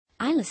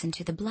I listen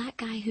to the Black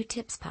Guy Who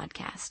Tips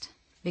podcast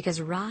because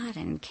Rod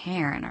and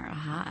Karen are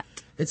hot.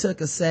 It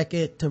took a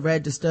second to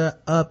register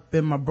up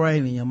in my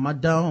brainium, my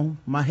dome,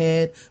 my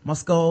head, my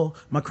skull,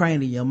 my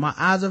cranium. My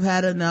eyes have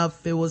had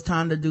enough. It was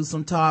time to do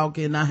some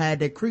talking. I had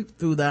to creep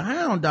through the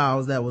hound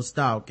dogs that was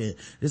stalking.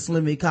 This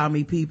Slimmy caught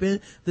me peeping.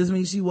 This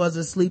means she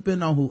wasn't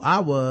sleeping on who I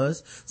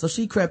was. So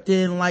she crept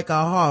in like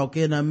a hawk.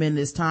 In a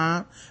minute's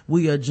time,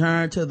 we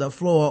adjourned to the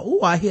floor.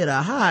 Ooh, I hit a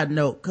high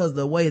note cause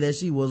the way that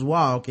she was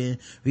walking.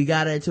 We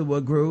got into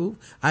a groove.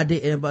 I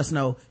didn't bust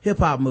no hip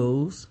hop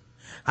moves.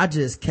 I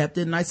just kept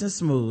it nice and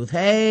smooth.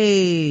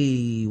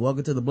 Hey,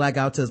 welcome to the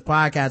Blackout Test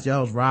podcast. Your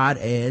host Rod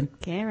and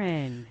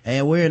Karen,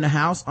 and we're in the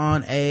house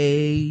on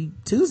a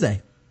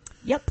Tuesday.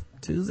 Yep,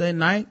 Tuesday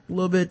night. A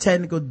little bit of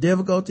technical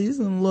difficulties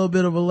and a little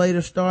bit of a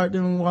later start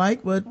than we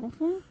like, but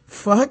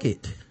fuck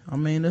it. I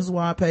mean, this is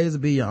why it pays to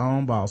be your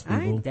own boss,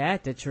 people. Ain't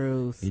that the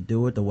truth? You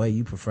do it the way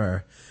you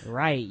prefer.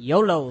 Right,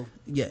 YOLO.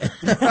 Yeah.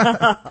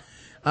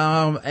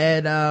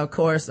 And of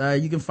course,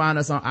 you can find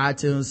us on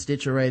iTunes,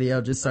 Stitcher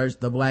Radio. Just search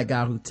The Black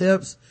Guy Who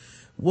Tips.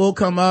 We'll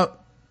come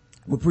up.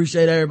 We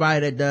appreciate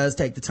everybody that does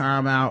take the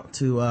time out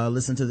to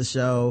listen to the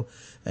show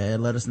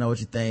and let us know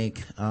what you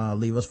think.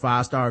 Leave us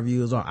 5-star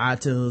reviews on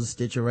iTunes,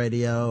 Stitcher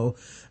Radio.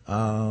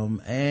 Also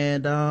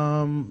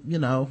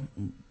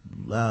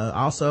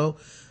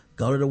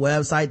go to the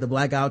website,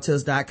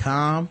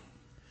 theblackguywhotips.com.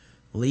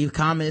 Leave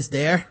comments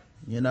there.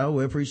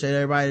 We appreciate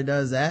everybody that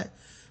does that.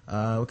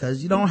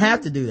 Because you don't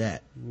have to do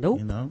that.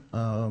 Nope.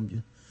 A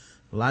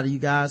lot of you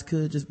guys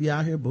could just be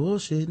out here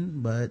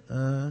bullshitting, but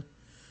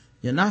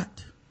you're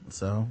not.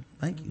 So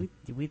thank you.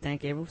 We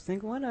thank every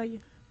single one of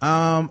you.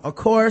 Of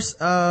course,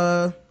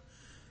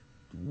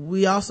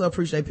 we also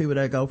appreciate people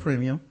that go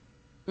premium.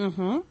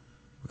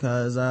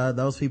 Because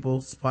those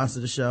people sponsor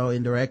the show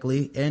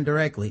indirectly and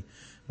directly.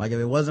 Like if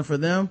it wasn't for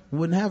them, we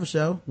wouldn't have a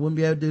show. Wouldn't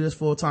be able to do this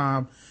full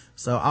time.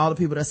 So all the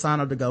people that sign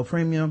up to go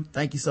premium,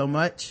 thank you so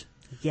much.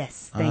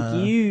 Yes,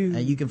 thank you.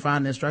 And you can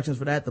find the instructions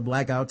for that at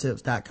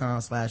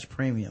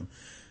theblackguywhotips.com/premium.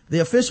 The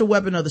official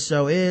weapon of the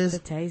show is the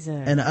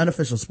taser. And the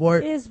unofficial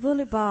sport is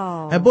bullet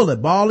ball. And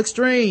bullet ball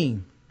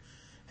extreme.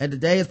 And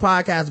today's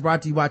podcast is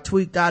brought to you by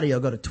Tweaked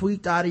Audio. Go to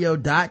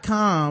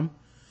tweakedaudio.com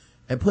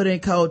and put in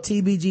code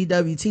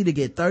TBGWT to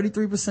get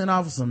 33%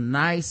 off of some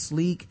nice,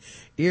 sleek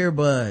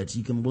earbuds.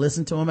 You can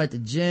listen to them at the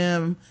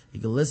gym.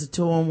 You can listen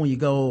to them when you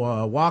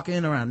go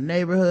walking around the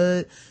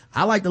neighborhood.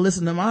 I like to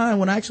listen to mine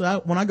when I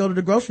go to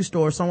the grocery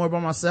store somewhere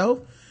by myself.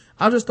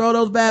 I'll just throw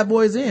those bad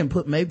boys in.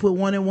 Put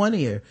one in one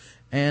ear.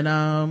 And,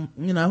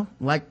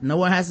 like no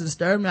one has to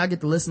disturb me. I get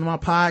to listen to my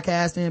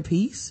podcast in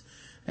peace.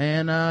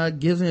 And,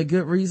 gives me a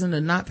good reason to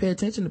not pay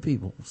attention to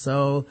people.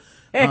 So,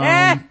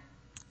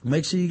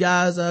 make sure you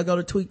guys go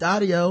to Tweaked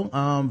Audio.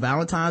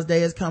 Valentine's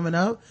Day is coming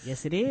up.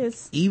 Yes, it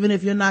is. Even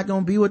if you're not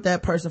going to be with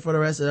that person for the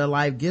rest of their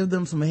life, give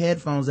them some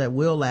headphones that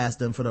will last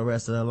them for the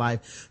rest of their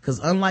life. Because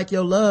unlike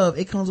your love,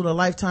 it comes with a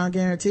lifetime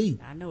guarantee.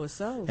 I know it's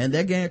so. And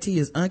their guarantee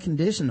is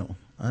unconditional,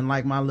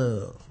 unlike my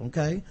love.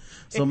 Okay?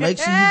 So make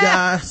sure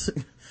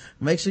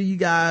you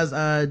guys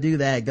do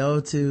that. Go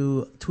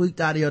to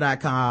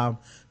tweakedaudio.com,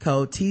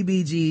 code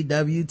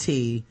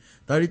TBGWT,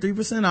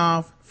 33%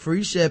 off,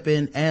 free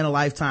shipping, and a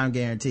lifetime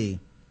guarantee.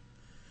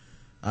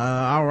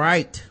 All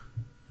right.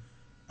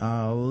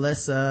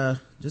 Let's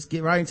just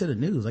get right into the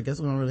news. I guess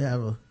we don't really have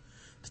to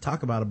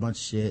talk about a bunch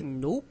of shit.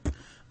 Nope.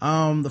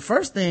 The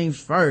first things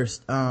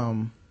first.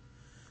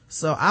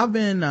 So I've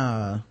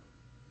been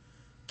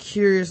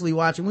curiously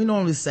watching. We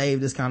normally save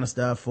this kind of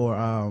stuff for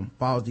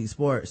Balls Deep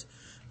Sports,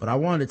 but I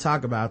wanted to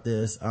talk about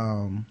this.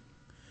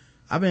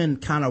 I've been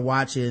kind of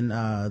watching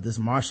this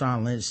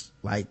Marshawn Lynch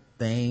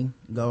thing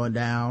going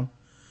down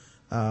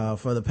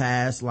for the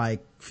past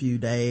few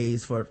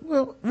days,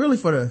 really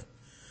for the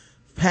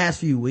past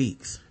few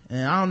weeks.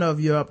 And I don't know if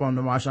you're up on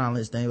the Marshawn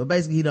Lynch thing, but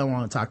basically he don't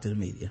want to talk to the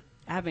media.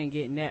 I've been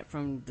getting that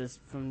from the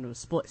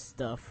sports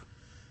stuff.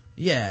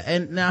 Yeah,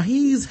 and now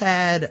he's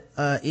had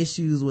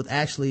issues with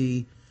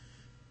actually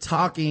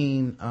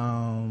talking.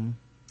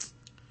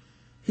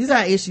 He's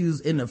had issues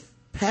in the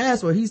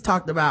past where he's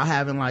talked about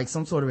having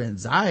some sort of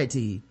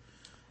anxiety,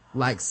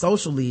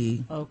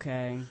 socially.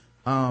 Okay.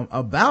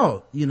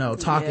 About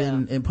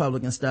talking in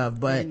public and stuff,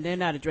 but and they're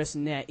not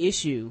addressing that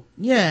issue.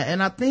 Yeah,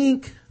 and I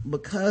think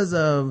because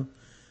of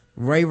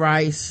Ray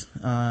Rice,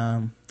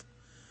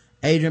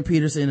 Adrian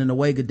Peterson, and the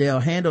way Goodell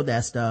handled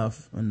that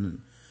stuff,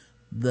 and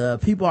the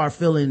people are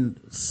feeling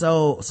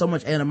so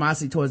much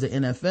animosity towards the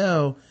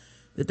NFL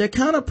that they're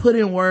kind of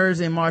putting words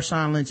in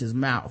Marshawn Lynch's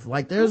mouth.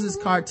 There's this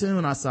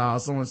cartoon I saw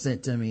someone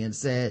sent to me and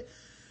said,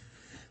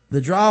 the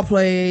draw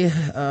play,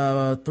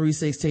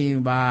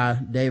 316 by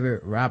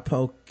David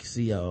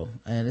Rapocchio.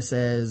 And it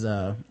says,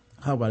 I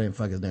hope I didn't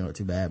fuck his name up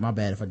too bad. My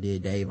bad if I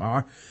did, Dave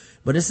R.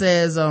 But it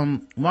says,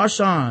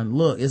 Marshawn,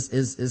 look,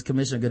 it's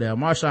Commissioner Goodell.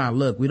 Marshawn,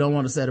 look, we don't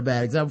want to set a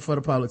bad example for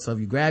the public. So if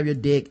you grab your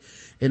dick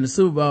in the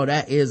Super Bowl,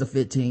 that is a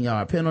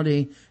 15-yard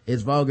penalty.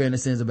 It's vulgar and it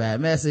sends a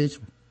bad message.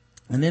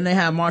 And then they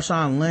have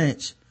Marshawn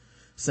Lynch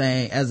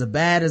saying, as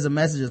bad as a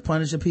message is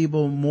punishing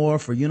people more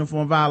for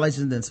uniform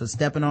violations than for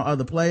stepping on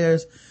other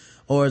players,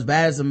 or as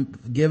bad as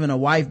giving a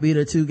wife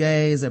beater 2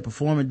 games and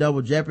performing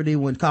double jeopardy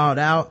when called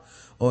out,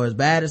 or as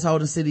bad as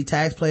holding city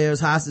taxpayers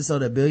hostage so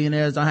that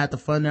billionaires don't have to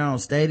fund their own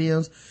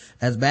stadiums,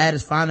 as bad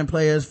as finding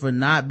players for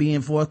not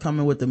being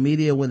forthcoming with the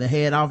media when the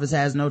head office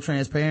has no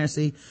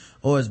transparency,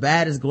 or as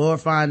bad as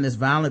glorifying this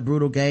violent,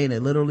 brutal game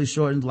that literally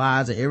shortens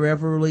lives and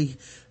irreparably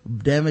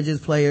damages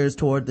players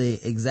toward the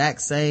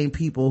exact same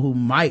people who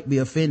might be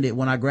offended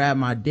when I grab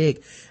my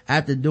dick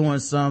after doing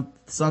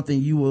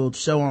something you will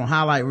show on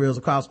highlight reels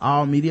across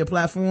all media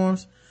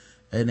platforms.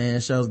 And then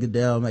it shows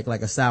Goodell make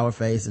like a sour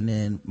face, and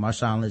then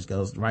Marshawn Lynch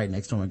goes right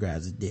next to him and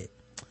grabs his dick.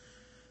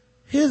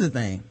 Here's the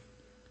thing.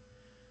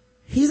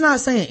 He's not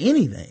saying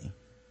anything.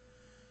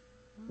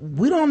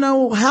 We don't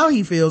know how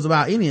he feels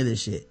about any of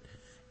this shit.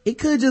 It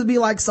could just be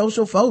like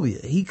social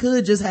phobia. He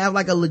could just have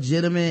like a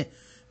legitimate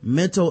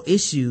mental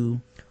issue.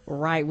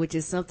 Right, which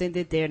is something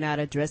that they're not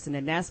addressing,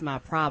 and that's my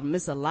problem.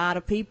 It's a lot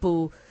of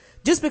people,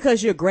 just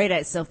because you're great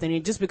at something,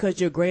 and just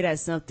because you're great at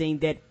something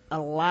that a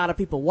lot of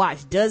people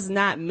watch, does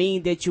not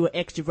mean that you're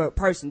an extrovert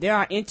person. There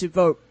are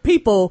introvert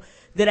people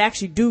that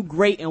actually do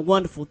great and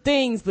wonderful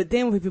things, but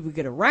then when people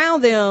get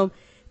around them,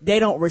 they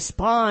don't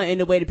respond in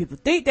the way that people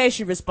think they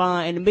should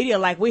respond. And the media,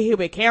 like, we're here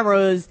with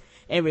cameras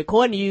and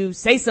recording you,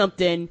 say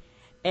something,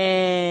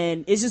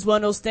 and it's just one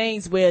of those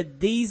things where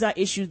these are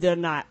issues that are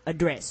not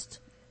addressed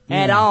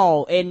at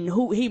all. And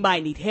he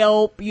might need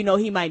help,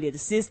 he might need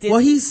assistance. Well,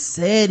 he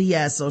said he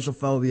has social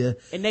phobia,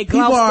 and they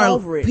glossed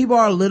over it. People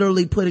are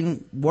literally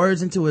putting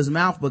words into his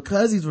mouth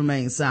because he's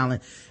remained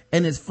silent.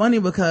 And it's funny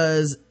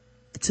because,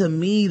 to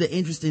me, the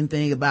interesting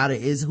thing about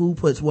it is who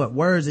puts what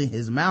words in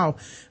his mouth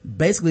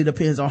basically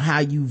depends on how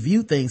you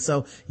view things.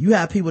 So you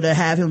have people that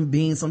have him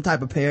being some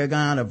type of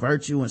paragon of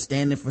virtue and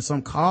standing for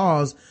some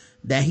cause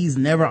that he's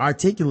never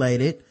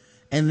articulated.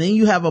 And then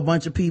you have a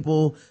bunch of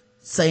people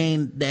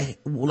saying that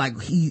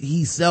like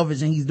he's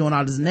selfish and he's doing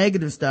all this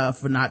negative stuff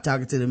for not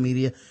talking to the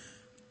media.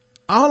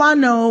 All I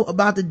know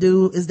about the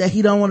dude is that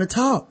he don't want to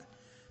talk.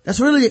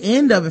 That's really the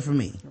end of it for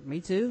me.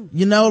 Me too.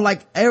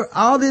 Like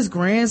all this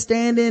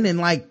grandstanding and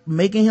like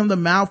making him the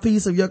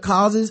mouthpiece of your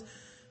causes.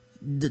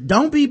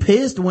 Don't be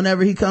pissed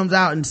whenever he comes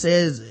out and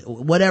says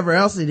whatever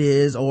else it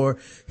is, or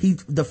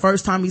the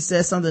first time he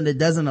says something that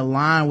doesn't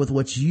align with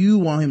what you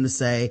want him to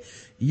say,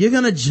 you're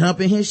gonna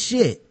jump in his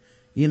shit,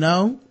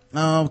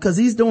 cause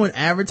he's doing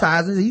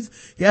advertising.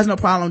 He has no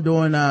problem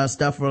doing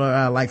stuff for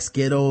like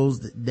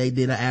Skittles. They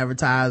did an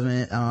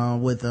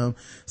advertisement with him,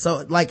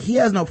 so like he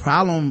has no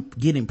problem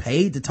getting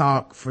paid to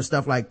talk for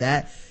stuff like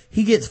that.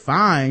 He gets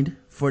fined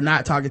for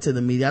not talking to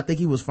the media. I think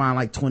he was fined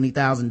like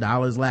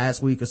 $20,000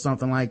 last week or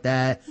something like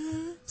that.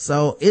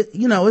 So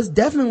it's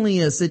definitely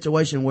a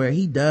situation where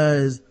he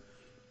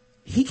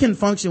can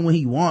function when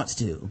he wants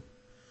to.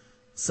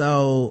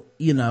 So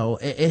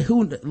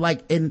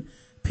and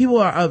people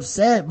are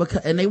upset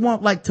and they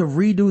want like to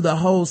redo the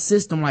whole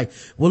system. Like,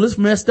 well, it's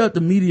messed up.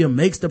 The media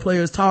makes the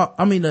players talk.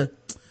 I mean, the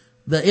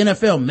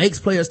NFL makes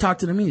players talk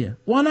to the media.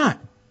 Why not?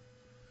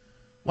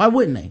 Why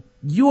wouldn't they?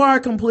 You are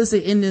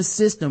complicit in this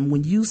system.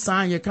 When you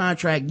sign your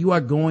contract, you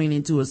are going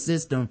into a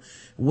system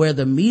where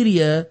the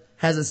media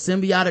has a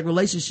symbiotic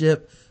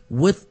relationship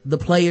with the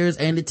players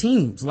and the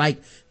teams.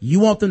 Like, you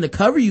want them to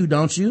cover you,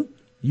 don't you?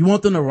 You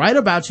want them to write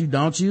about you,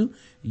 don't you?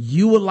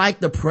 You would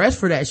like the press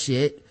for that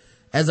shit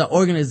as an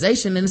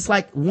organization. And it's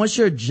like, once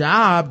your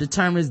job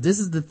determines this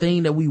is the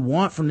thing that we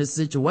want from this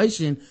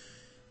situation,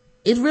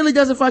 it really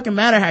doesn't fucking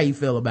matter how you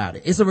feel about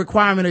it. It's a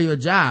requirement of your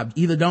job.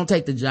 Either don't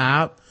take the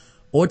job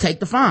or take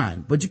the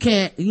fine. But you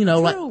can't,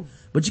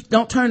 but you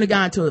don't turn the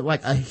guy into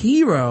like a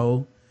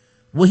hero.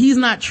 Well, he's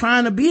not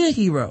trying to be a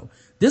hero.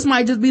 This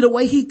might just be the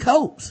way he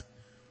copes,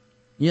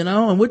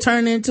 and we're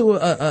turning into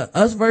a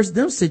us versus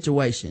them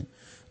situation.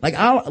 Like,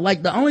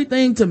 the only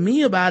thing to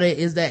me about it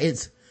is that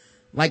it's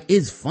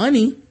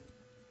funny.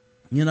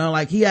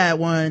 Like he had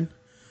one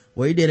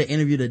where he did an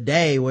interview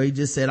today where he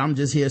just said, I'm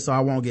just here so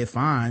I won't get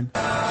fined.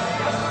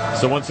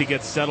 So once he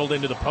gets settled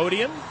into the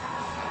podium,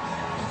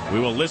 we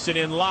will listen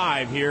in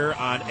live here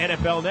on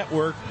NFL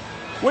Network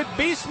with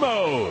Beast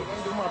Mode.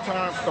 When do my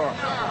time start?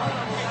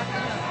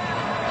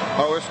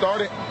 Oh, it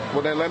started?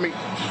 Well, then let me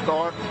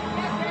start.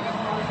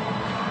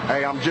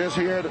 Hey, I'm just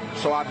here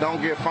so I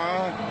don't get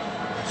fined.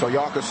 So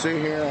y'all can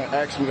sit here and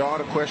ask me all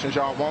the questions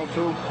y'all want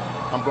to.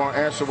 I'm going to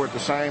answer with the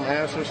same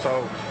answer,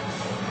 so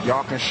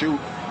y'all can shoot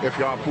if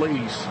y'all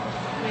please.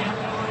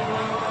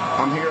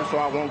 I'm here so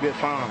I won't get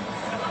fined.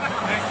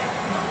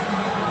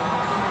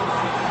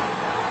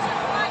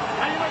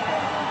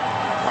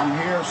 I'm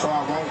here so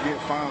I won't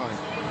get fined.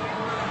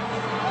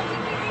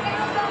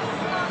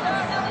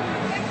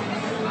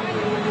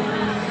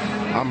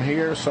 I'm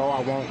here so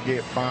I won't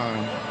get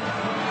fined.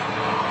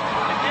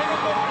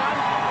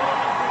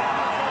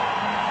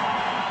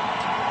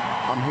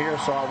 I'm here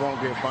so I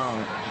won't get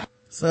fined.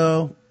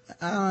 So,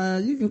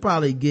 you can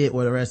probably get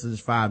where the rest of this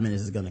 5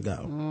 minutes is gonna go.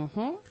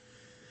 Mm-hmm.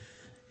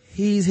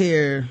 He's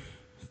here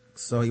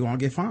so he won't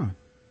get fined.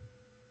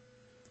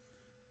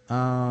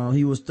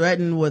 He was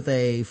threatened with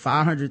a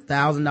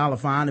 $500,000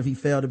 fine if he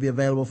failed to be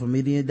available for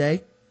media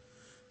day.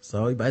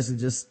 So he basically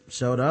just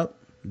showed up,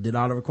 did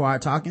all the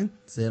required talking,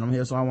 said I'm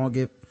here so I won't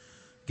get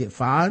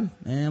fired,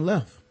 and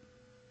left.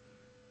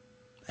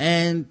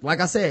 And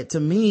like I said, to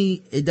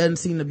me, it doesn't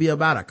seem to be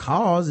about a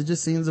cause. It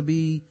just seems to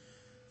be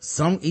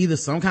either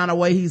some kind of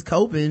way he's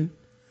coping,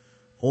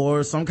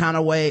 or some kind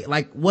of way,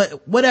 like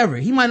whatever.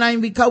 He might not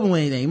even be coping with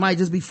anything. He might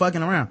just be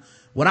fucking around.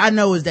 What I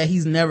know is that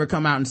he's never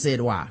come out and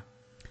said why.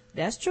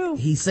 That's true.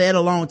 He said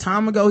a long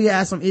time ago he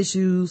had some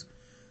issues.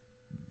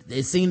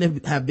 It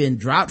seemed to have been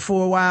dropped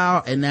for a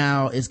while, and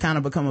now it's kind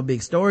of become a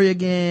big story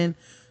again.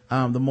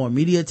 The more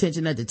media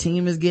attention that the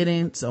team is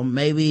getting. So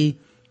maybe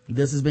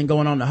this has been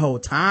going on the whole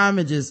time,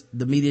 and just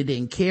the media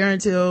didn't care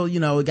until,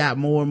 it got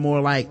more and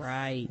more like,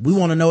 right, we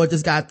want to know what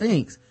this guy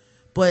thinks.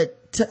 But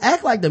to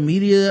act like the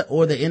media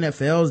or the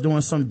NFL is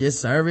doing some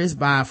disservice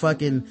by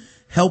fucking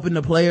helping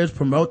the players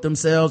promote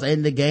themselves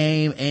and the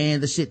game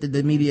and the shit that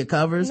the media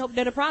covers. Nope,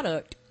 they're the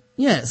product.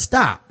 Yeah,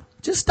 stop.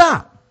 Just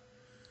stop.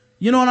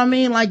 You know what I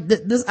mean? Like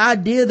this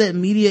idea that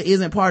media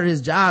isn't part of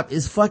his job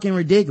is fucking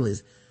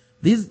ridiculous.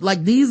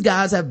 These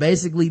guys have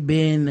basically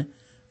been,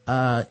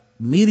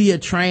 media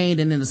trained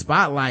and in the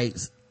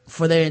spotlights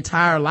for their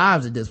entire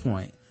lives at this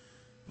point.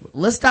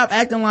 Let's stop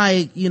acting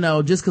like,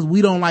 just cause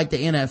we don't like the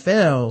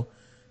NFL,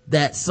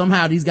 that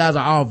somehow these guys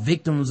are all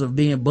victims of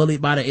being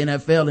bullied by the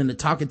NFL into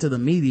talking to the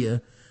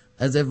media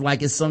as if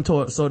like it's some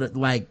sort of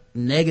like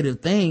negative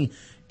thing.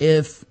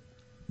 If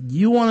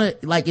you want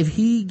to, like, if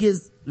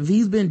he's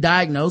been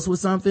diagnosed with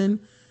something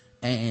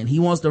and he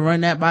wants to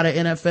run that by the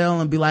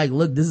NFL and be like,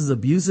 look, this is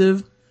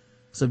abusive,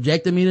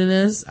 subjecting me to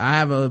this, I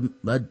have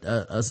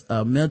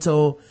a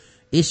mental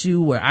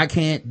issue where I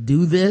can't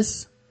do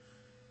this,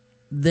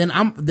 then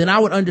I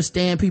would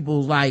understand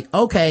people like,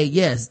 okay,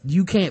 yes,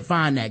 you can't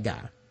find that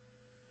guy.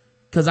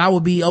 Cause I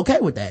would be okay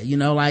with that,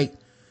 like,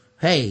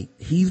 hey,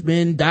 he's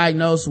been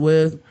diagnosed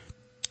with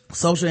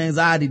social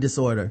anxiety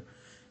disorder.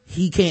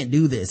 He can't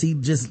do this. He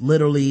just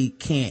literally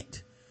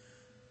can't.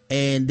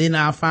 And then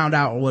I found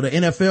out, well, the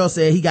NFL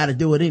said he got to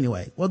do it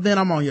anyway. Well, then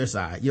I'm on your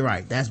side. You're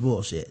right. That's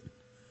bullshit.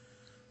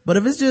 But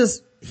if it's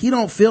just, he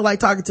don't feel like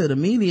talking to the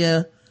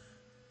media,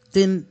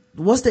 then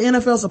what's the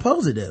NFL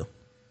supposed to do?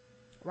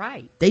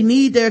 Right. They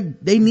need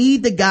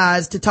the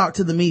guys to talk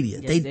to the media.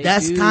 Yes,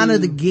 that's kind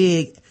of the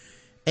gig.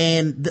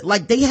 And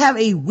they have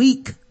a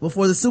week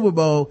before the Super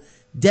Bowl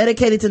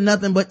dedicated to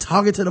nothing but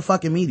talking to the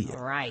fucking media.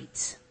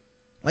 Right.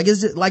 Like, it's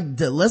just like,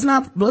 let's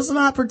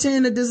not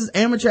pretend that this is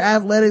amateur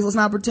athletics. Let's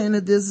not pretend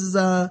that this is,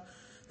 that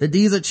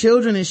these are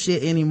children and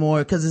shit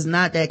anymore, cause it's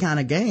not that kind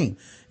of game.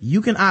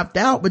 You can opt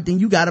out, but then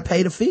you gotta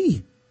pay the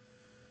fee.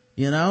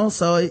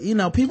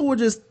 So, people were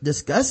just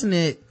discussing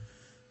it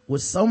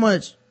with so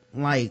much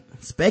like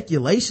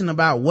speculation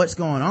about what's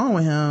going on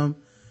with him.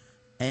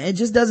 And it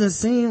just doesn't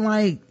seem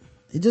like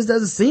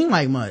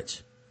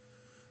much.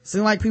 It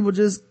seems like people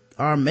just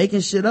are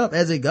making shit up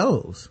as it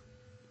goes.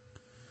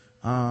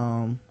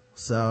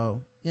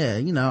 So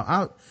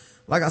yeah,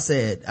 like I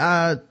said,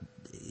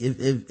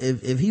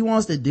 if he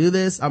wants to do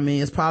this, I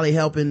mean, it's probably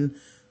helping,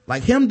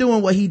 like him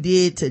doing what he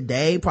did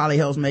today probably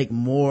helps make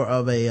more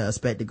of a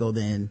spectacle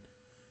than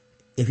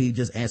if he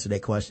just answered their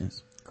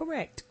questions.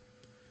 Correct.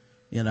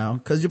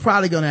 Cause you're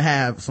probably gonna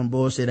have some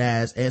bullshit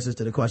ass answers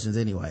to the questions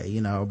anyway,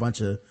 a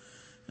bunch of,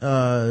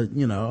 we're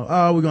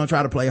gonna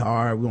try to play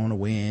hard, we want to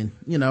win,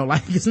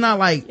 like it's not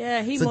like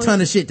it's a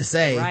ton of shit to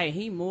say. Right.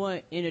 He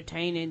more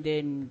entertaining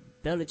than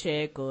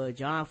Belichick or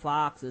John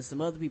Fox or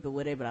some other people,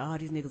 whatever.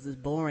 Like, these niggas is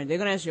boring. They're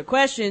gonna answer your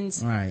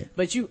questions, right?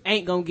 But you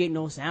ain't gonna get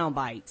no sound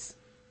bites.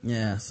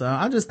 Yeah. So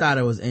I just thought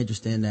it was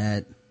interesting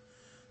that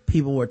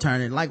people were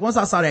turning, like, once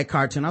I saw that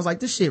cartoon, I was like,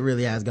 this shit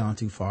really has gone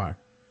too far.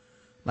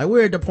 Like,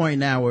 we're at the point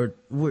now where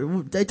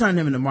they turned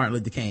him into Martin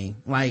Luther King.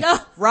 Like,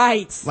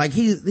 right. Like,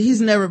 he's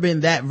never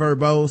been that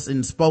verbose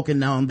and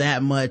spoken on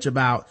that much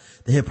about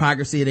the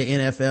hypocrisy of the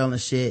NFL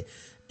and shit.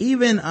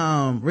 Even,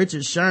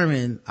 Richard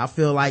Sherman, I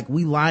feel like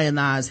we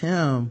lionize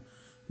him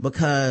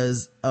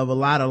because of a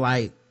lot of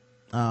like,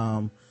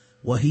 well,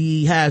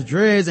 he has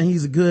dreads and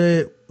he's a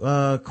good,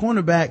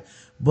 cornerback,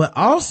 but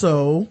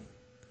also,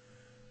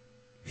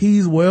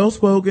 he's well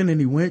spoken and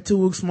he went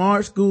to a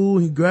smart school.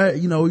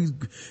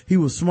 He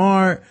was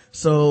smart.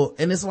 So,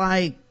 and it's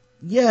like,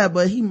 yeah,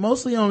 but he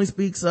mostly only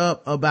speaks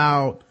up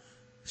about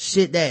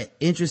shit that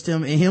interests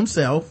him in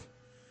himself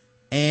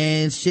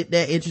and shit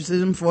that interests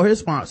him for his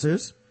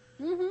sponsors.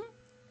 Mm-hmm.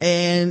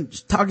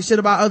 And talking shit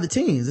about other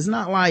teams. It's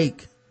not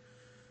like,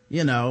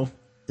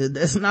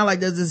 it's not like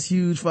there's this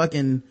huge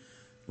fucking,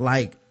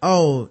 like,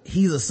 oh,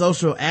 he's a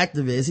social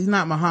activist. He's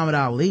not Muhammad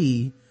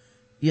Ali.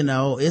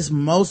 It's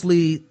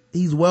mostly,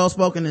 he's well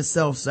spoken and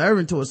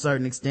self-serving to a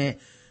certain extent,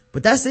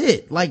 but that's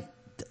it. Like,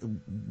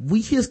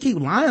 we just keep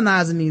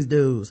lionizing these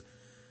dudes.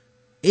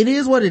 It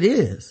is what it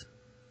is.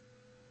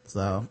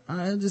 So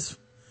I just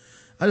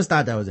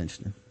thought that was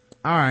interesting.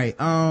 All right.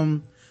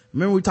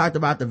 Remember we talked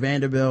about the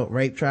Vanderbilt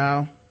rape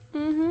trial?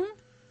 Mm-hmm.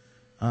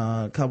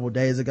 A couple of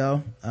days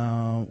ago.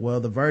 Well,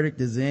 the verdict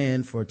is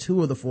in for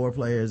 2 of the 4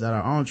 players that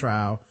are on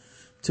trial.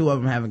 2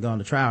 of them haven't gone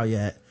to trial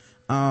yet.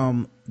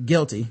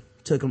 Guilty.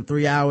 Took them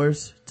 3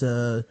 hours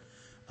to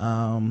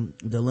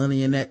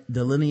delineate,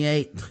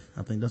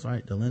 I think that's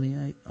right,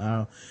 delineate,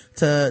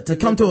 to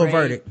come to a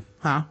verdict.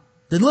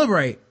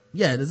 Deliberate.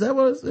 Yeah, is that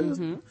what it is?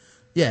 Mm-hmm.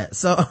 Yeah,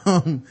 so,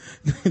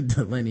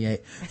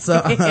 delineate. So,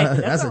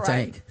 that's a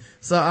tank.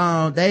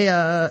 So,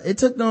 it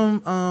took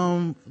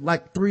them,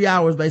 like 3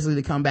 hours basically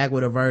to come back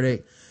with a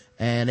verdict,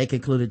 and they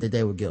concluded that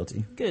they were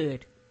guilty.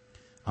 Good.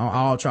 On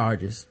all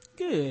charges.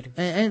 Good.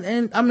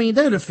 And I mean,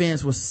 their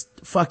defense was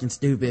fucking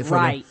stupid.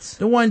 Right.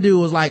 The one dude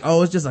was like,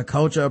 oh, it's just a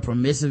culture of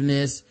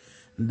permissiveness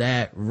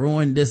that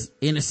ruined this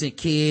innocent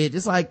kid.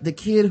 It's like the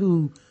kid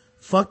who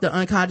fucked the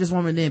unconscious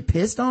woman, then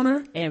pissed on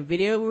her. And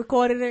video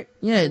recorded it.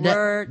 Yeah,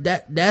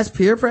 that's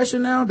peer pressure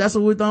now. That's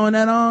what we're throwing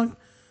that on.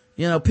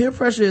 You know, peer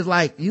pressure is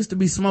like, used to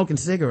be smoking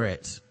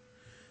cigarettes.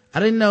 I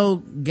didn't know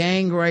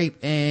gang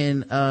rape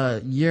and,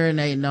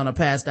 urinating on a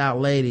passed out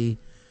lady,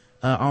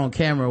 on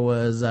camera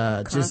was,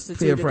 just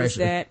peer pressure.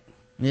 That.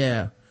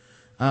 Yeah.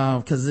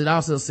 Cause it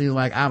also seems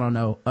like, I don't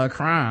know, a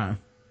crime.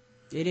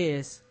 It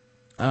is.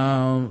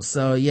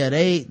 So yeah,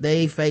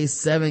 they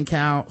faced 7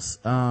 counts.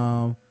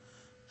 Well,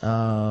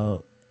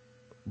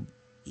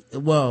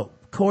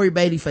 Corey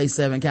Beatty faced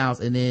 7 counts,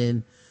 and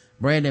then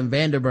Brandon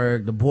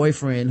Vanderberg, the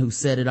boyfriend who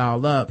set it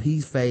all up,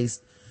 he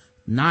faced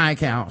 9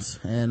 counts,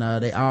 and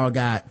they all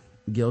got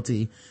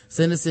guilty.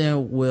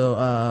 Sentencing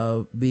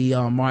will be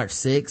on March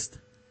 6th.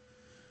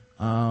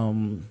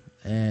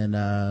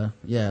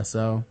 Yeah,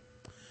 so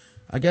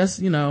I guess,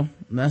 you know,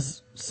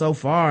 that's so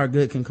far a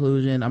good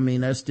conclusion. I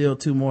mean, there's still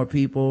 2 more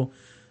people.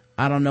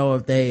 I don't know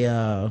if they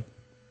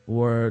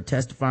were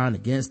testifying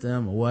against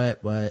them or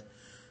what, but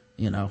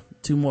you know,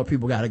 2 more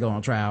people got to go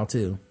on trial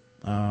too,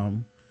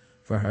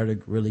 for her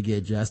to really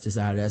get justice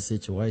out of that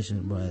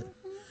situation. But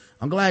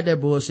I'm glad their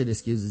bullshit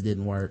excuses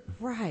didn't work.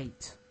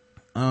 Right.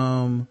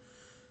 Lil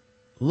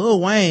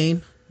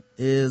Wayne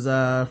is,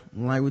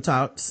 like we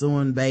talked,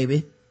 suing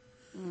Baby,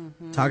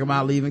 talking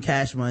about leaving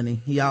Cash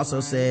Money. He also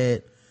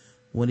said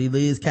when he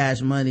leaves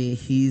Cash Money,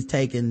 he's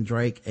taking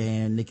Drake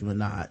and Nicki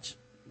Minaj.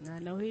 I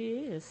know he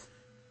is.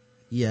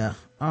 Yeah.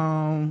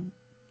 I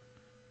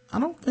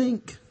don't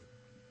think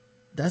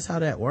that's how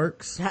that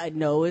works.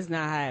 No, it's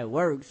not how it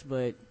works,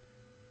 but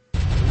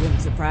it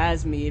wouldn't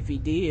surprise me if he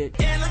did.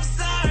 And I'm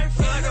sorry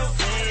for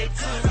the way I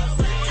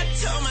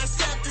told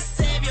myself to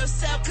save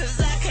yourself, cause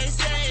I can't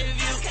save you.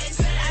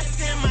 I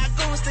send my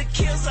goons to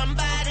kill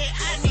somebody.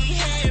 I need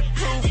head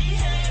proof.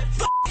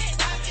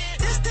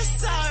 This the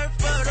sorry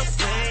for the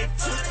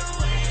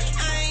way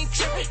I ain't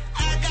tripping.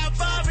 I got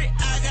Bobby,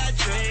 I got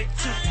Drake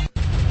too.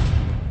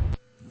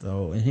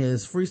 So in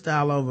his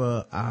freestyle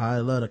over I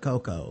Love the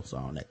Coco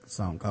song, that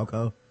song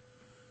Coco,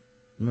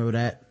 remember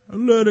that? I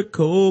love the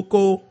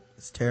Coco.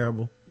 It's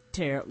terrible.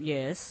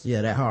 Yes.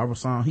 Yeah, that horrible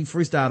song. He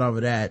freestyled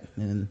over that,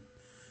 and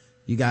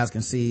you guys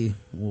can see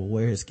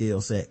where his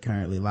skill set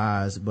currently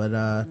lies.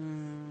 But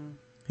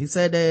he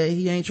said that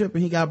he ain't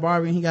tripping. He got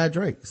Barbie and he got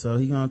Drake, so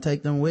he gonna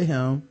take them with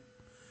him.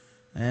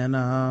 And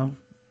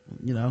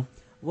you know,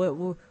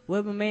 what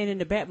my man in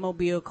the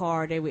Batmobile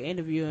car they were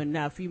interviewing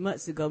a few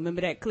months ago.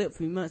 Remember that clip a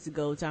few months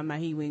ago talking about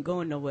he wasn't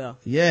going nowhere?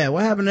 Yeah,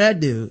 what happened to that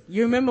dude?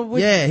 You remember?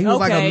 Yeah, he was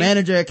like a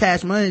manager at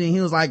Cash Money, and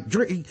he was like,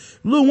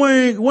 Lil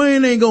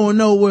Wayne ain't going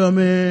nowhere,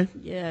 man.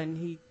 Yeah, and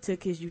he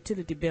took his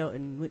utility belt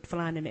and went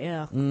flying in the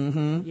air.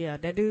 Mm-hmm. Yeah,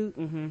 that dude.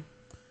 Mm-hmm.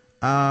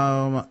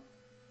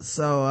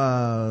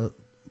 So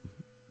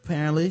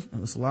apparently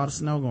there's a lot of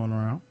snow going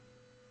around.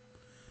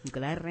 I'm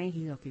glad it ain't.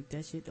 He gonna keep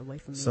that shit away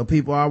from me. So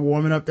people are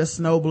warming up their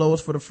snow blowers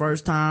for the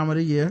first time of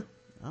the year.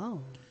 Oh.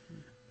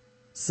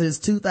 Since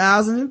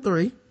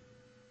 2003,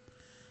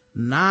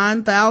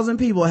 9,000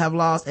 people have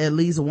lost at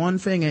least one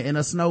finger in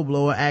a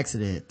snowblower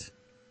accident.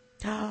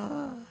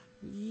 Yeah.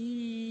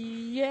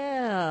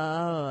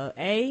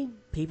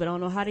 People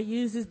don't know how to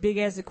use this big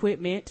ass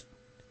equipment.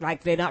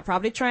 Like they're not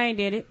probably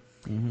trained in it.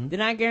 Mm-hmm. Then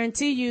I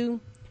guarantee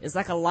you, it's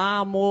like a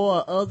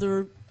lawnmower or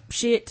other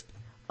shit.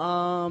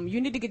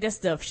 You need to get that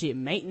stuff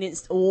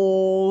maintenance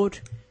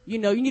oiled. You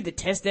know, you need to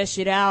test that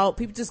shit out.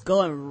 People just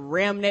go and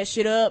ram that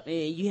shit up,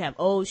 and you have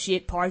old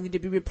shit, parts need to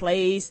be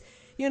replaced.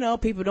 You know,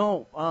 people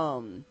don't,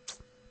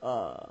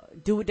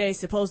 do what they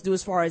supposed to do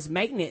as far as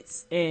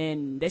maintenance,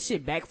 and that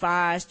shit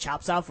backfires,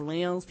 chops off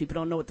limbs. People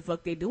don't know what the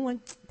fuck they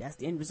doing. That's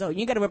the end result. You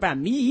ain't gotta worry about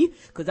me,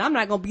 cause I'm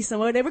not gonna be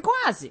somewhere that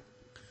requires it.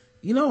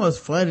 You know what's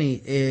funny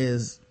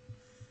is,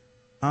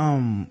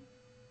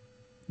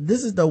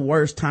 this is the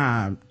worst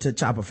time to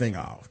chop a finger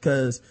off,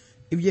 because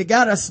if you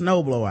got a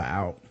snowblower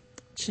out,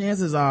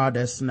 chances are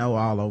there's snow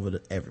all over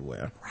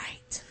everywhere.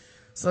 Right.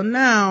 So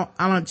now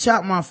I'm gonna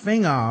chop my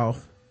finger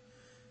off.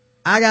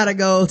 I gotta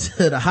go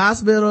to the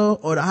hospital,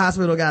 or the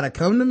hospital gotta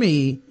come to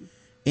me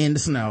in the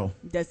snow.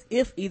 That's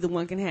if either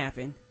one can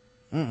happen.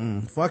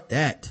 Fuck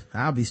that.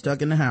 I'll be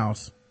stuck in the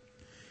house.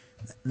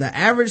 The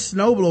average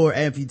snowblower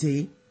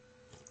amputee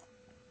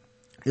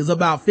is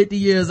about 50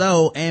 years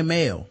old and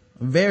male.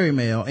 Very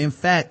male. In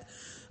fact,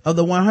 of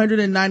the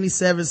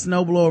 197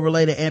 snowblower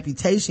related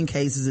amputation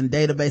cases in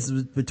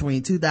databases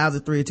between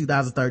 2003 and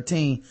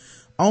 2013,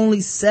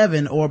 only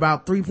 7, or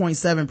about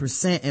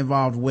 3.7%,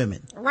 involved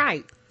women.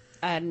 Right.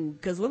 And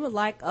because women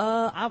like,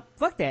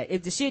 fuck that.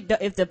 If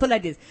put it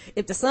like this,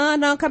 if the sun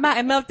don't come out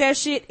and melt that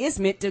shit, it's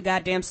meant to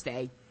goddamn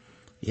stay.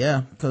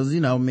 Yeah, because,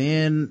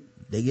 men,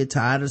 they get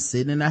tired of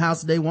sitting in the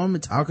house with their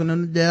woman, talking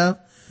them to death.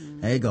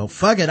 They go,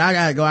 fuck it, I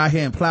gotta go out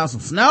here and plow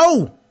some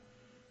snow.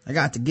 I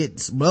got to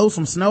blow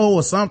some snow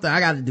or something. I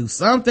got to do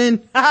something.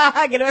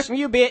 Get away from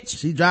you, bitch.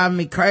 She driving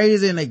me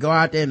crazy, and they go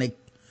out there and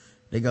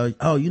they go,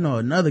 oh,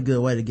 another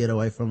good way to get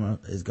away from her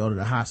is go to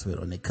the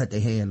hospital, and they cut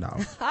their hand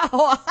off. I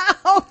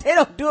hope they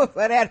don't do it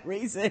for that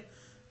reason.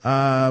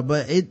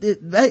 But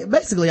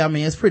basically,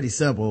 it's pretty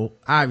simple.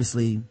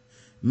 Obviously,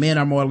 men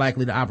are more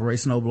likely to operate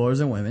snowblowers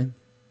than women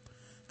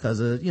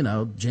because of,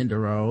 gender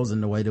roles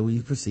and the way that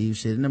we perceive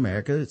shit in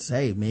America. It's,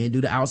 hey, men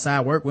do the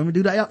outside work, women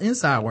do the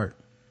inside work.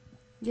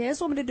 Yeah,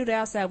 it's women to do the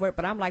outside work,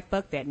 but I'm like,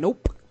 fuck that.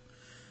 Nope.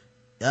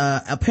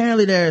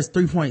 Apparently there's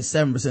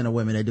 3.7% of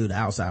women that do the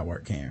outside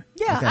work, Karen.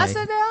 Yeah, okay. I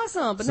said there are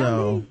some, but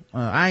not me.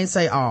 I ain't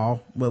say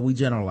all, but we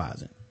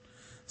generalizing.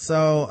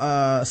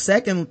 So,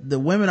 second, the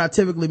women are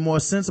typically more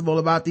sensible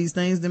about these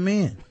things than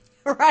men.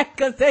 Right,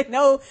 because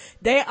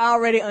they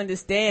already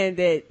understand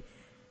that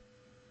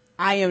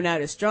I am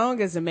not as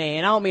strong as a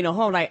man. I don't mean no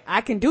harm. Like,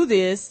 I can do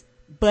this,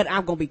 but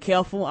I'm going to be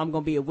careful. I'm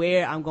going to be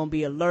aware. I'm going to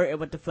be alert at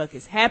what the fuck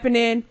is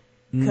happening.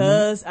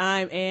 Cause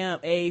I am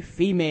a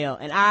female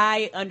and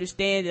I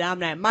understand that I'm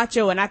not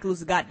macho and I can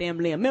lose a goddamn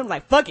limb. I'm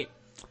like, fuck it.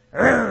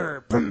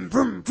 Vroom,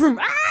 vroom, vroom.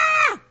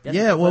 Ah!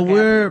 Yeah, well,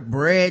 we're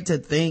bred to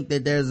think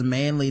that there's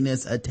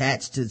manliness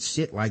attached to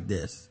shit like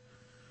this.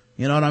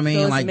 You know what I mean?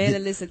 So like,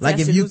 manliness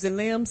attached to losing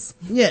limbs?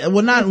 Yeah,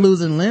 well, not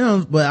losing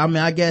limbs, but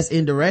I guess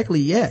indirectly,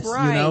 yes.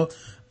 Right.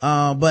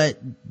 But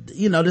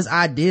this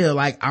idea,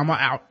 like, I'm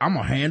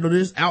gonna handle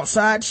this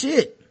outside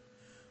shit.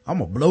 I'm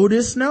gonna blow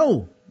this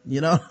snow. You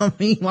know what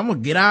I mean? I'm gonna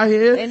get out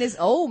here. And it's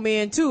old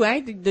men too.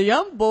 Ain't the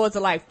young boys are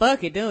like,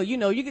 fuck it, dude.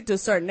 You get to a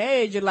certain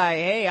age, you're like,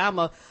 hey, I'm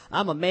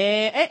a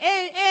man.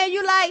 And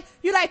you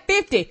like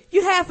 50.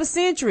 You half a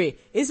century.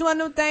 It's one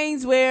of those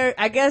things where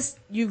I guess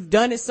you've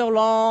done it so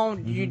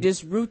long, you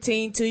just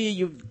routine to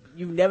you.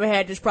 You've never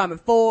had this problem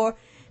before.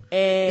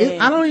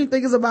 And I don't even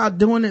think it's about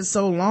doing it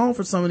so long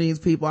for some of these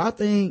people. I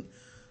think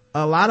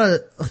a lot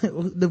of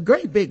the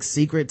great big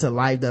secret to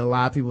life that a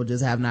lot of people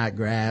just have not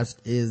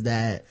grasped is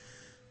that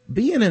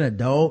being an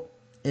adult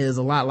is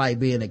a lot like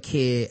being a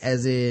kid,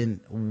 as in,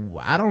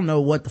 I don't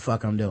know what the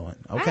fuck I'm doing.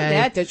 Okay.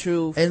 That's the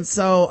truth. And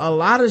so a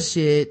lot of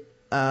shit,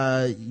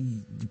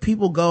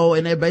 people go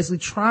and they're basically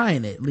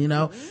trying it,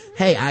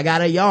 Hey, I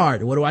got a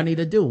yard. What do I need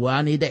to do? Well,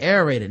 I need to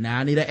aerate it. Now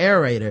I need an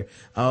aerator.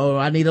 Oh,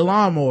 I need a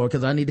lawnmower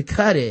because I need to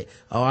cut it.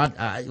 Oh,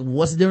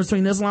 what's the difference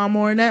between this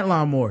lawnmower and that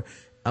lawnmower?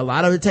 A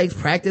lot of it takes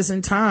practice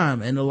and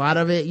time, and a lot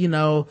of it,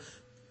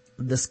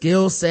 the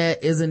skill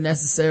set isn't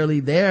necessarily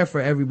there for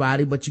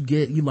everybody, but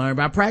you learn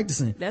by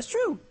practicing. That's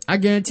true. I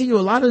guarantee you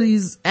a lot of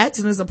these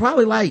accidents are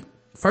probably like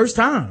first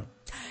time.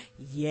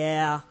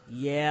 Yeah.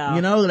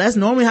 That's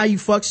normally how you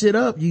fuck shit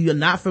up. You're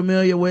not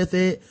familiar with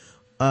it.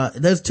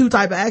 There's two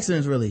type of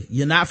accidents really.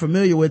 You're not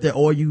familiar with it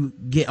or you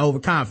get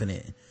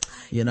overconfident.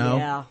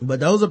 Yeah. But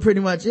those are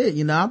pretty much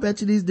it. I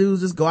bet you these dudes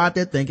just go out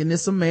there thinking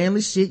there's some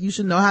manly shit you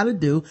should know how to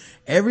do.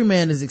 Every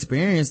man has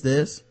experienced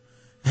this.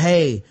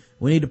 Hey,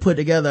 we need to put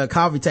together a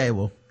coffee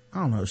table. I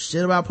don't know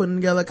shit about putting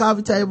together a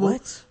coffee table.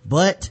 What?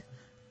 But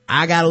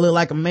I gotta look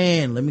like a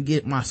man. Let me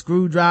get my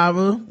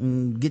screwdriver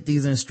and get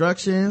these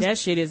instructions. That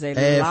shit is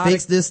and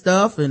fix this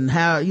stuff and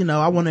how,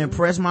 I want to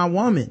impress my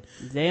woman.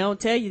 They don't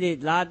tell you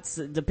that lots,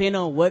 depending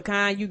on what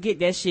kind you get,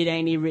 that shit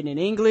ain't even written in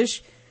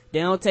English.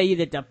 They don't tell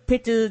you that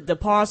the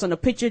parts on the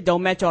picture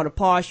don't match all the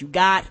parts you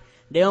got.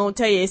 They don't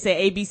tell you it say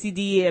A, B, C,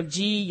 D, E, F,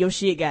 G. Your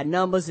shit got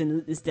numbers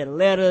instead of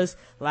letters.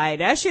 Like,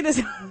 that shit is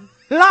a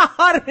lot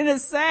harder than it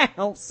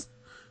sounds.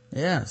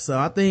 Yeah, so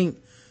I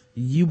think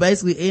you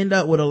basically end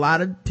up with a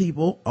lot of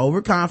people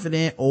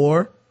overconfident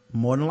or,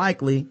 more than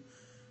likely,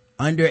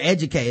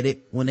 undereducated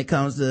when it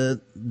comes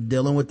to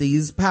dealing with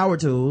these power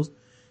tools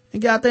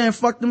and get out there and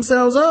fuck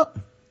themselves up.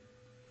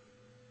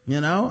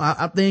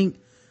 I think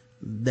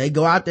they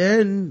go out there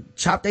and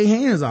chop their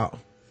hands off.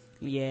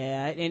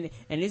 Yeah, and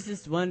it's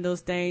just one of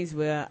those things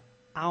where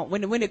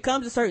when it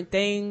comes to certain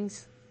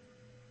things,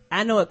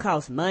 I know it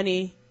costs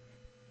money,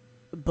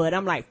 but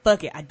I'm like,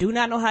 fuck it. I do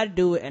not know how to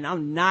do it, and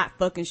I'm not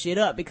fucking shit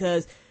up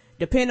because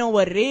depending on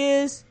what it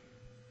is,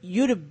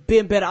 you'd have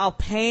been better off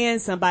paying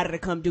somebody to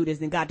come do this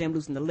than goddamn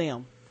losing the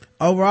limb.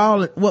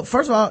 Overall, well,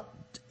 first of all,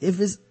 if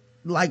it's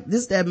like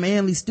this, that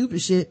manly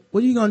stupid shit,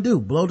 what are you gonna do?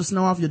 Blow the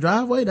snow off your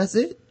driveway? That's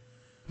it?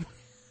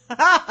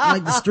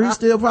 Like the street's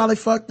still probably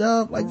fucked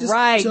up. Like just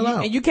chill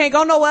out. And you can't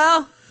go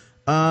nowhere.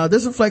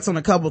 This reflects on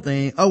a couple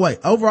things. Oh wait,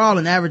 overall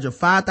an average of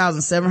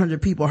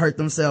 5,700 people hurt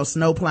themselves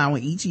snow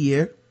plowing each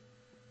year.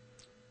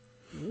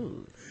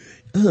 Ooh.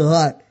 That's a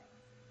lot.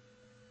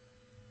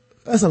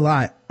 That's a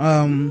lot.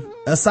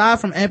 Aside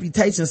from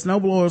amputation,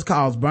 snowblowers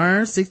cause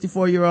burns.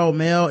 64-year-old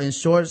male in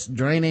shorts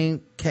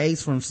draining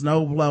case from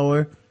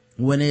snowblower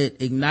when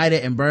it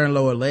ignited and burned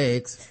lower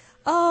legs.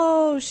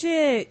 Oh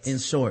shit. In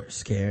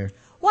shorts, Karen.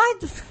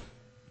 What?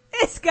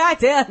 It's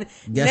goddamn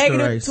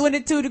negative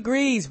 22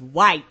 degrees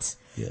white.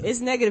 Yeah.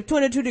 It's negative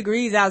 22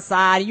 degrees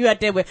outside. And you out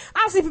there with,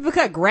 I've seen people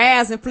cut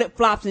grass and flip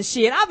flops and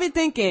shit. I've been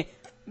thinking,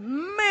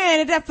 man,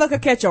 if that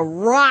fucker catch a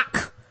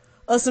rock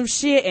or some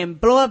shit and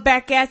blow it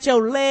back at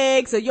your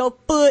legs or your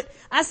foot.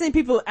 I seen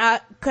people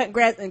out cutting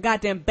grass and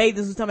goddamn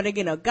bathers who's talking about they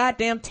getting a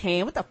goddamn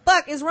tan. What the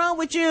fuck is wrong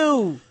with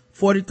you?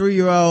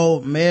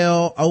 43-year-old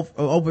male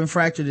open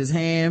fractured his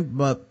hand,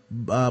 but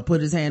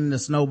put his hand in the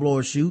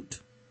snowblower chute.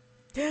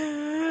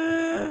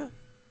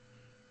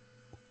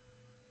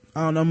 I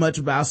don't know much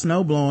about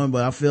snowblowing,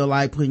 but I feel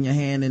like putting your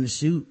hand in the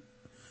chute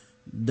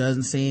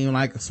doesn't seem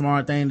like a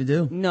smart thing to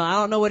do. No, I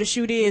don't know what a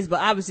chute is,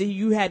 but obviously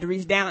you had to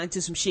reach down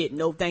into some shit.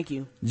 No, thank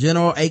you.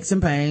 General aches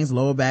and pains,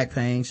 lower back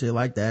pain, shit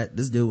like that.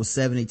 This dude was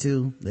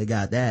 72. They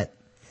got that.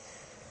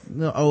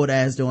 The old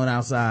ass doing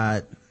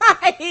outside.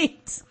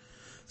 Right.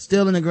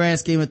 Still, in the grand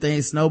scheme of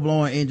things,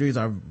 snowblowing injuries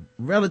are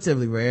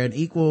relatively rare, and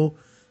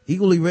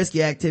equally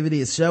risky activity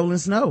is shoveling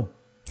snow.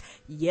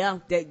 Yeah,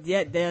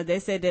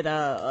 they said that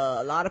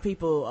a lot of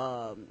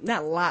people,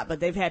 not a lot, but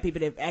they've had people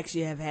that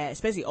actually have had,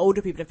 especially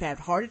older people that have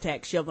had heart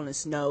attacks shoveling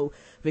snow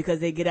because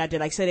they get out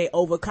there, like say they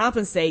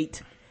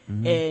overcompensate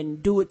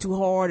and do it too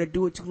hard or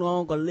do it too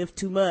long or lift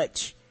too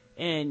much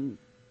and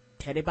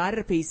tear their body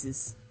to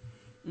pieces.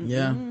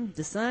 Yeah.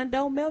 The sun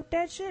don't melt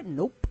that shit?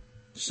 Nope.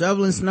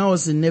 Shoveling snow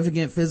is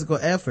significant physical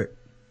effort.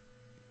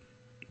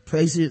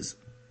 Patients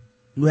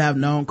who have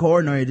known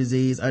coronary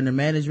disease under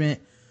management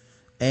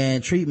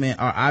and treatment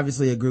are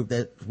obviously a group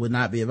that would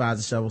not be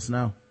advised to shovel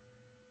snow.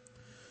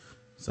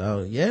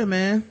 So yeah,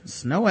 man,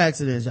 snow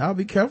accidents, y'all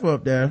be careful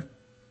up there.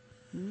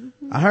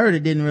 I heard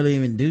it didn't really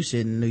even do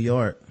shit in New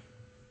York.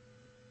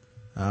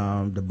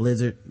 The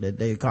blizzard that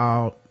they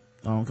called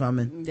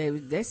oncoming.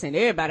 They sent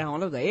everybody home.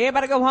 They was like,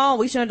 everybody go home.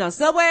 We shouldn't have done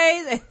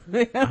subways.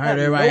 I heard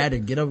everybody had to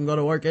get up and go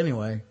to work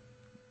anyway,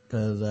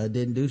 cause it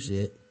didn't do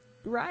shit.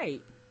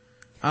 Right.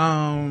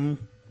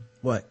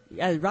 What?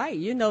 Yeah, right.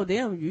 You know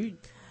them.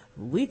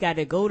 We got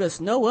to go to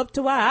snow up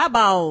to our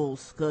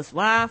eyeballs. Cause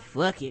why?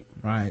 Fuck it.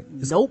 Right.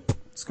 Nope.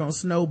 It's gonna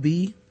snow,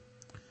 B.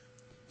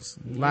 A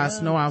lot of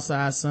snow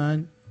outside,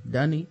 son.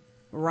 Dunny.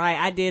 Right.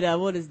 I did,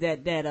 what is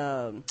that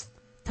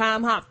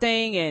time hop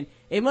thing, and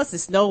it must have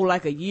snowed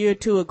like a year or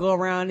two ago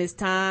around this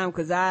time,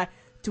 cause I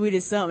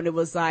tweeted something that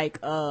was like,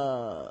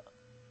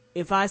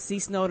 if I see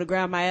snow on the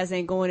ground, my ass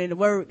ain't going into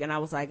work, and I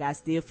was like, I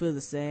still feel the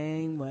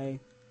same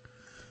way.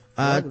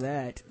 Fuck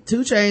that.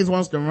 2 Chainz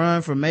wants to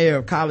run for mayor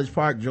of College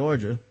Park,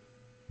 Georgia.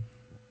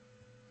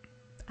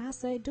 I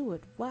say do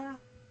it. Why?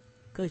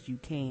 Cause you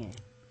can.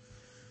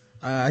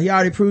 He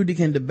already proved he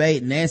can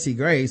debate Nancy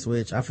Grace,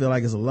 which I feel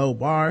like is a low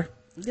bar.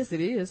 Yes,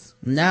 it is.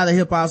 Now the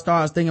hip-hop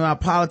star is thinking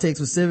about politics,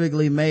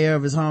 specifically mayor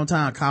of his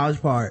hometown,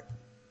 College Park.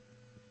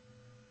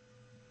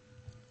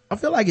 I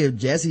feel like if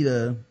Jesse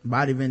the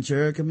Body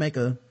Ventura could make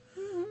a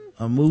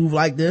move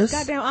like this.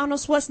 Goddamn Arnold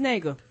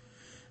Schwarzenegger.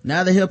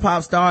 Now the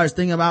hip-hop star is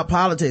thinking about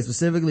politics,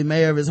 specifically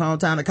mayor of his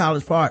hometown of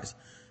College Park.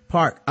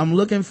 I'm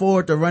looking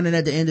forward to running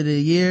at the end of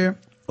the year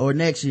or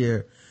next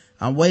year.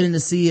 I'm waiting to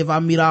see if I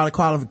meet all the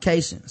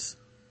qualifications.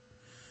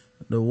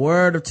 The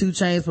word of 2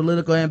 Chainz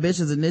political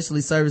ambitions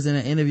initially surfaced in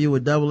an interview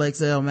with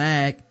XXL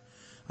Mag.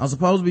 I'm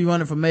supposed to be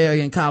running for mayor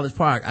in College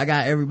Park. I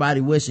got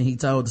everybody wishing, he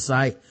told the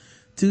site.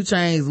 2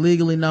 Chainz,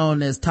 legally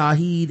known as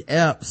Tauheed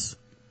Epps,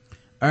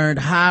 earned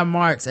high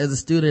marks as a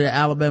student at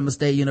Alabama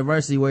State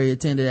University, where he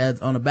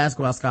attended on a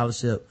basketball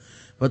scholarship.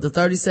 But the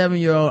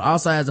 37-year-old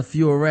also has a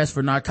few arrests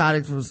for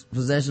narcotics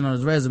possession on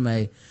his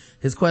resume.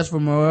 His quest for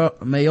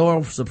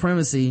mayoral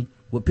supremacy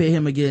would pit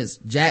him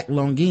against Jack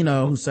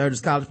Longino, who served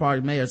as College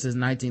Park mayor since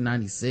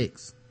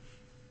 1996.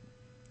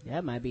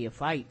 That might be a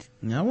fight.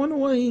 Yeah, I wonder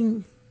what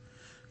he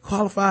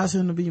qualifies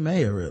him to be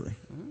mayor, really.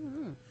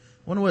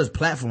 Wonder what his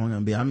platform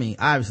gonna be. I mean,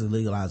 obviously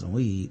legalizing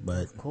weed,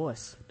 but of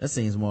course, that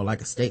seems more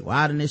like a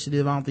statewide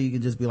initiative. I don't think you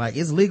can just be like,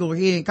 it's legal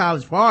here in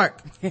College Park.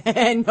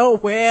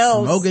 Nowhere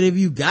else. Smoke it if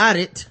you got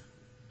it.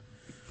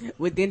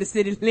 Within the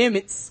city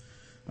limits.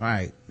 All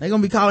right. They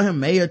gonna be calling him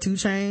Mayor 2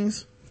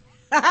 Chainz?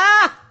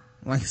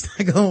 Like, is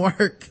that gonna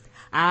work?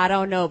 I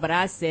don't know, but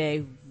I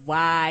say,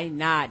 why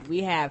not?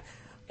 We have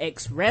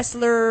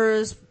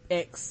ex-wrestlers,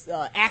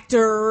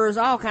 ex-actors,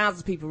 all kinds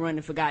of people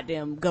running for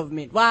goddamn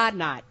government. Why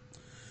not?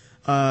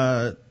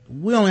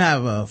 We only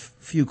have a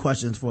few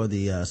questions for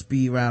the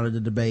speed round of the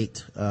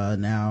debate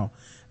now.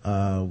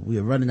 We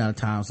are running out of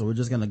time, so we're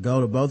just gonna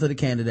go to both of the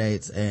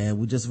candidates, and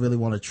we just really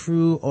want a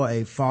true or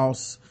a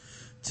false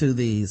to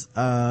these.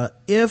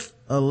 If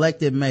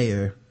elected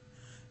mayor,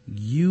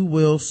 you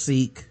will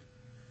seek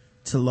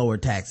to lower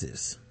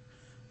taxes.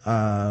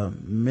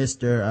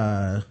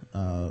 Mr.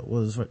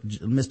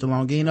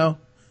 Longino?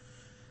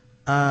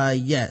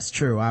 Yes,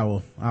 true. I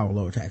will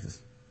lower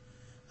taxes.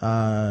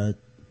 2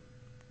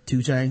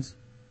 Chainz?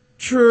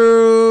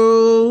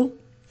 True.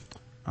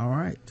 All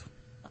right.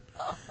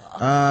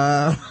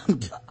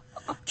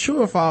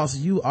 True or false,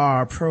 you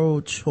are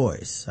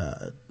pro-choice,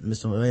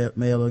 Mr.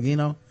 Mayor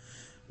Longino?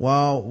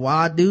 Well, while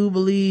I do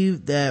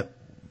believe that,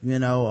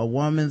 a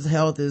woman's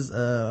health is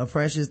a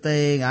precious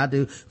thing, I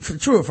do.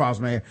 True or false,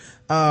 Mayor?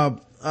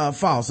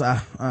 False.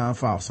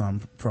 False. I'm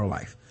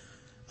pro-life.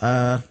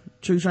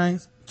 True,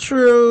 Chains?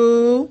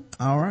 True.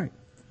 All right.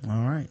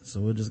 So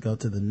we'll just go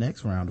to the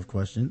next round of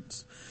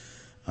questions.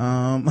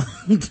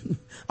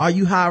 Are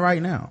you high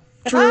right now?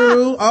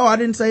 True. Oh, I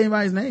didn't say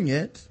anybody's name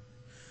yet.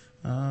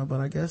 But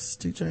I guess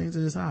 2 Chainz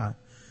is high.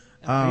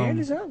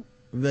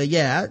 But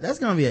yeah, that's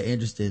gonna be an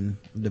interesting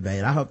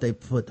debate. I hope they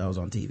put those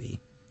on TV.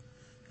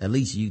 At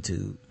least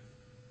YouTube.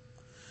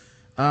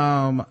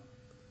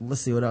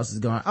 Let's see what else is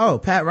going on. Oh,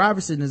 Pat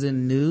Robertson is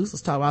in the news.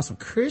 Let's talk about some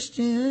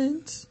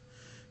Christians.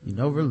 You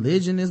know,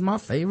 religion is my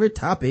favorite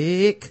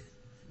topic.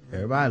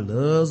 Everybody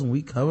loves when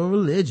we cover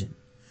religion.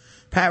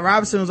 Pat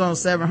Robertson was on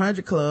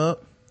 700 Club.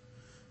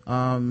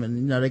 And you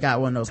know, they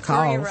got one of those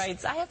calls. He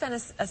writes, I have been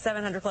a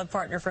 700 Club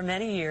partner for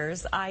many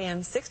years. I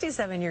am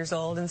 67 years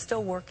old and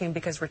still working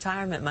because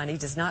retirement money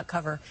does not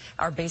cover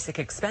our basic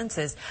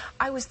expenses.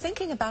 I was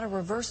thinking about a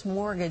reverse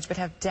mortgage but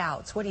have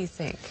doubts. What do you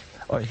think?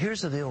 All right,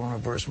 here's the deal on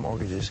reverse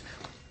mortgages.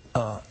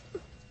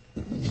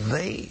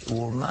 They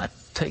will not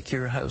take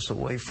your house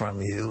away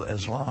from you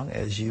as long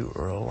as you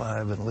are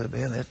alive and live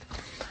in it.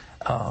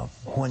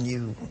 When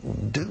you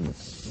do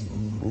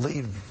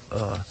leave,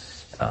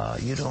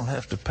 you don't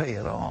have to pay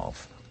it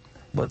off,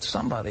 but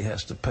somebody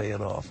has to pay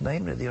it off,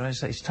 namely the United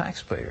States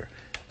taxpayer.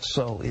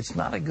 So it's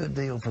not a good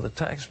deal for the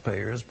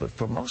taxpayers, but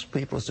for most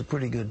people it's a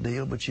pretty good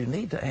deal. But you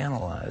need to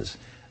analyze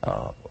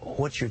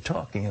what you're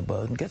talking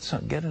about and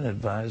get an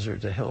advisor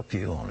to help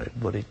you on it.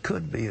 But it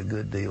could be a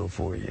good deal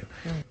for you.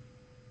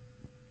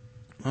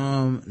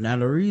 Now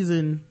the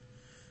reason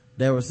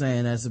they were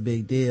saying that's a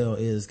big deal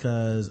is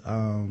because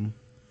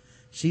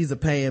she's a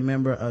paying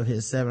member of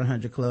his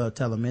 700 Club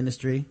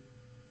teleministry.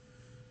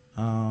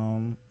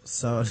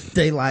 So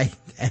they like,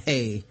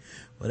 hey,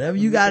 whatever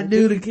you gotta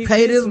do to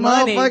pay this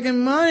motherfucking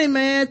money,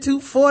 man,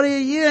 $240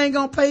 a year ain't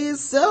gonna pay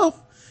itself.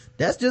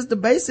 That's just the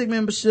basic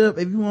membership.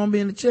 If you want to be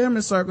in the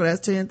chairman circle,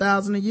 that's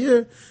 $10,000 a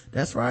year.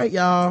 That's right,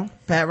 y'all.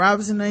 Pat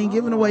Robertson ain't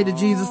giving away to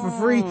Jesus for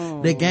free.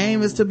 The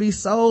game is to be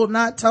sold,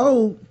 not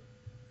told.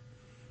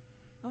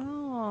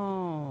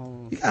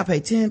 You gotta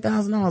pay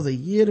 $10,000 a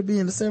year to be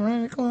in the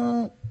 700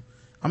 Club.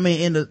 I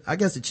mean, I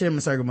guess the chairman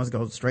circle must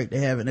go straight to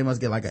heaven. They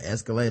must get like an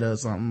escalator or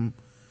something,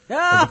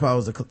 as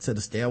opposed to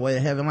the stairway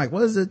to heaven. Like,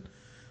 what is it?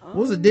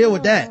 What's the deal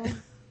with that?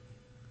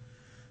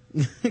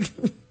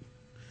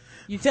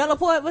 You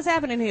teleport? What's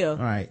happening here? All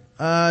right.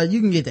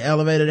 You can get the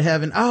elevator to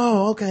heaven.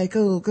 Oh, okay,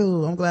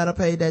 cool. I'm glad I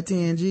paid that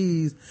 10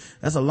 G's.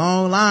 That's a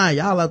long line.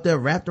 Y'all up there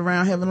wrapped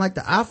around heaven like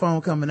the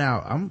iPhone coming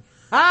out.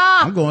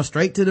 I'm going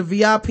straight to the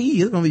VIP.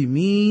 It's gonna be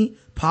me,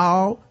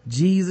 Paul,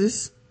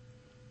 Jesus.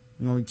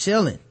 I'm gonna be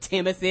chilling.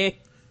 Timothy.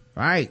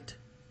 Right.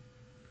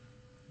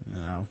 You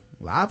know,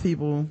 a lot of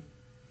people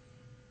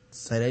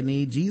say they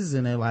need Jesus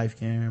in their life,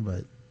 Karen,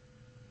 but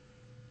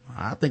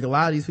I think a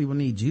lot of these people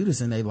need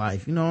Judas in their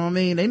life. You know what I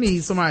mean? They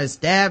need somebody to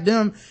stab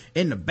them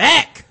in the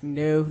back.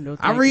 No, thank you.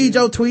 I read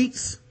your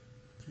tweets.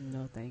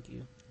 No, thank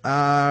you.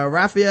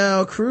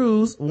 Rafael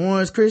Cruz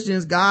warns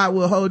Christians God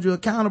will hold you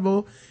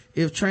accountable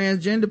if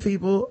transgender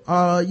people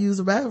use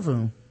a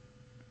bathroom.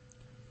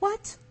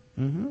 What?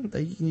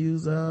 They can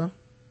use the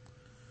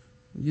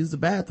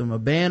bathroom. A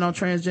ban on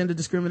transgender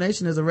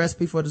discrimination is a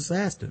recipe for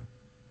disaster.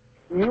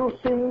 You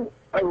see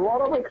a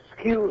lot of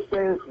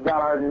excuses that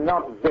are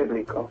not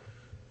biblical.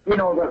 You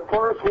know, the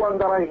first one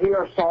that I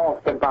hear so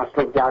often,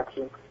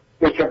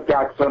 Bishop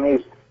Jackson,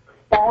 is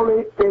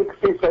politics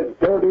is a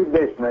dirty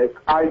business.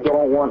 I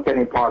don't want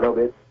any part of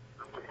it.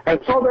 And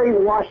so they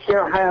wash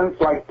their hands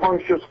like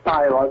Pontius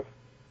Pilate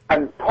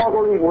and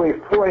totally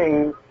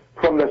refrain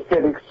from the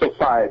civic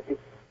society.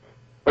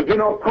 But you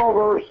know,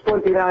 Proverbs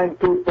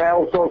 29:2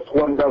 tells us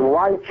when the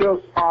righteous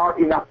are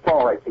in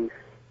authority,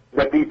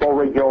 the people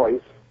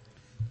rejoice.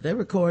 They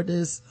record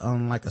this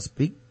on like a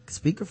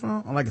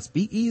speakerphone, on like a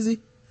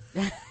speakeasy.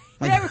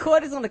 They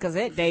record this on the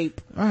cassette tape.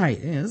 All right,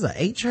 yeah, this is an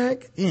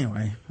 8-track.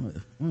 Anyway, let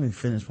me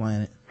finish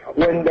playing it.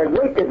 When the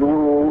wicked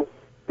rule,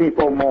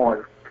 people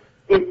mourn.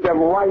 It's the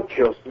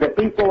righteous, the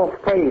people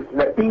of faith,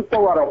 the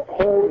people that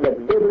uphold the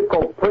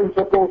biblical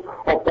principles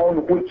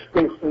upon which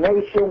this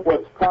nation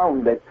was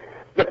founded,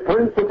 the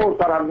principles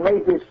that have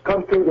made this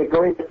country the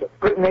greatest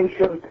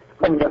nation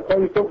on the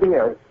face of the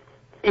earth.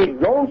 If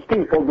those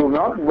people do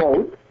not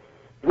vote,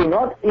 do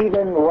not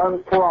even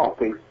run for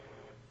office,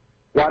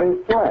 what is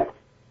left?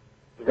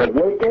 The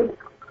wicked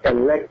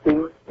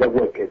electing the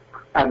wicked.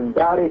 And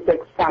that is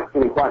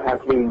exactly what has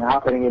been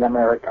happening in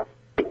America.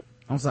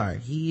 I'm sorry.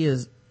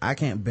 I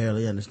can't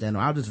barely understand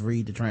him. I'll just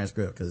read the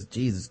transcript because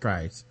Jesus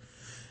Christ.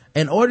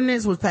 An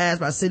ordinance was passed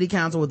by city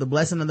council with the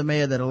blessing of the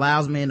mayor that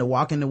allows men to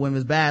walk into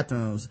women's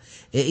bathrooms.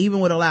 It even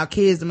would allow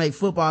kids to make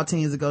football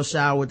teams to go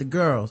shower with the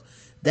girls.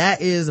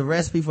 That is a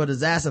recipe for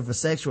disaster for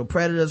sexual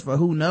predators, for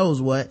who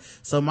knows what.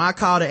 So my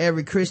call to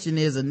every Christian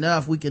is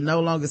enough. We can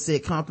no longer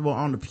sit comfortable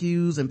on the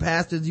pews, and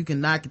pastors, you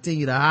cannot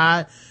continue to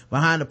hide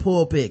behind the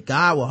pulpit.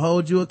 God will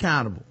hold you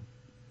accountable.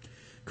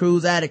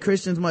 Cruz added,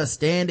 Christians must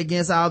stand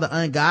against all the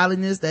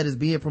ungodliness that is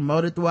being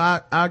promoted through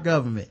our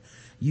government.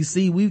 You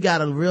see, we've got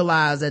to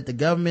realize that the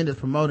government is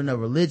promoting a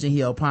religion,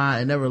 he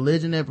opined, and the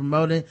religion they're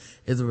promoting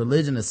is a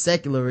religion of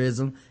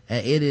secularism,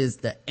 and it is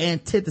the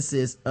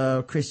antithesis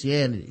of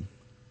Christianity.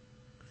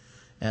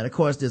 And of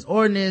course, this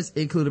ordinance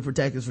included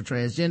protections for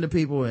transgender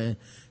people in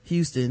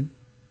Houston.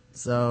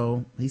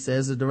 So he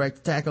says a direct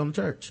attack on the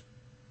church.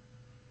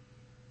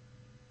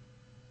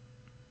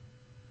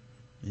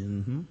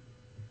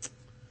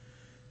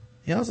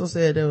 He also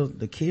said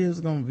the kids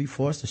are going to be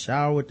forced to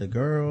shower with the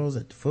girls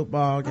at the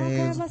football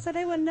games. Okay, I said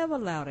they would never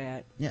allow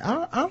that.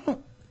 Yeah, I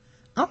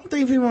don't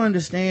think people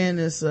understand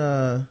this,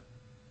 the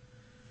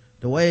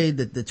way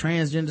that the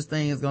transgender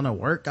thing is going to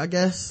work, I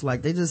guess.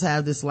 Like, they just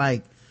have this,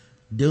 like,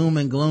 doom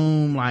and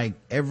gloom, like,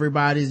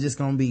 everybody's just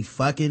going to be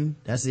fucking.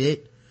 That's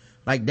it.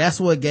 Like, that's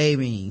what gay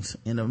means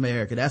in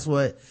America. That's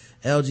what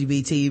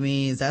LGBT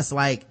means. That's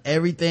like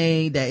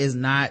everything that is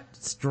not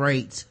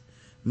straight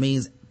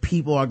means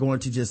people are going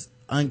to just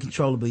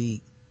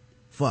uncontrollably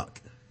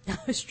fuck.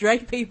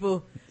 Straight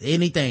people.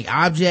 Anything.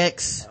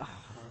 Objects.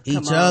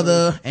 Each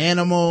other.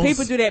 Animals.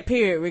 People do that,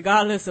 period,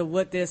 regardless of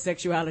what their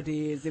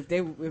sexuality is. If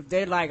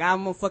they're like,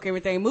 I'm gonna fuck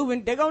everything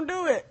moving, they're gonna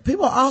do it.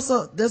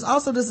 There's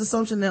also this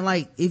assumption that,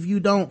 like, if you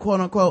don't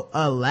quote unquote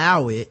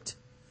allow it,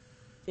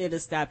 it'll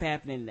stop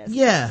happening. That's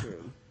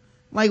true.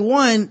 Like,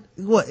 one,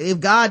 what,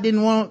 if God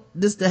didn't want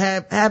this to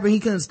happen,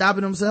 he couldn't stop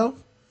it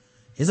himself?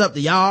 It's up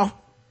to y'all.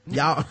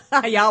 Y'all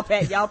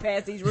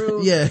pass these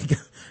rules. Yeah.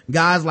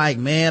 God's like,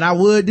 man, I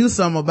would do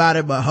something about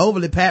it, but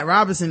hopefully Pat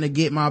Robertson to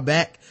get my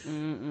back.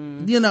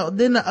 You know,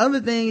 then the other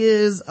thing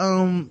is,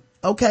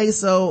 okay,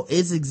 so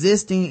it's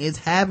existing, it's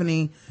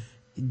happening.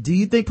 Do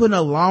you think putting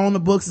a law on the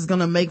books is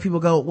gonna make people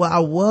go, well, I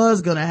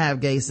was gonna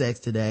have gay sex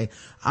today.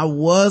 I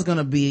was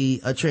gonna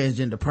be a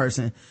transgender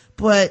person.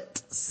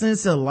 But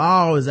since the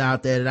law is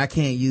out there that I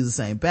can't use the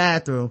same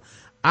bathroom,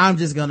 I'm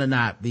just gonna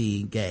not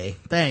be gay.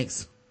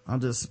 Thanks. I'll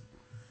just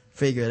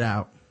figure it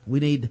out. We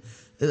need,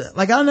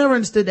 like, I never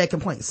understood that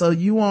complaint. So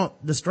you want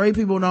the straight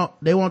people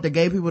they want the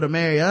gay people to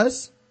marry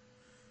us?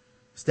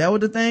 Is that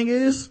what the thing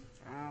is?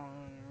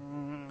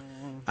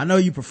 I know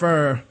you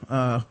prefer,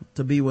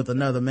 to be with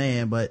another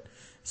man, but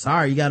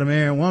sorry, you gotta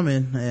marry a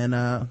woman,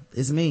 and,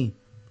 it's me.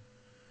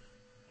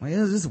 Like,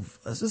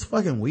 it's just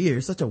fucking weird.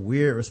 It's such a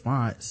weird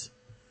response,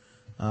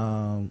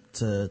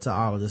 to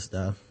all of this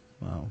stuff.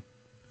 Well,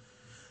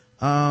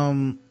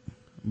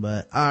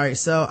 but alright,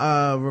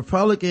 so,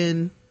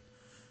 Republican,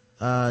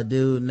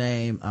 dude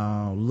named,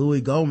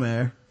 Louis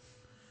Gohmert,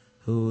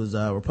 who's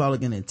a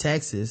Republican in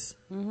Texas,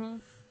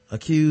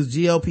 accused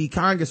GOP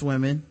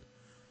congresswomen,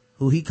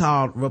 who he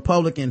called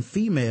Republican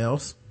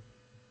females.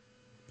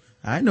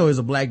 I know he's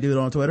a black dude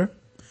on Twitter,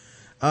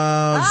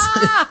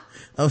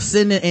 of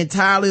sending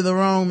entirely the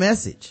wrong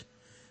message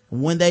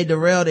when they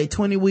derailed a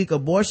 20-week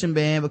abortion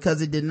ban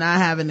because it did not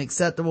have an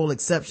acceptable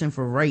exception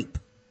for rape.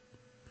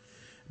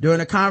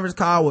 During a conference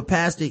call with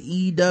Pastor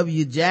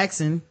E.W.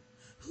 Jackson,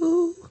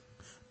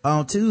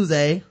 on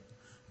Tuesday,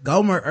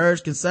 Gohmert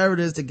urged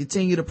conservatives to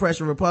continue to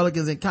pressure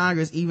Republicans in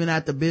Congress even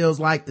after bills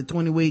like the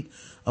 20-week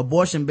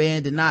abortion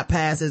ban did not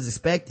pass as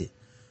expected.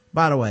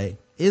 By the way,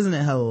 isn't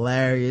it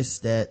hilarious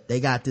that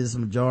they got this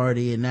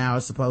majority and now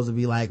it's supposed to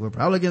be like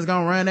Republicans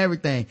gonna run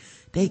everything?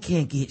 They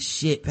can't get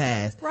shit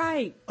passed.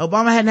 Right.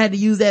 Obama hadn't had to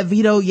use that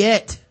veto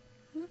yet.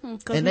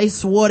 And they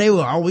swore they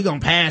were, we gonna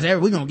pass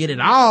we gonna get it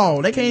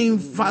all. They can't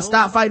even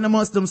stop fighting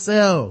amongst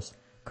themselves.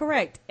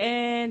 Correct.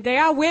 And they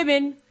are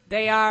women.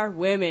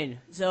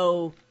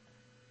 So,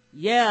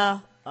 yeah,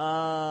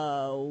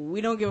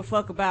 we don't give a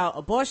fuck about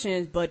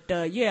abortions, but,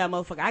 yeah,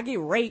 motherfucker, I get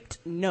raped?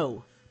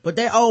 No. But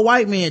they're old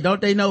white men.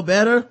 Don't they know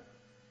better?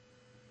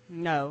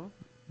 No.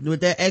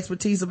 With their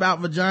expertise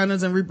about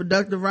vaginas and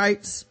reproductive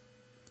rights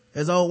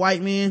as old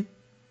white men,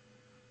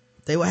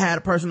 they would have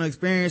a personal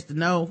experience to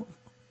know.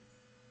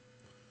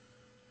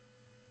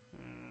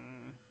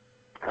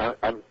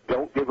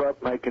 Don't give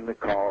up making the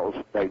calls.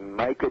 They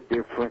make a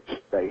difference.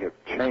 They have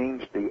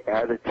changed the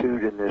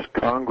attitude in this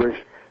Congress.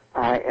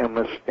 I am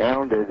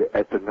astounded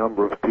at the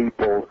number of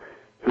people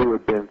who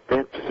have been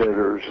fence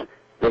sitters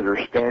that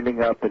are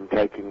standing up and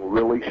taking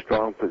really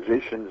strong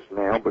positions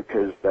now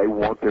because they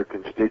want their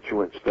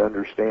constituents to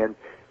understand,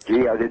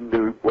 gee, I didn't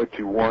do what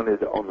you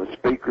wanted on the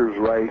speaker's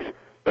race,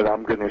 but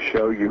I'm going to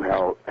show you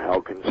how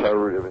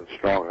conservative and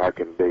strong I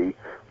can be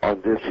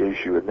on this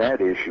issue and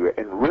that issue.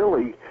 And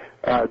really,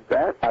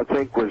 that, I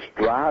think, was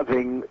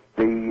driving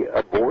the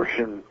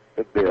abortion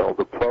bill,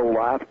 the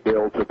pro-life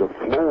bill, to the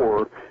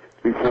floor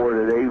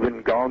before it had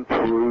even gone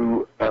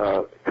through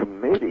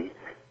committee.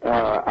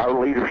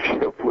 Our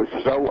leadership was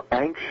so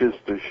anxious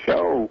to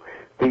show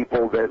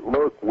people that,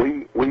 look,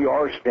 we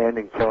are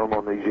standing firm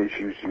on these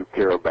issues you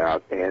care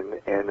about, and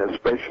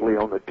especially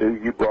on the two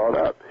you brought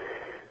up.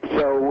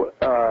 So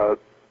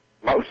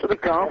most of the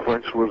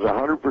conference was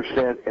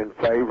 100% in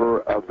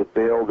favor of the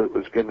bill that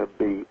was going to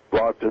be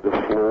brought to the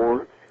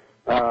floor.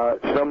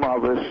 Some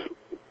of us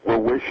were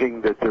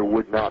wishing that there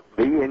would not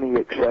be any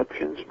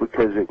exceptions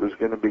because it was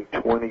going to be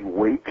 20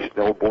 weeks,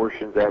 no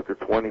abortions after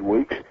 20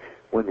 weeks.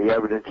 When the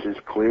evidence is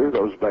clear,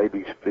 those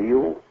babies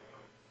feel.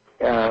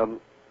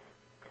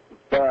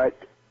 But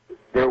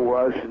there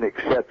was an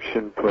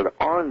exception put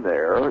on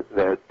there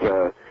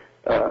that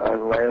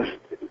unless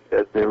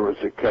there was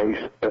a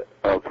case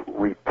of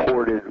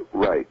reported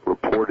rape,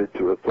 reported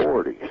to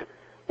authorities.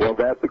 Well,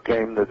 that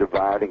became the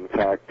dividing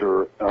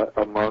factor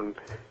among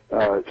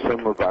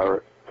some of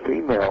our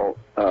female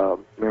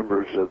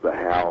members of the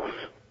House,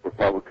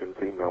 Republican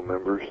female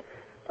members.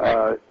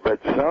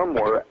 But some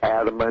were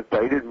adamant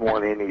they didn't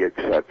want any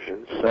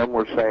exceptions. Some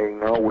were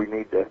saying, no, we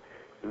need to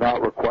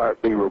not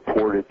be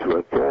reported to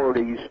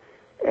authorities.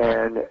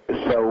 And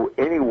so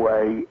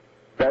anyway,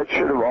 that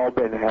should have all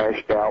been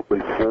hashed out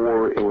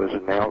before it was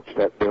announced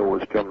that bill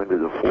was coming to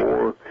the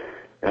floor.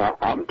 Now,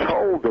 I'm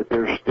told that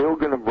they're still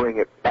going to bring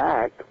it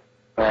back,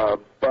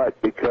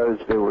 but because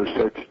there was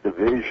such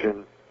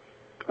division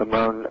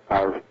among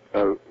our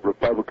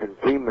Republican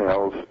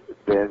females,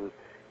 then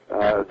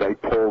they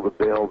pulled the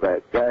bill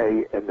that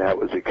day, and that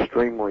was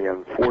extremely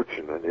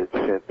unfortunate. It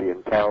sent the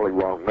entirely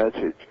wrong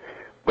message.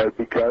 But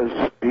because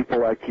people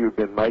like you have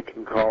been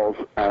making calls,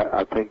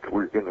 I think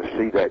we're going to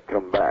see that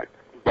come back.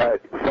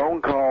 But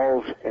phone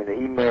calls and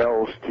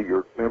emails to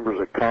your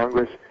members of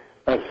Congress,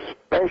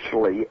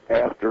 especially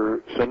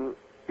after some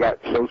got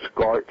so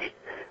scorched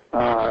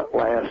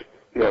last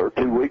 2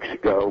 weeks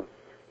ago,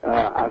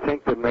 I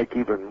think they make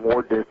even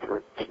more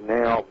difference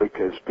now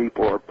because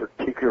people are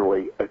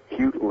particularly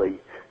acutely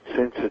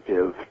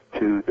sensitive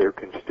to their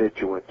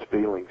constituents'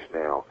 feelings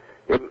now.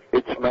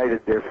 It's made a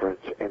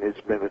difference, and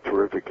it's been a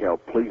terrific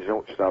help. Please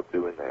don't stop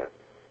doing that.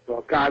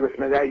 Well,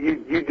 Congressman,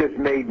 you just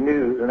made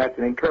news, and that's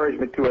an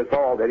encouragement to us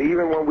all that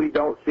even when we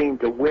don't seem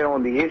to win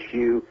on the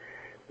issue,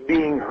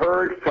 being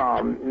heard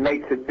from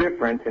makes a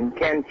difference and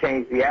can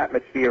change the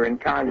atmosphere in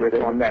Congress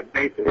on that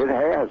basis. It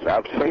has.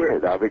 I've seen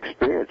it. I've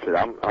experienced it.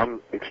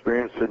 I'm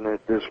experiencing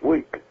it this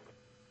week.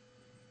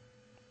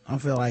 I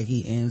feel like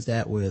he ends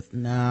that with,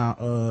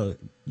 now,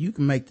 you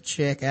can make the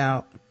check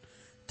out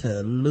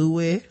to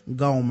Louis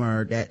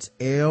Gomer. That's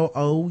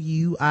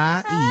Louie.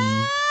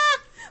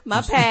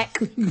 My pack.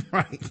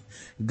 Right.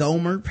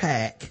 Gomer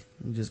pack.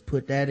 You just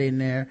put that in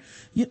there.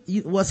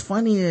 What's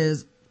funny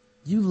is,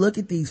 you look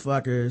at these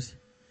fuckers,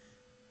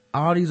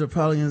 all these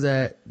Republicans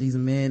these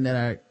men that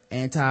are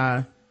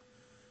anti-choice,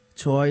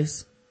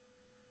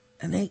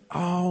 and they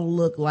all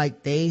look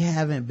like they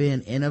haven't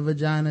been in a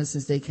vagina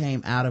since they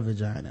came out of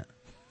vagina.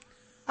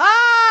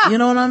 You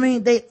know what I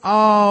mean? They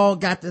all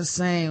got the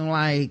same,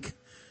 like,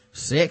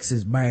 sex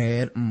is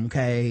bad,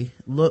 okay,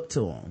 look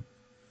to them.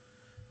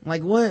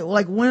 Like, what,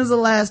 like, when's the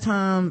last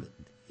time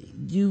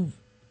you,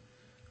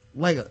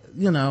 like,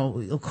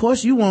 of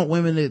course you want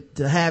women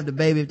to have the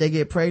baby if they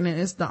get pregnant.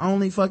 It's the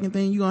only fucking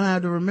thing you're gonna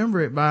have to remember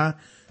it by,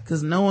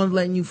 cause no one's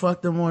letting you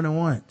fuck them more than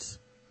once.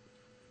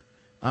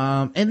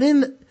 And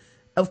then,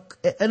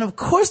 of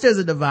course there's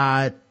a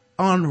divide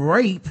on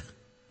rape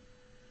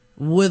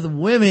with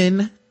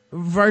women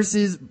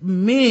versus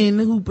men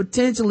who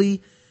potentially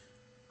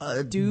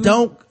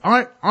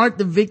aren't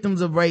the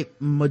victims of rape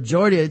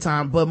majority of the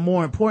time, but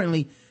more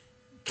importantly,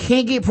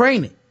 can't get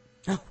pregnant.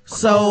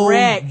 So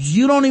correct.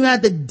 You don't even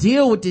have to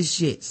deal with this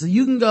shit. So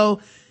you can go,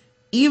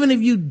 even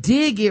if you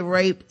did get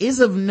raped, it's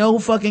of no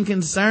fucking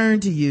concern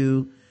to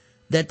you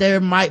that there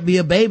might be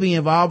a baby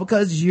involved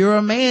because you're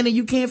a man and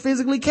you can't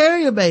physically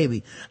carry a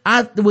baby.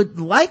 I would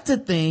like to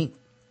think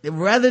that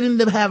rather than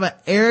to have an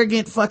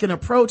arrogant fucking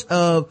approach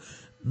of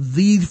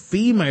these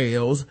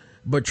females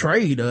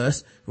betrayed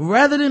us,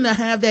 rather than to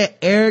have that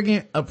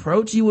arrogant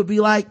approach, you would be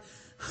like,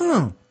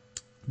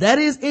 that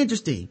is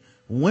interesting.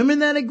 Women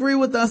that agree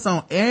with us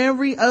on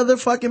every other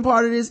fucking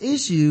part of this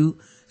issue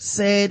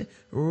said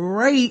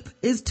rape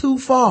is too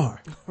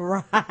far.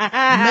 Right.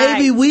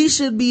 Maybe we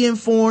should be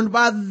informed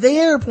by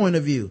their point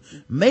of view.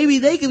 Maybe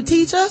they can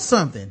teach us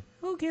something.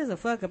 Who gives a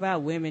fuck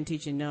about women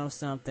teaching them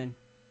something?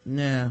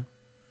 Yeah.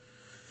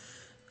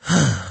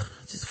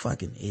 Just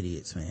fucking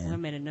idiots, man.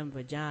 Women and them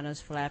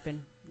vaginas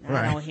flapping.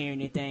 Right. I don't hear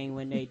anything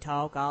when they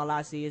talk. All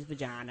I see is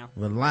vagina.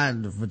 The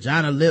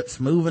vagina lips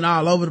moving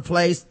all over the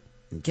place.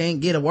 You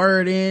can't get a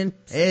word in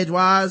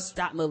edgewise.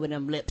 Stop moving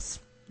them lips.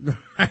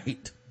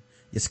 Right.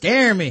 You're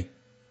scaring me.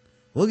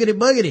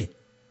 Woogity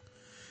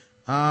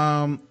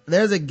boogity.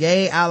 There's a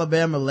gay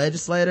Alabama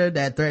legislator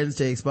that threatens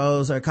to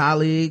expose her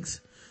colleagues'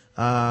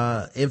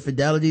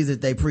 infidelities if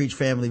they preach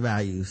family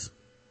values.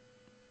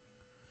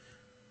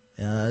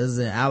 This is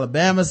in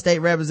Alabama. State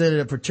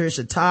Representative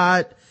Patricia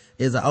Todd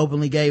is an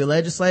openly gay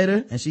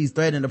legislator, and she's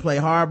threatening to play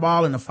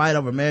hardball in the fight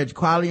over marriage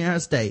equality in her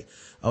state.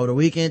 Over the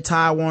weekend,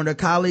 Todd warned her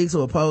colleagues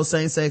who oppose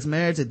same-sex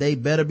marriage that they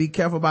better be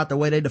careful about the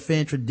way they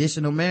defend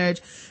traditional marriage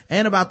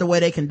and about the way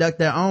they conduct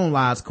their own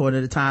lives.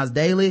 According to the Times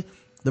Daily,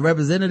 the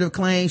representative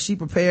claims she's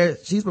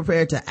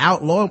prepared to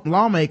outlaw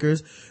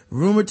lawmakers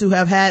rumored to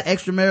have had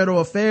extramarital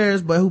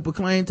affairs but who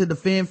proclaim to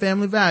defend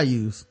family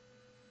values.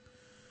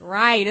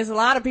 Right. There's a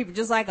lot of people,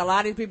 just like a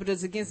lot of people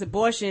that's against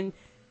abortion,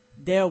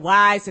 their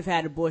wives have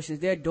had abortions,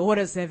 their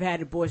daughters have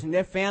had abortions,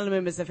 their family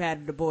members have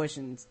had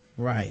abortions.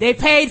 Right. They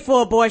paid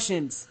for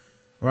abortions.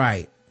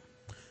 Right.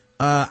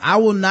 I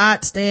will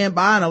not stand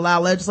by and allow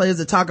legislators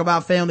to talk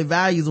about family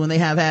values when they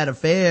have had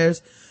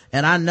affairs.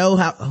 And I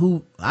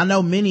know I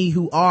know many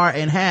who are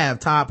and have.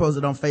 Todd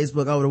posted on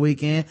Facebook over the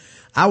weekend.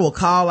 I will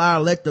call our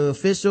elected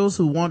officials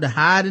who want to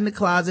hide in the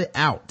closet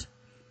out.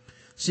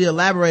 She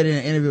elaborated in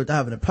an interview with the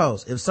Huffington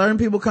Post. If certain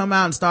people come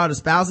out and start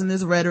espousing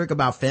this rhetoric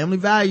about family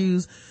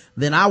values,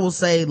 then I will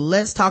say,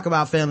 let's talk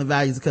about family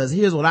values, because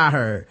here's what I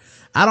heard.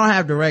 I don't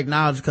have direct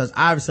knowledge because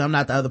obviously I'm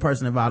not the other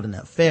person involved in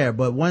the affair,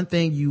 but one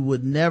thing you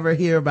would never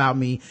hear about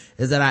me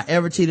is that I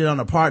ever cheated on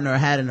a partner or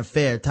had an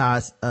affair,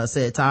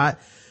 said Todd.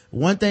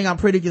 One thing I'm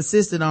pretty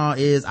consistent on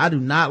is I do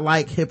not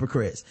like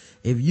hypocrites.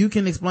 If you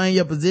can explain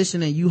your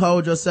position and you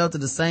hold yourself to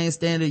the same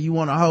standard you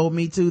want to hold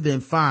me to, then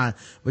fine.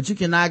 But you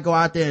cannot go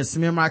out there and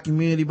smear my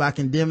community by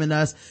condemning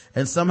us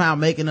and somehow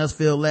making us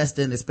feel less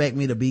than expect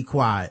me to be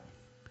quiet.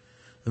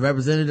 The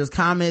representative's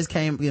comments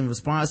came in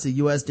response to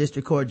U.S.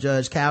 District Court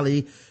Judge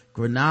Callie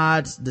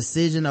Grenard's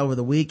decision over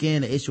the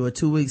weekend to issue a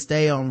 2-week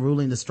stay on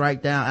ruling to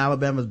strike down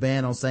Alabama's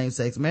ban on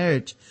same-sex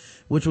marriage,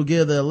 which will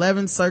give the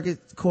 11th Circuit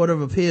Court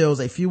of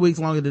Appeals a few weeks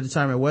longer to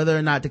determine whether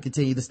or not to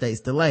continue the state's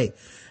delay.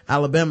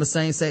 Alabama's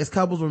same-sex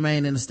couples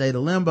remain in a state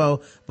of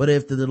limbo, but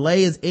if the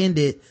delay is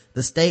ended,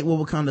 the state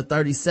will become the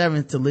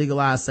 37th to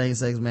legalize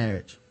same-sex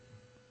marriage.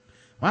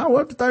 Wow,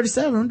 we're up to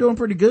 37. I'm doing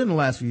pretty good in the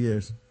last few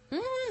years.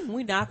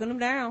 We knocking them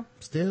down.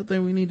 Still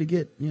think we need to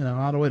get,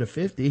 all the way to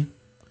 50.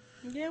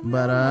 Yeah,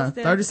 but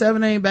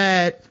 37 ain't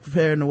bad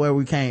compared to where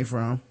we came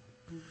from.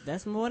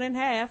 That's more than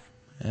half.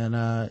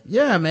 And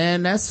yeah,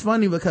 man, that's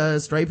funny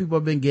because straight people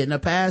have been getting a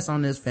pass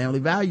on this family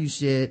value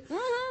shit.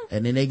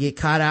 And then they get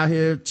caught out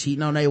here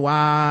cheating on their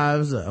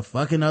wives,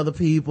 fucking other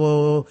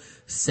people,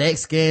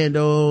 sex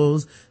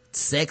scandals,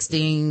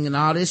 sexting and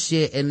all this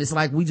shit. And it's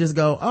like we just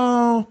go,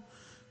 oh,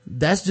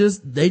 they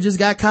just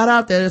got caught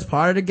out there. It's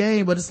part of the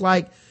game. But it's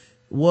like,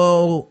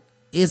 well,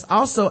 it's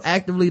also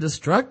actively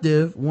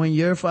destructive when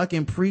you're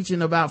fucking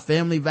preaching about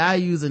family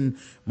values and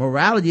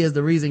morality as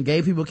the reason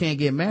gay people can't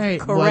get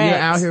married. Correct. While you're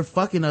out here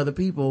fucking other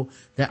people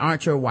that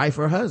aren't your wife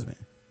or husband.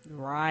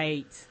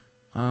 Right.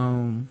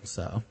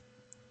 So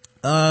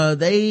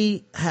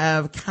they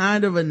have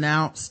kind of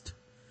announced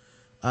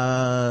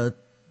the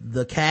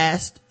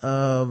cast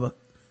of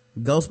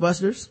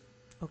Ghostbusters.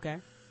 Okay.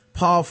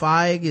 Paul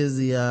Feig is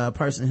the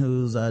person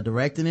who's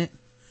directing it,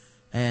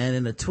 and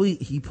in a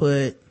tweet he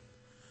put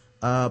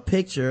a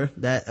picture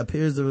that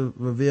appears to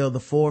reveal the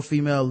 4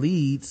 female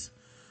leads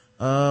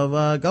of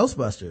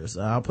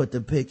Ghostbusters. I'll put the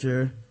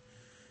picture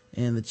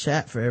in the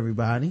chat for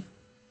everybody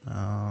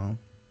so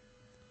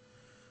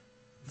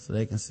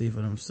they can see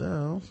for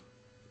themselves.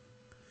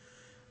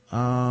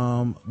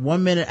 1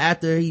 minute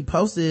after he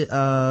posted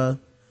by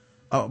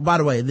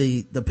the way,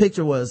 the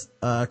picture was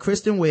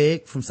Kristen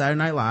Wiig from Saturday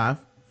Night Live,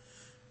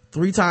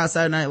 3-time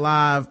Saturday Night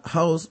Live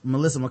host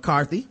Melissa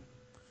McCarthy,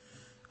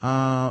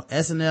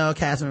 SNL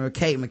cast member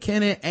Kate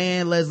McKinnon,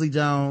 and Leslie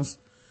Jones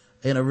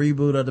in a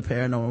reboot of the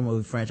Paranormal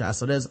movie franchise.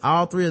 So there's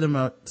all 3 of them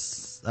are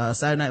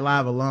Saturday Night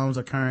Live alums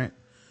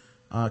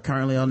are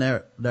currently on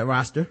that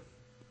roster.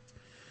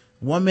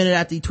 1 minute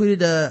after he tweeted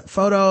the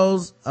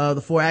photos of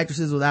the 4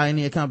 actresses without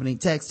any accompanying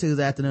text,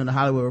 Tuesday afternoon, the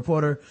Hollywood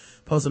Reporter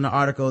posted an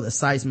article that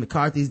cites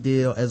McCarthy's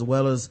deal as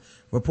well as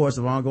reports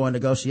of ongoing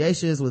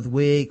negotiations with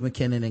Wiig,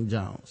 McKinnon, and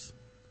Jones.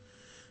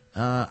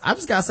 I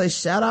just gotta say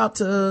shout out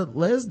to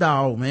Les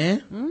Dog,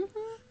 man.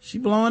 She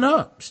blowing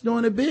up. She's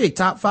doing it big.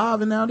 Top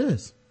 5 and now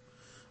this.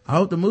 I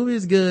hope the movie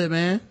is good,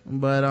 man.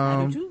 But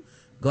I do too.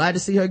 Glad to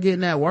see her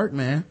getting that work,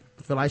 man.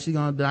 I feel like she's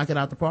gonna knock it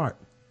out the park.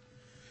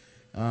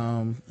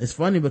 It's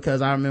funny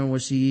because I remember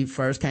when she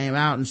first came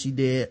out and she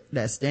did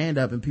that stand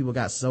up and people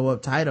got so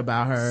uptight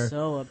about her.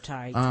 So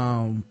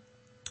uptight.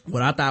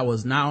 What I thought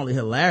was not only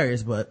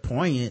hilarious but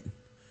poignant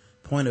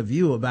point of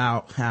view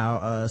about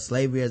how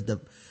slavery has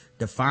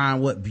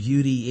defined what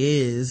beauty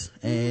is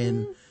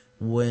and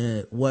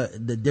what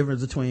the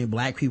difference between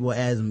black people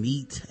as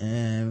meat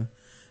and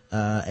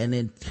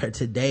then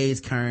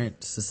today's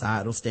current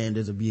societal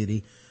standards of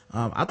beauty.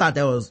 I thought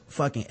that was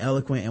fucking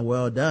eloquent and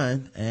well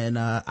done, and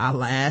I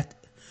laughed.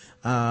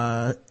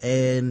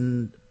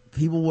 And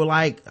people were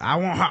like, I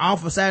want her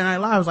off of Saturday Night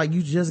Live. I was like,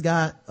 you just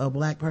got a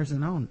black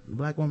woman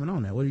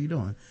on there. What are you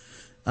doing?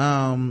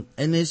 And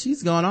then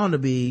she's going on to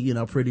be,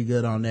 pretty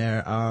good on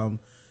there.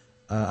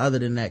 Other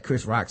than that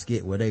Chris Rock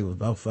skit where they was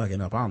both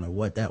fucking up. I don't know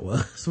what that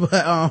was,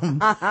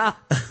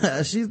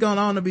 but, she's going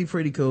on to be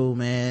pretty cool,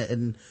 man.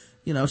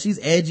 And, she's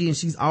edgy and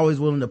she's always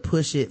willing to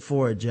push it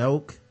for a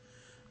joke.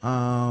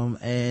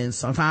 And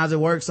sometimes it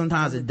works,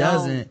 sometimes it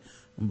doesn't,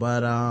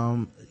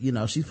 but,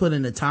 she's put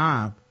in the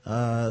time.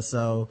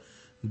 So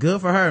good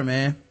for her,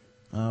 man.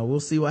 We'll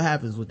see what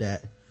happens with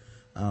that.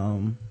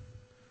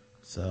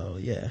 So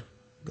yeah,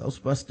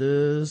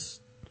 Ghostbusters,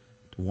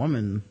 the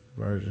woman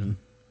version.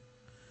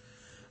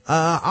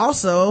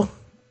 Also,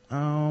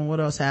 what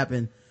else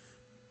happened?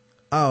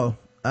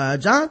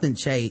 Jonathan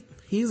Chait,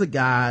 he's a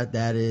guy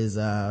that is,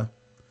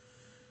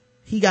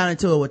 he got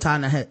into it with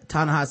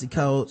Ta-Nehisi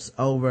Coates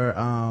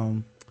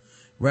over,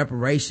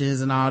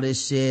 reparations and all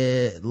this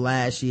shit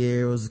last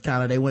year. It was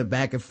kind of, they went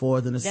back and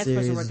forth in a series. That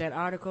person wrote that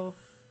article?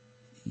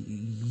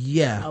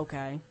 Yeah.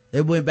 Okay.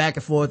 They went back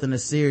and forth in a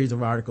series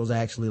of articles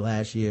actually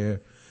last year,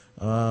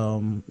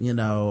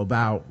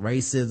 about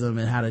racism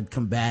and how to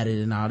combat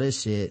it and all this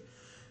shit.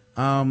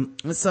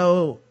 And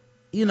so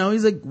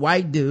he's a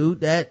white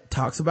dude that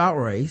talks about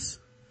race.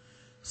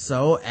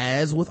 So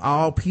as with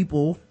all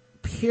people,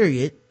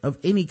 period, of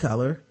any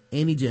color,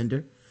 any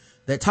gender,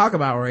 that talk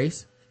about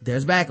race,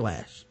 there's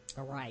backlash.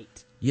 All right.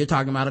 You're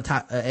talking about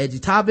an edgy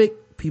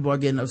topic, people are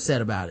getting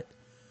upset about it.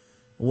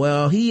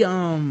 Well, he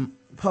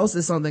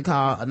posted something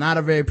called Not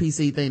a Very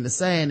PC Thing to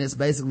Say, and it's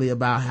basically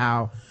about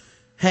how,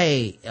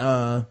 hey,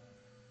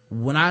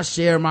 when I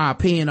share my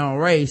opinion on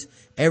race,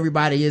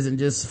 everybody isn't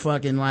just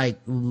fucking like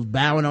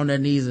bowing on their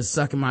knees and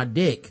sucking my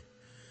dick.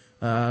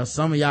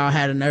 Some of y'all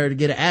had a nerve to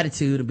get an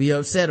attitude to be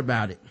upset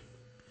about it.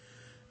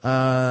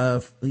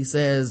 He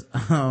says,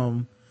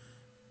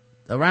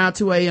 around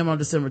 2 a.m. on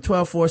December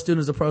 12th, 4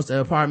 students approached the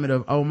apartment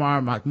of Omar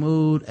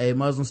Mahmoud, a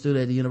Muslim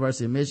student at the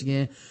University of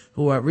Michigan,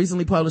 who had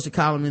recently published a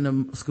column in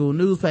the school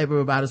newspaper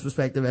about his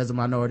perspective as a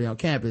minority on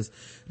campus.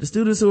 The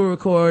students, who were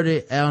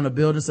recorded on a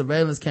building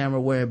surveillance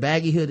camera wearing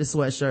baggy hooded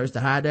sweatshirts to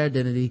hide their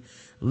identity,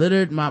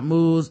 littered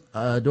Mahmoud's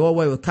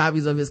doorway with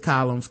copies of his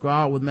column,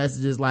 scrawled with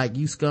messages like,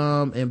 "You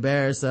scum,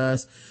 embarrass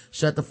us,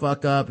 shut the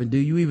fuck up, and do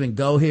you even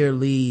go here,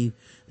 leave."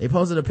 They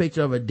posted a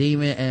picture of a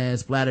demon and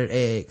splattered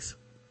eggs.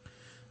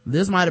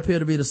 This might appear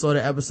to be the sort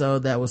of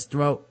episode that was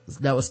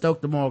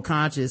stoke the moral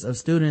conscience of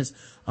students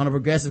on a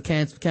progressive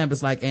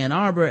campus like Ann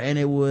Arbor, and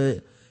it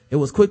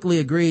was quickly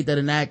agreed that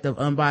an act of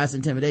unbiased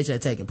intimidation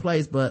had taken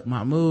place, but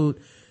Mahmoud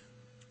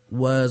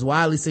was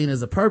widely seen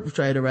as a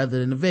perpetrator rather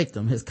than a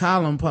victim. His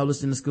column,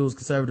 published in the school's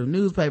conservative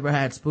newspaper,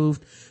 had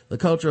spoofed the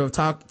culture of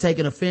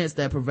taking offense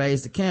that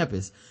pervades the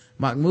campus.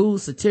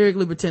 Mahmoud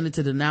satirically pretended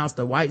to denounce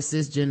the white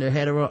cisgender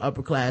hetero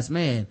upper class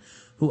man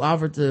who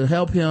offered to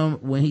help him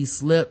when he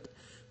slipped,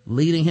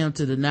 leading him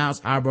to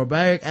denounce our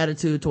barbaric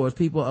attitude towards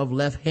people of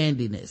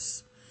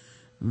left-handedness.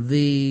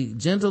 The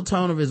gentle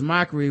tone of his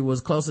mockery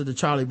was closer to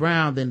Charlie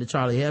Brown than to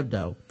Charlie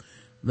Hebdo.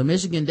 The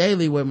Michigan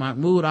Daily, where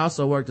Mahmoud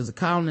also worked as a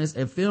columnist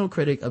and film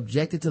critic,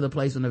 objected to the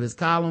placement of his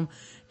column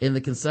in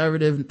the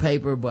conservative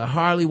paper, but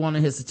hardly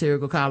wanted his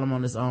satirical column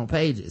on its own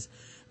pages.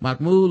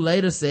 Mahmoud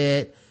later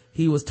said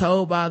he was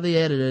told by the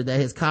editor that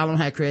his column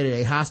had created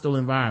a hostile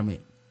environment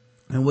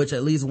in which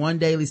at least one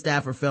Daily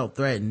staffer felt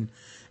threatened,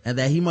 and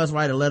that he must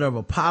write a letter of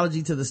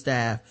apology to the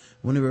staff.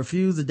 When he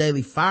refused, the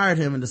Daily fired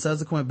him, and the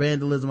subsequent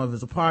vandalism of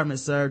his apartment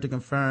served to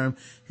confirm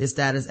his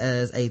status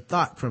as a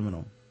thought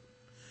criminal.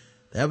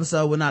 The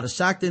episode would not have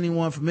shocked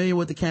anyone familiar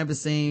with the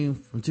campus scene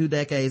from 2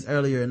 decades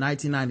earlier. In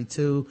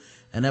 1992,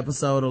 an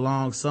episode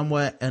along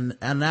somewhat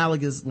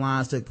analogous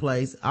lines took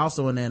place,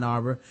 also in Ann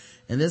Arbor.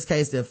 In this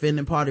case, the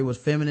offending party was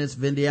feminist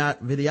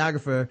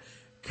videographer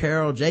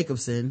Carol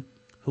Jacobson,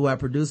 who had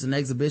produced an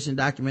exhibition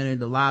documenting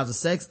the lives of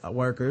sex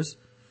workers.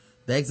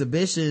 The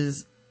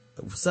exhibition's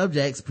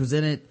subjects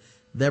presented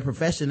their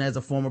profession as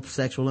a form of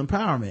sexual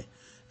empowerment,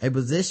 a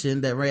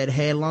position that ran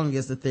headlong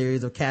against the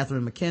theories of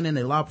Catherine McKinnon,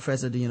 a law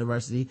professor at the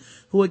university,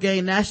 who had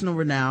gained national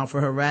renown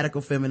for her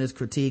radical feminist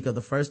critique of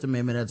the First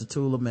Amendment as a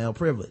tool of male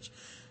privilege.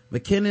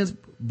 McKinnon's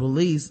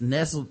beliefs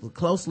nestled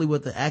closely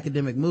with the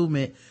academic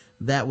movement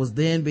that was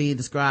then being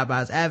described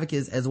by its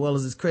advocates as well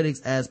as its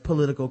critics as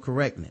political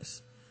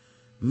correctness.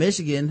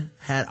 Michigan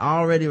had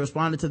already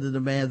responded to the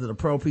demands of the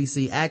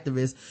pro-PC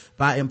activists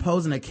by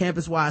imposing a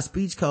campus-wide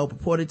speech code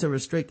purported to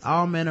restrict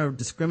all manner of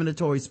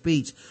discriminatory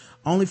speech,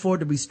 only for it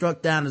to be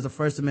struck down as a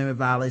First Amendment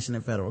violation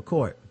in federal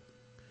court.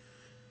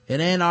 In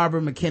Ann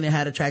Arbor, McKinnon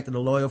had attracted a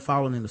loyal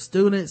following of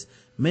students,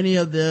 many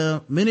of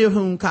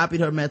whom copied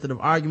her method of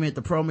argument.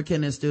 The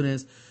pro-McKinnon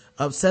students,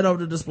 upset over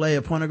the display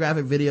of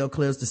pornographic video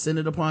clips,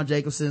 descended upon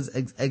Jacobson's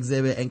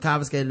exhibit and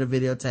confiscated the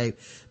videotape.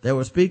 There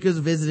were speakers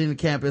visiting the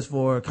campus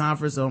for a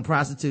conference on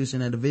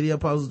prostitution, and the video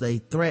posed a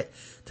threat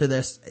to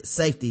their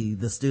safety,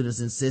 the students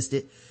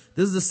insisted.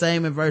 This is the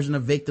same version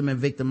of victim and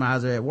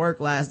victimizer at work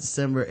last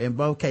December. In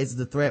both cases,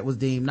 the threat was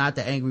deemed not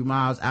the angry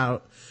mobs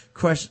out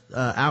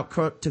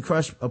to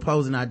crush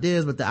opposing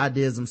ideas, but the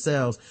ideas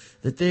themselves.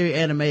 The theory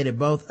animating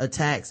both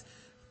attacks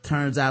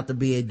turns out to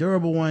be a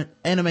durable one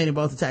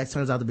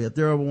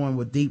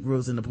with deep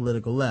roots in the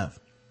political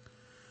left.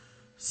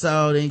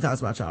 So then he talks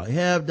about Charlie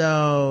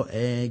Hebdo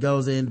and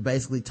goes in to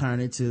basically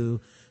turn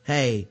into,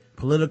 hey,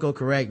 political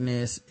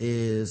correctness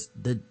is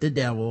the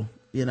devil,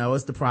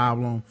 it's the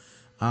problem.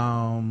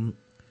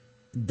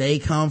 They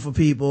come for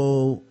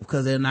people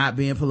because they're not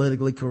being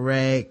politically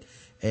correct,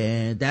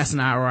 and that's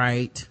not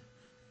right.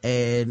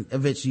 And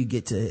eventually you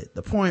get to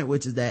the point,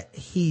 which is that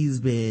he's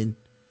been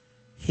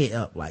hit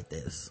up like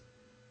this.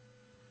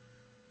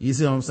 You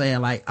see what I'm saying?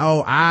 Like,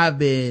 oh, I've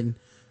been,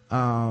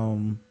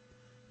 I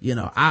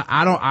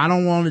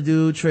don't want to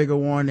do trigger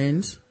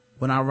warnings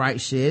when I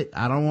write shit.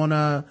 I don't want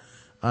to,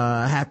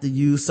 have to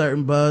use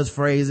certain buzz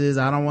phrases.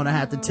 I don't want to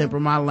have to temper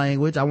my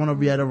language. I want to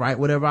be able to write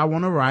whatever I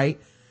want to write.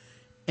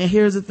 And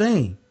here's the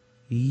thing.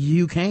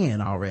 You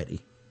can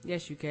already.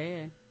 Yes, you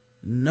can.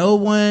 No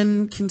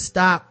one can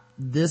stop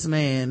this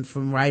man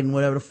from writing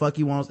whatever the fuck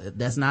he wants.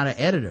 That's not an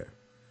editor.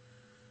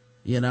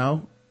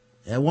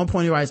 At one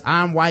point he writes,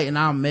 I'm white and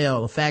I'm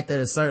male, a fact that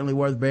is certainly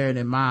worth bearing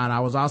in mind. I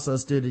was also a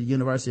student at the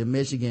University of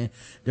Michigan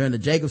during the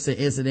Jacobson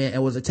incident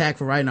and was attacked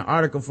for writing an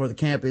article for the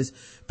campus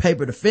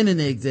paper defending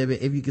the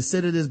exhibit. If you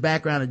consider this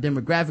background and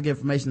demographic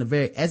information the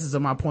very essence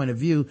of my point of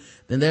view,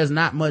 then there's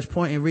not much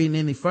point in reading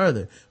any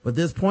further. But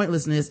this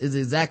pointlessness is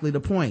exactly the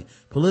point.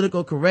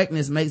 Political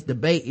correctness makes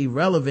debate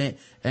irrelevant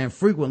and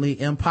frequently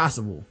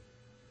impossible.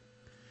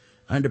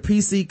 Under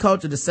PC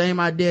culture, the same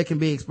idea can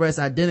be expressed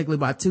identically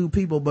by two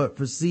people, but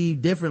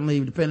perceived differently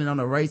depending on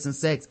the race and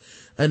sex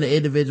of the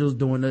individuals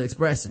doing the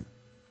expressing.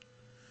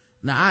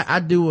 Now,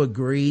 I do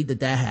agree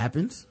that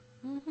happens.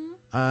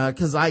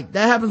 Cause like,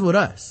 that happens with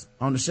us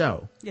on the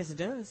show. Yes, it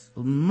does.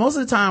 Most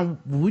of the time,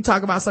 when we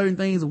talk about certain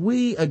things,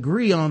 we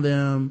agree on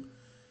them,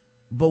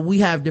 but we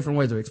have different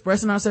ways of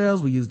expressing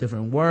ourselves. We use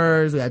different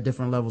words. We have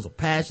different levels of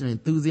passion and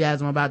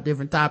enthusiasm about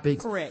different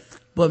topics. Correct.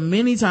 But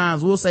many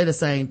times we'll say the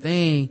same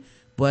thing,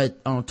 but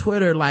on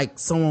Twitter, like,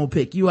 someone will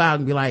pick you out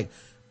and be like,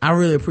 I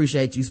really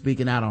appreciate you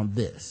speaking out on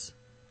this.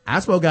 I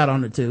spoke out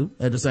on it too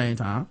at the same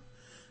time.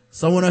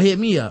 Someone will hit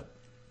me up.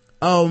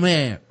 Oh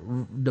man,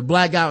 the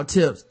blackout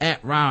tips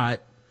at Rod.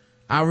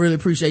 I really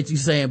appreciate you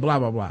saying blah,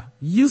 blah, blah.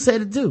 You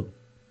said it too.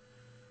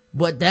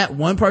 But that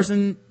one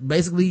person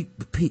basically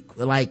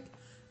like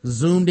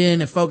zoomed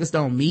in and focused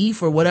on me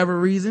for whatever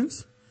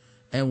reasons.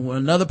 And when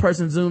another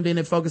person zoomed in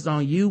and focused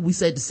on you, we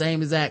said the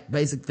same exact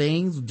basic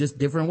things, just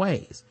different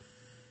ways.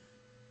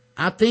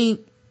 I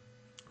think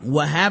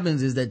what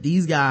happens is that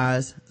these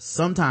guys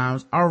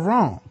sometimes are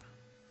wrong.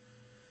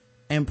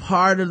 And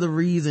part of the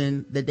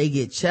reason that they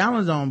get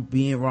challenged on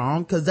being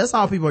wrong, cause that's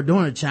all people are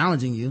doing, are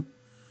challenging you.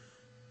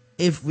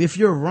 If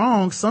you're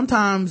wrong,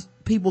 sometimes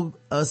people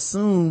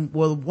assume,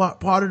 well, what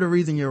part of the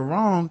reason you're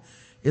wrong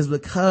is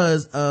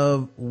because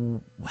of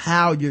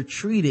how you're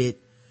treated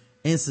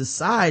in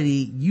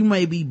society. You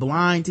may be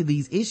blind to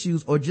these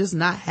issues or just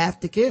not have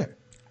to care.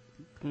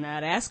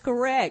 Now that's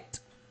correct.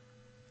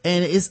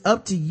 And it's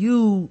up to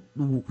you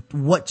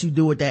what you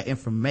do with that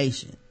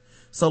information.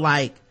 So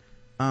like,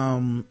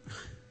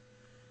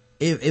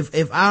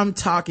 if I'm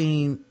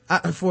talking,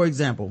 for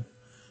example,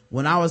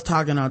 when I was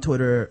talking on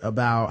Twitter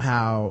about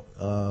how,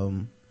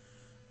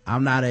 I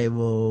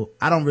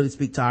don't really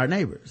speak to our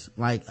neighbors,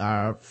 like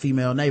our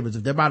female neighbors.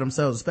 If they're by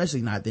themselves,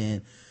 especially not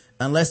then,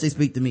 unless they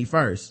speak to me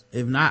first.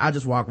 If not, I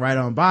just walk right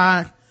on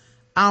by.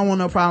 I don't want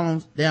no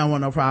problems. They don't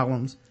want no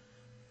problems.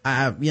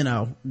 I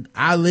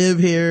live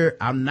here.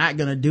 I'm not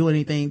gonna do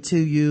anything to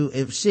you.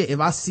 If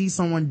I see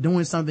someone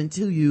doing something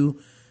to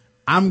you,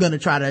 I'm gonna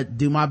try to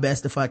do my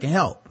best to fucking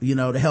help,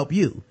 to help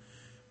you.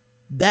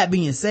 That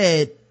being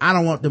said, I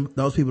don't want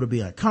those people to be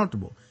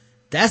uncomfortable.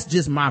 That's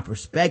just my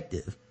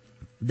perspective.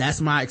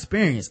 That's my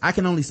experience. I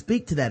can only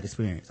speak to that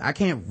experience. I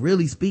can't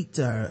really speak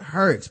to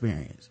her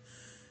experience.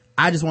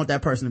 I just want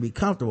that person to be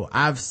comfortable.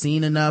 I've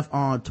seen enough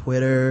on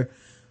Twitter,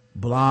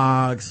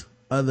 blogs,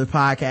 other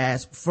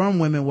podcasts from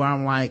women where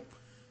I'm like,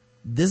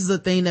 this is a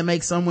thing that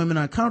makes some women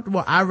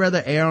uncomfortable. I'd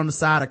rather err on the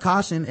side of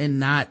caution and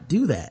not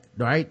do that,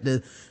 right?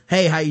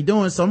 Hey, how you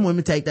doing? Some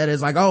women take that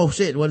as like, oh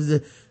shit, what is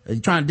it? Are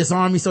you trying to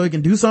disarm me so he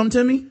can do something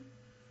to me?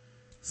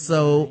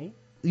 So,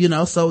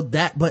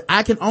 but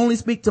I can only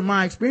speak to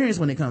my experience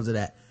when it comes to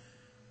that.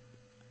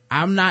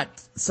 I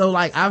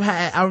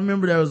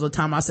remember there was a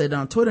time I said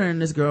on Twitter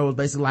and this girl was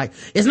basically like,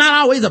 it's not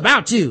always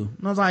about you.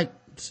 And I was like,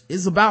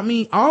 it's about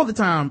me all the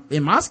time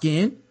in my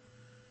skin.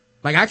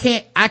 Like I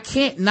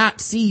can't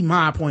not see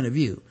my point of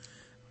view.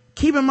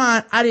 Keep in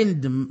mind, I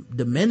didn't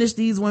diminish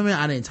these women.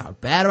 I didn't talk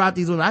bad about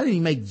these women. I didn't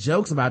even make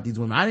jokes about these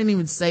women. I didn't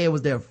even say it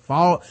was their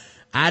fault.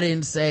 I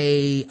didn't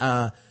say,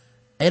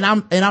 and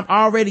I'm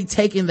already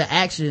taking the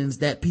actions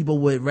that people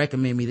would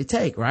recommend me to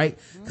take, right?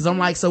 Cause I'm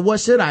like, so what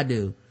should I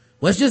do?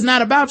 Well, it's just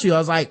not about you. I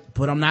was like,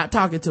 but I'm not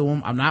talking to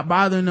them. I'm not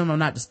bothering them. I'm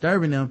not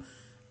disturbing them.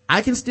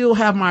 I can still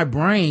have my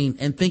brain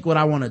and think what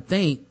I want to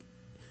think,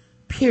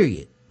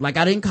 period. Like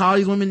I didn't call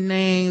these women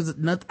names.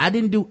 I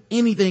didn't do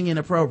anything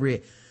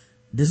inappropriate.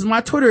 This is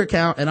my Twitter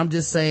account and I'm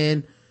just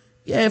saying,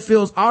 yeah, it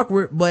feels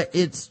awkward, but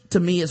to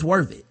me, it's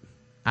worth it.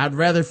 I'd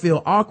rather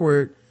feel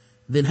awkward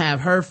than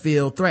have her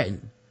feel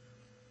threatened.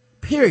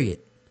 Period.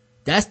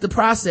 That's the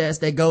process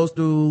that goes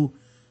through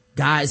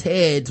guys'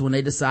 heads when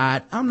they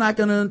decide, I'm not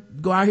gonna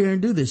go out here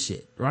and do this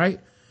shit, right?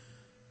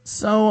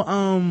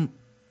 So,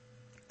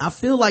 I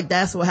feel like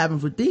that's what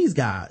happens with these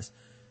guys.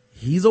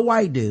 He's a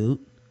white dude.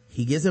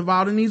 He gets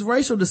involved in these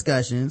racial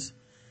discussions.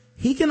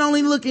 He can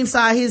only look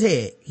inside his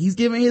head. He's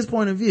giving his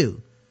point of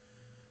view.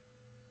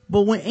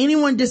 But when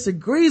anyone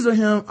disagrees with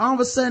him, all of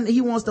a sudden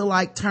he wants to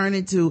like turn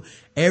into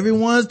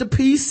everyone's the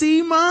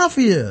PC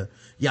mafia.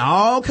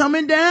 Y'all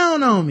coming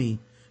down on me.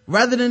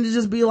 Rather than to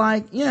just be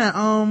like,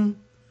 yeah,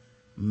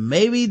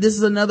 maybe this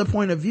is another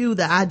point of view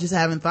that I just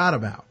haven't thought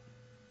about.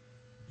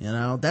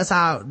 That's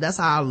how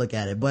I look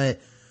at it. But,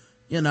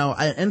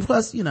 and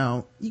plus,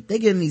 they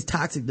get in these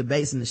toxic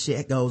debates and the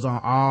shit goes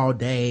on all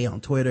day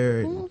on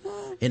Twitter and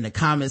in the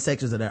comment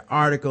sections of their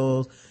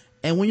articles.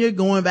 And when you're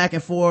going back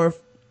and forth,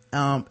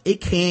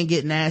 it can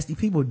get nasty.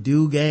 People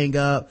do gang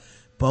up,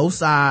 both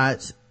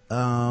sides.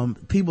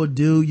 People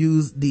do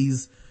use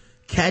these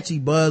catchy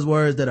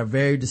buzzwords that are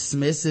very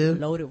dismissive.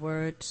 Loaded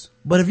words.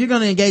 But if you're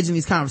going to engage in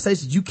these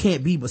conversations, you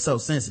can't be but so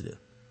sensitive.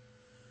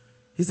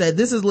 He said,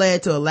 this has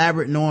led to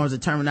elaborate norms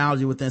and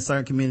terminology within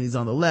certain communities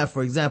on the left.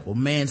 For example,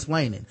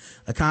 mansplaining,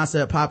 a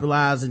concept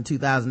popularized in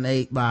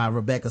 2008 by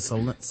Rebecca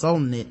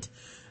Solnit,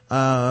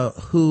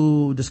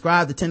 who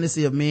described the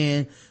tendency of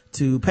men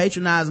to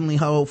patronizingly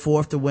hold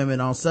forth to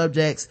women on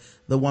subjects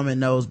the woman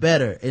knows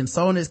better. In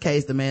Solnit's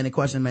case, the man in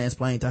question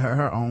mansplained to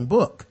her own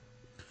book.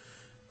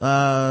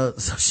 So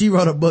she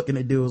wrote a book and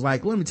the dude was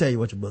like, let me tell you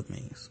what your book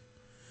means.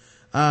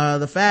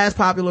 The fast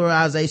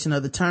popularization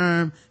of the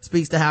term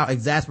speaks to how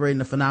exasperating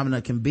the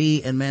phenomenon can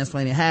be, and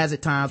mansplaining has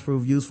at times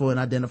proved useful in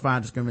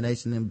identifying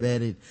discrimination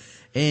embedded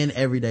in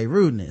everyday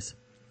rudeness.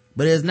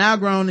 But it has now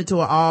grown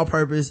into an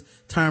all-purpose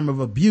term of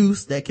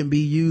abuse that can be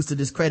used to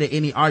discredit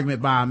any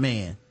argument by a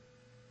man.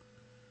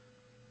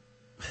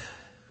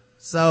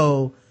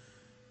 So,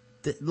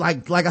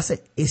 like I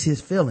said, it's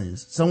his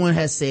feelings. Someone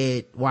has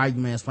said, why are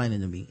you mansplaining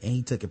to me? And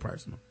he took it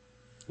personal.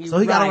 So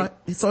he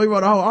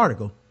wrote a whole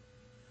article.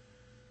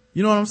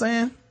 You know what I'm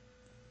saying?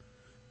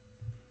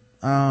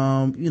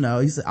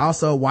 He's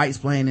also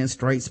white-splaining,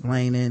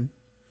 straight-splaining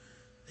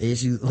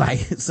issues,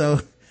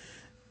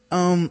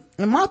 and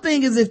my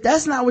thing is, if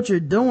that's not what you're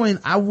doing,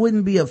 I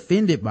wouldn't be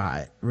offended by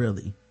it,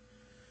 really.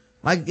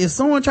 Like, if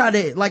someone tried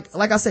to, like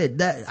I said,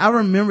 that, I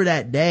remember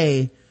that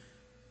day,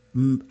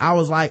 I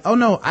was like, oh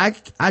no, I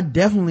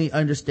definitely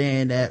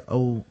understand that,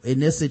 in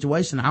this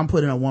situation, I'm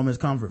putting a woman's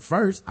comfort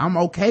first. I'm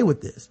okay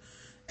with this.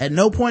 At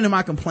no point am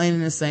I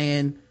complaining and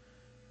saying,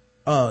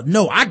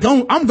 no, I'm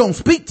gonna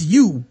speak to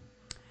you.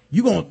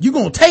 You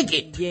gonna take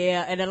it.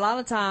 Yeah, and a lot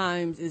of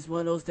times it's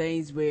one of those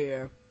things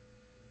where,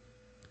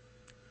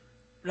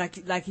 like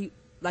you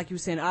were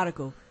saying in the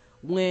article,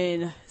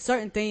 when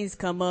certain things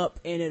come up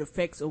and it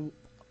affects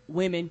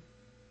women,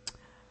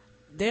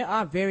 there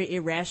are very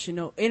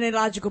irrational and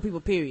illogical people,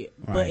 period.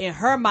 Right. But in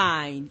her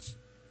mind,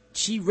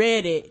 she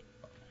read it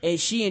and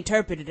she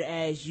interpreted it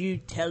as you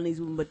telling these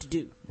women what to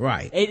do.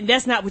 Right. And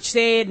that's not what you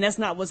said, and that's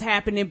not what's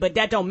happening, but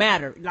that don't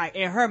matter. Like,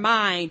 in her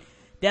mind,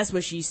 that's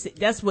what she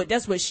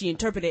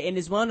interpreted. And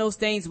it's one of those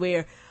things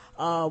where,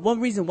 one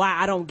reason why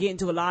I don't get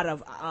into a lot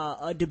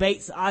of,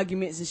 debates,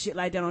 arguments and shit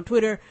like that on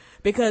Twitter,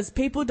 because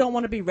people don't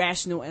want to be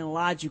rational and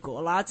logical.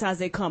 A lot of times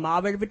they come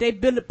already with their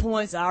bullet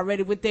points,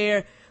 already with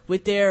their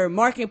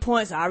marking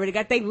points, already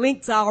got their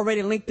links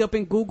already linked up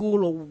in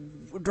Google or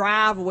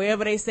Drive or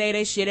wherever they say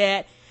they shit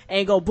at,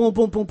 and go boom,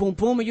 boom, boom, boom,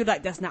 boom, and you're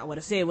like, that's not what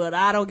I said. Well,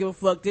 I don't give a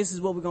fuck. This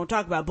is what we're going to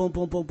talk about. Boom,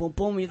 boom, boom, boom,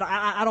 boom. And you're like,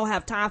 I don't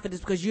have time for this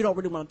because you don't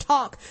really want to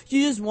talk.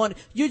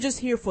 You're just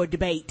here for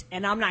debate.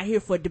 And I'm not here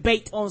for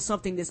debate on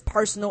something that's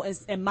personal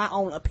and my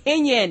own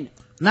opinion.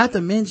 Not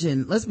to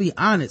mention, let's be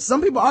honest.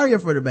 Some people are here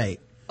for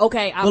debate.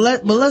 Okay.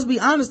 But let's be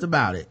honest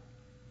about it.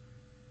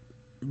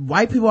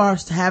 White people are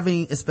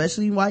having,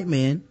 especially white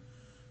men,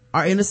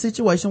 are in a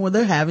situation where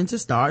they're having to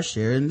start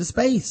sharing the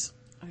space.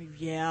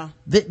 Yeah.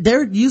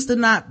 They're used to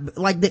not,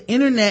 like, the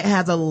internet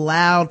has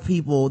allowed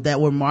people that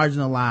were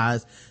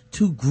marginalized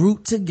to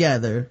group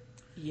together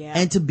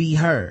and to be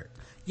heard.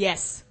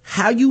 Yes.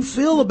 How you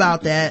feel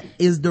about that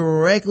is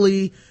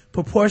directly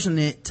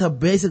proportionate to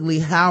basically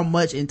how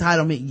much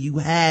entitlement you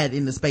had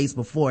in the space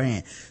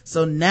beforehand.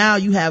 So now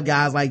you have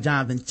guys like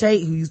Jonathan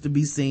Chait, who used to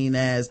be seen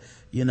as,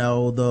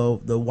 the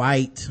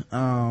white,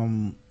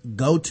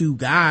 go-to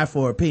guy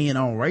for opinion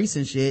on race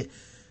and shit,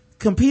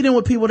 competing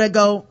with people that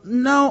go,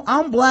 no,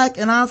 I'm black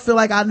and I feel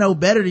like I know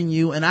better than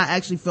you, and I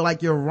actually feel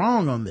like you're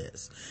wrong on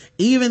this.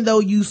 Even though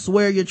you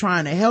swear you're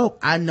trying to help,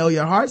 I know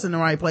your heart's in the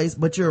right place,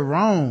 but you're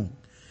wrong.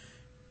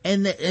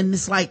 And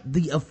it's like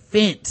the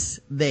offense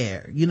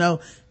there,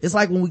 it's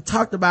like when we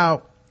talked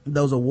about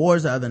those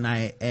awards the other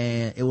night,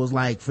 and it was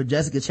like for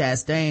Jessica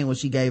Chastain when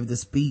she gave the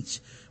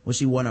speech when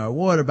she won her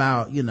award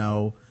about,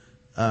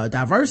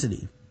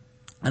 diversity.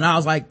 And I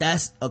was like,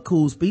 that's a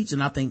cool speech,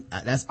 and I think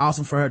that's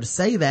awesome for her to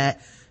say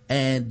that.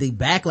 And the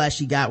backlash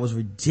she got was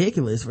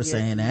ridiculous for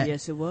saying that.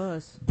 Yes, it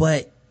was.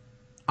 But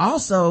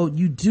also,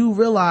 you do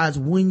realize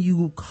when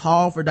you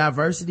call for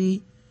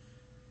diversity,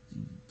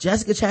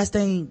 Jessica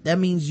Chastain, that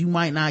means you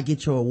might not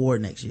get your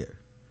award next year.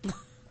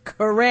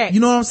 Correct. You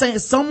know what I'm saying?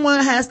 Someone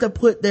has to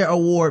put their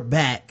award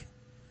back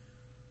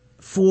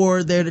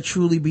for there to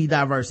truly be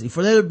diversity,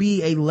 for there to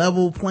be a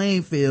level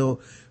playing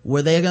field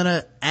where they're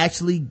gonna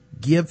actually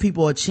give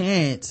people a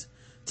chance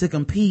to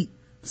compete.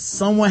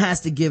 Someone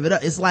has to give it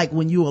up. It's like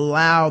when you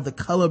allow the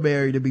color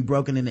barrier to be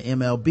broken in the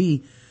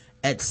MLB,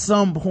 at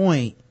some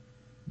point,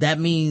 that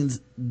means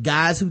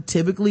guys who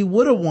typically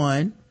would have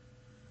won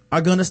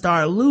are going to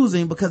start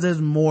losing because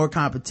there's more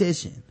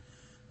competition,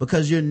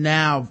 because you're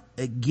now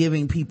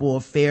giving people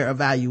a fair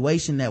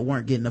evaluation that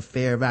weren't getting a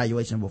fair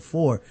evaluation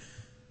before.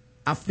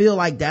 I feel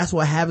like that's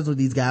what happens with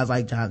these guys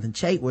like Jonathan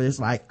Chait, where it's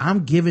like,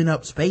 I'm giving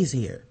up space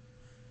here.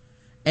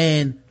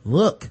 And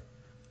look,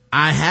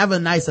 I have a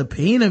nice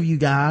opinion of you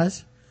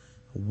guys.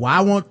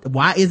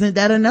 Why isn't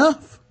that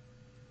enough?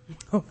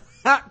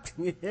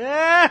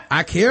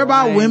 I care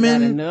about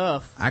women.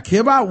 Enough. I care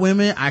about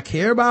women. I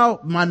care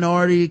about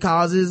minority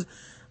causes.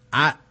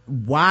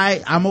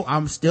 why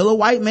I'm still a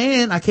white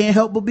man. I can't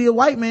help but be a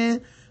white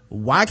man.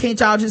 Why can't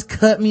y'all just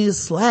cut me a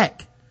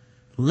slack?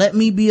 Let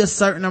me be a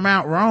certain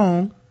amount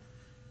wrong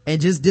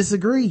and just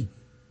disagree.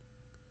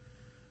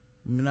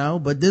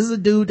 But this is a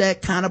dude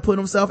that kind of put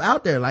himself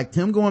out there. Like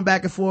him going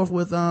back and forth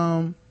with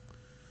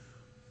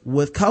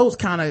Coates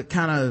kind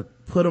of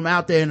put him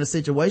out there in a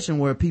situation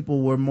where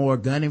people were more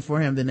gunning for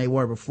him than they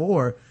were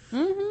before.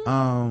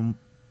 Mm-hmm.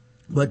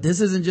 But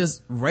this isn't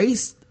just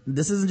race.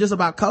 This isn't just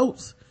about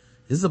Coates.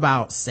 This is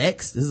about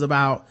sex. This is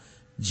about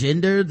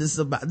gender. This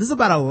is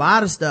about a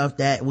lot of stuff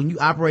that when you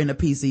operate in a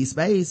PC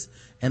space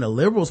and a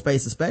liberal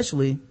space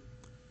especially,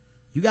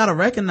 you got to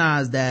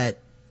recognize that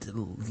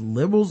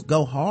liberals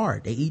go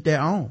hard. They eat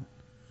their own.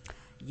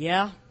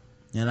 Yeah.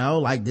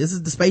 Like this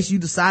is the space you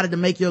decided to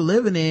make your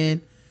living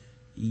in.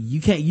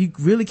 You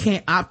really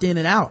can't opt in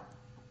and out.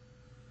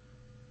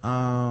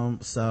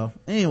 So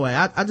anyway,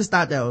 I just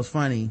thought that was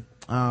funny.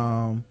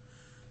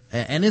 And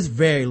it's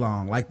very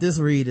long. Like this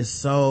read is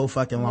so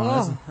fucking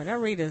long. Oh, that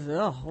read is,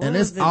 and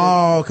it's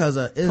all cause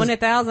of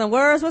 20,000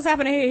 words. What's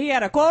happening here? He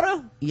had a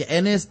quota? Yeah.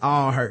 And it's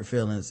all hurt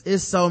feelings.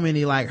 It's so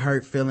many like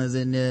hurt feelings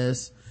in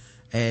this.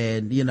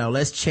 And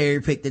let's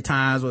cherry pick the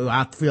times where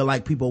I feel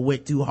like people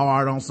went too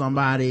hard on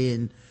somebody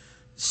and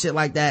shit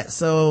like that.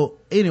 So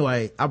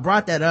anyway, I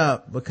brought that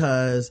up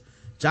because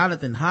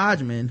Jonathan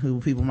Hodgman, who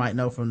people might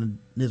know from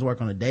his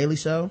work on the Daily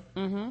Show,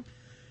 mm-hmm.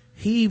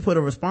 he put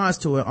a response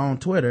to it on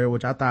Twitter,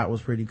 which I thought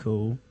was pretty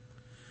cool.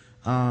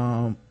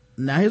 Now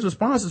his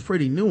response is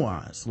pretty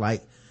nuanced.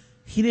 Like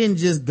he didn't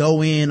just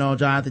go in on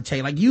Jonathan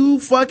Chait like, you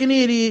fucking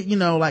idiot,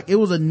 like it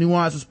was a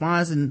nuanced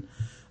response, and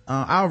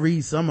I'll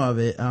read some of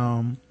it.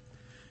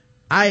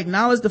 I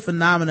acknowledge the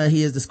phenomena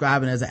he is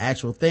describing as an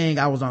actual thing.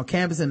 I was on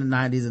campus in the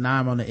 90s and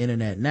I'm on the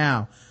internet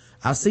now.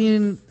 I've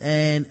seen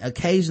and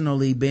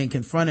occasionally been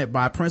confronted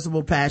by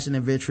principled passion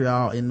and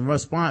vitriol in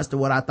response to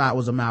what I thought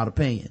was a mild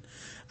opinion.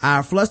 I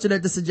am flustered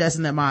at the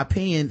suggestion that my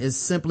opinion is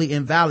simply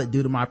invalid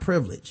due to my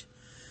privilege.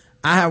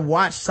 I have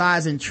watched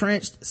sides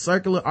entrenched,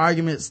 circular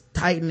arguments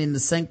tightening the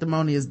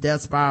sanctimonious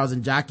death spirals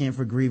and jockeying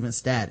for grievance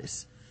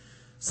status.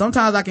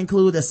 Sometimes I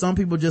conclude that some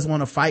people just want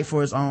to fight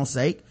for its own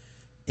sake.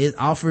 It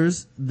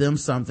offers them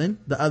something.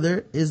 The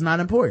other is not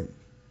important.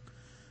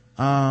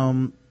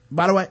 By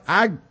the way,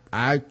 I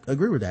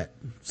agree with that.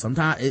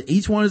 Sometimes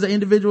each one is an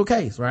individual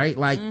case, right?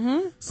 Like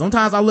mm-hmm.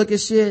 sometimes I look at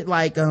shit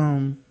like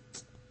cancel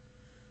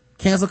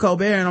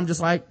Colbert and I'm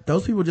just like,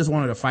 those people just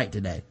wanted to fight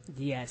today.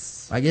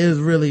 Yes. Like it was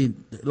really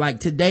like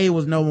today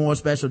was no more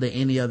special than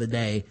any other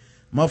day.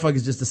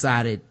 Motherfuckers just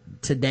decided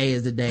today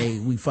is the day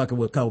we fucking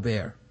with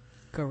Colbert.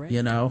 Correct.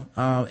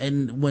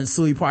 And when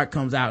Suey Park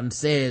comes out and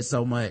says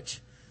so much,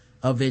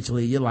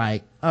 eventually you're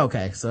like,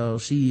 okay, so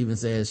she even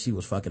says she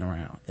was fucking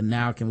around, and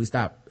now can we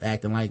stop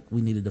acting like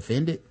we need to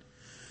defend it?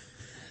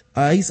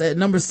 He said,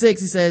 number 6,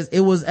 he says,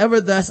 it was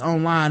ever thus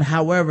online,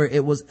 however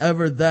it was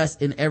ever thus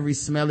in every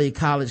smelly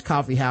college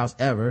coffee house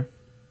ever.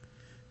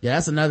 Yeah,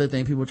 that's another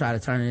thing people try to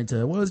turn it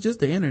into, well, it's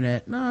just the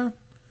internet. Nah,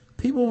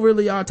 people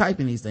really are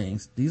typing these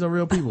things. These are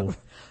real people.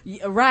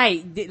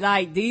 Right.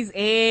 Like these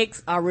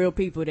eggs are real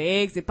people. The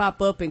eggs that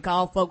pop up and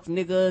call folks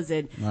niggas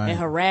and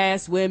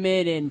harass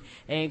women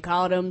and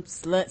call them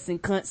sluts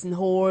and cunts and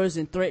whores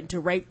and threaten to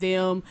rape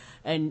them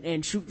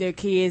and shoot their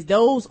kids.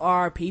 Those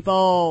are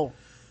people.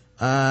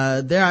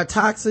 There are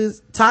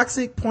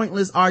toxic,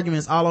 pointless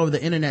arguments all over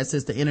the internet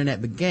since the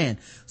internet began.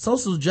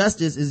 Social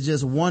justice is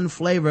just one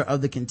flavor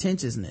of the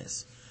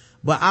contentiousness.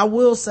 But I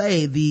will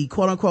say the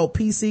quote unquote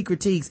PC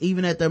critiques,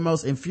 even at their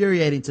most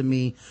infuriating to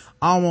me,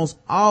 almost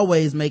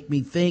always make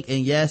me think,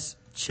 and yes,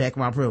 check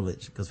my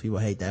privilege, because people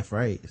hate that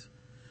phrase.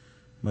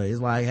 But it's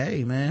like,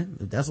 hey man,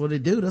 if that's what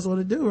it do, that's what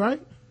it do,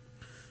 right?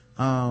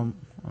 How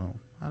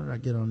did I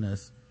get on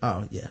this?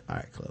 Oh yeah, all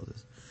right, close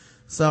this.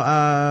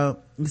 So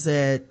he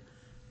said,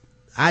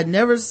 I'd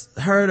never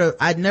heard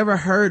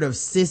of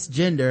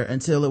cisgender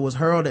until it was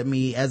hurled at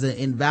me as an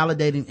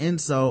invalidating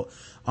insult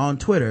on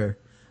Twitter.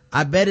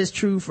 I bet it's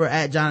true for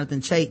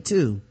 @Jonathan Chait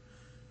too.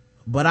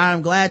 But I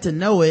am glad to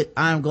know it.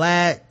 I am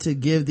glad to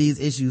give these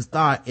issues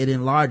thought. It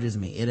enlarges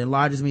me. It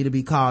enlarges me to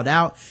be called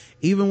out,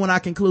 even when I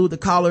conclude the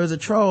caller is a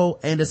troll,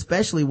 and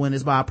especially when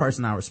it's by a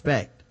person I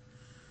respect.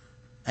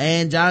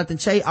 And Jonathan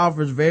Chait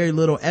offers very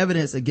little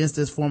evidence against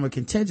this form of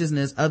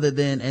contentiousness other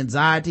than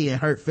anxiety and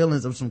hurt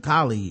feelings of some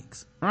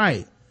colleagues.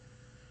 Right.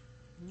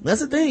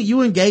 That's the thing.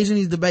 You engage in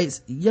these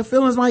debates, your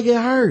feelings might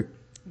get hurt.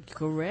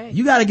 Correct.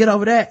 You got to get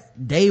over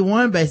that day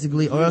one,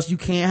 basically, or else you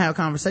can't have a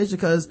conversation,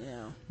 because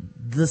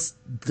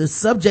the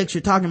subjects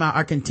you're talking about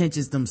are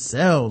contentious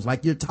themselves.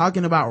 Like, you're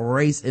talking about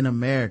race in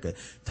America,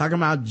 talking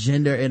about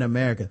gender in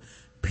America.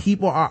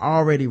 People are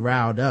already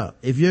riled up.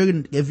 If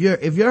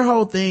your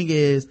whole thing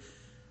is,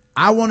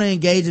 I want to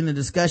engage in a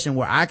discussion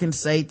where I can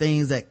say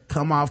things that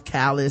come off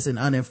callous and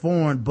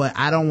uninformed, but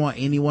I don't want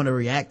anyone to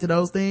react to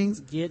those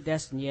things. Yeah,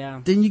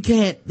 then we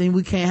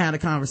can't have a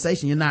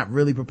conversation. You're not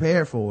really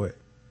prepared for it.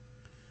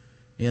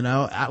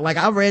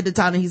 I read the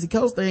Ta-Nehisi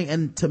Coates thing,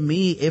 and to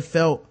me, it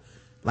felt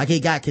like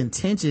it got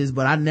contentious,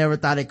 but I never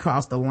thought it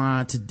crossed the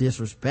line to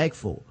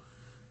disrespectful.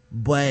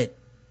 But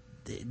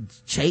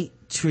Chait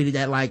treated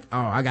that like, oh,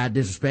 I got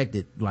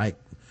disrespected. Like,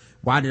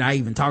 why did I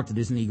even talk to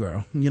this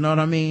Negro? You know what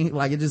I mean?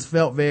 Like, it just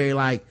felt very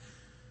like,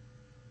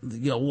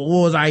 you know,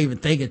 what was I even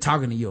thinking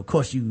talking to you? Of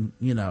course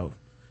now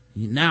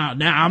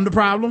I'm the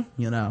problem,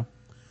 you know.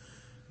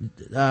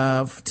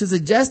 To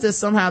suggest that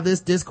somehow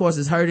this discourse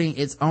is hurting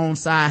its own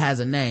side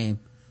has a name: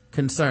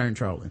 concern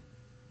trolling.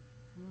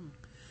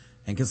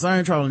 And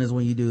concern trolling is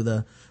when you do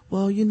the,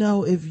 well, you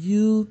know, if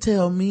you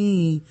tell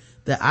me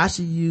that I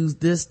should use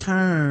this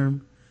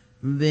term,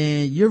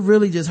 then you're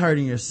really just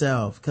hurting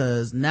yourself,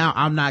 because now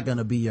I'm not going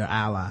to be your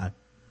ally.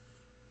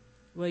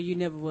 Well, you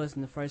never was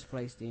in the first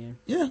place then.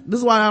 Yeah, this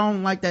is why I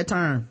don't like that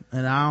term.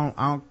 And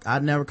I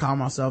never call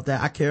myself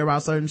that. I care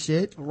about certain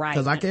shit. Right.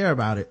 Because I care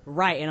about it.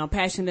 Right. And I'm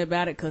passionate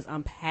about it because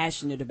I'm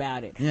passionate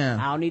about it. Yeah.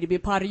 I don't need to be a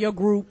part of your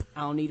group.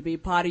 I don't need to be a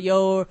part of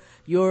your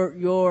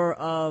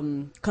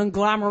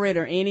conglomerate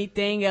or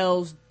anything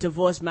else to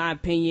voice my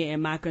opinion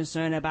and my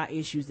concern about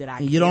issues that I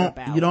care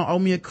about. You don't owe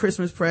me a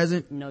Christmas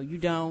present. No, you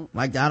don't.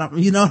 Like,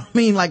 you know what I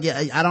mean? Like,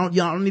 you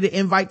don't need an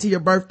invite to your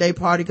birthday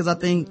party, because I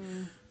think,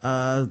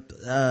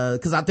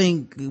 because I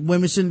think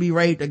women shouldn't be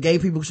raped, or gay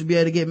people should be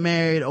able to get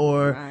married,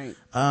 or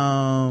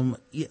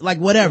like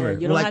whatever. Yeah,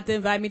 you don't have to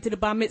invite me to the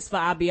bar mitzvah.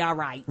 I'll be all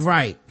right.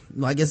 Right.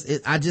 Like,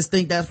 I just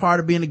think that's part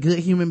of being a good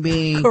human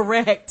being.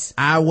 Correct.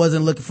 I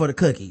wasn't looking for the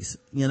cookies,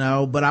 you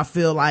know, but I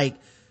feel like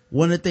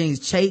one of the things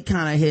Chait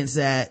kind of hints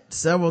at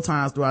several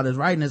times throughout his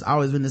writing has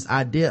always been this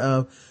idea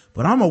of,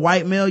 but I'm a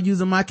white male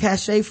using my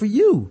cachet for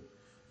you.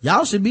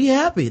 Y'all should be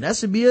happy. That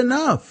should be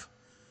enough.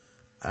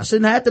 I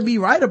shouldn't have to be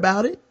right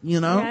about it, you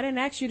know? Yeah, I didn't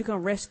ask you to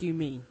come rescue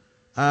me.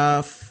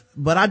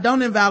 But I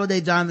don't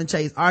invalidate Jonathan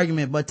Chait's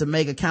argument, but to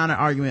make a counter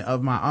argument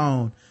of my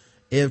own.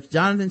 If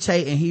Jonathan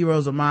Chait and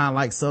heroes of mine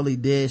like Sully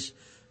Dish,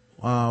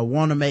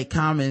 want to make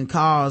common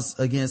cause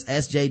against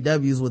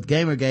SJWs with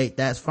Gamergate,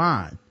 that's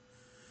fine.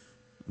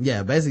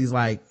 Yeah, basically it's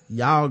like,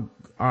 y'all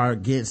are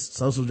against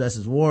social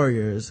justice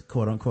warriors,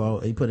 quote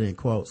unquote. He put it in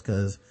quotes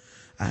because,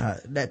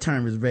 that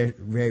term is very,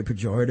 very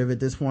pejorative at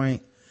this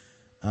point.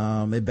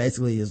 It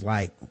basically is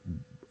like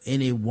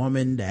any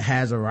woman that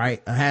has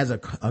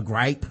a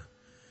gripe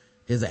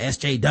is a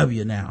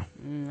SJW now.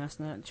 That's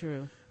not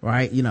true.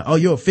 Right? You know, oh,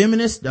 you're a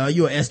feminist? No,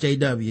 you're a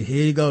SJW.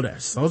 Here you go.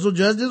 That's social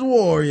justice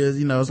warriors.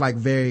 You know, it's like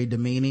very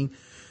demeaning.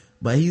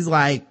 But he's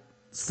like,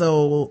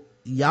 so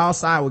y'all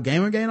side with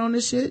Gamergate on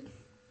this shit?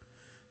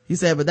 He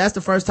said, but that's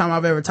the first time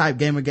I've ever typed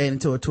Gamergate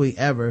into a tweet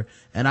ever,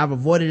 and I've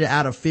avoided it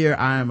out of fear.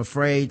 I am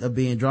afraid of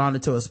being drawn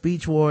into a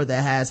speech war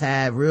that has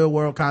had real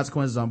world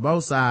consequences on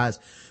both sides,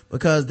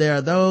 because there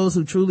are those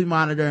who truly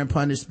monitor and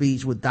punish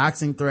speech with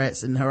doxing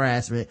threats and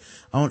harassment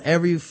on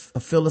every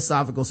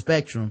philosophical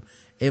spectrum.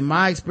 In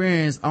my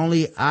experience,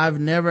 I've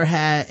never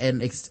had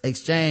an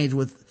exchange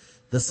with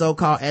the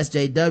so-called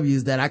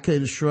SJWs that I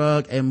couldn't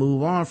shrug and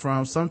move on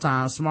from,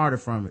 sometimes smarter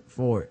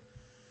for it.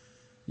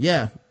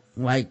 Yeah.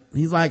 Like,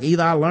 he's like,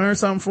 either I learned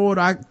something for it,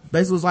 or I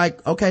basically was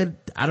like, okay,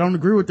 I don't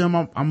agree with them.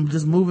 I'm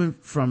just moving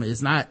from it.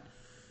 It's not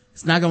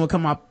gonna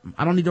come up.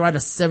 I don't need to write a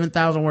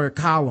 7,000 word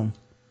column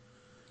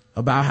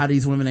about how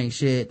these women ain't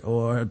shit,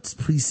 or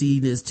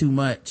precede is too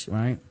much,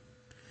 right?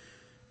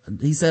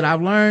 He said,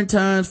 I've learned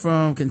tons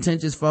from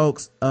contentious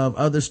folks of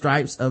other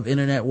stripes of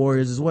internet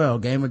warriors as well.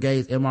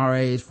 Gamergates,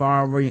 MRAs,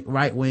 far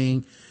right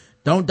wing.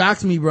 Don't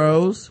dox me,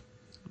 bros.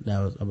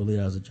 I believe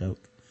that was a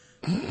joke.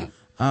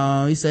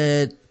 He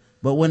said,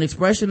 but when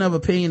expression of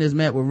opinion is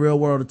met with real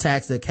world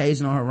attacks, the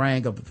occasional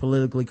harangue of the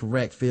politically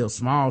correct feels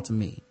small to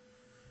me.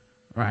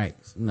 Right.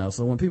 You know,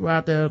 so when people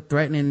out there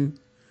threatening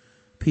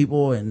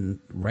people and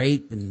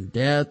rape and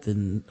death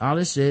and all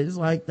this shit, it's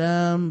like,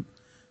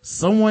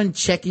 someone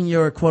checking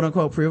your quote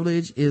unquote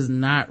privilege is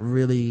not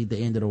really the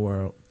end of the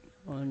world.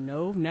 Well,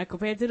 no, not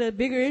compared to the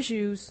bigger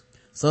issues.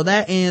 So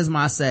that ends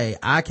my say.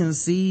 I can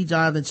see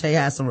Jonathan Chait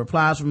has some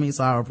replies for me,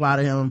 so I'll reply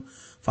to him.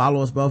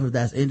 Follow us both if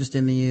that's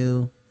interesting to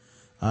you.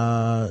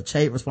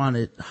 Chait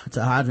responded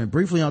to Hodgman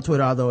briefly on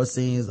Twitter, although it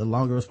seems a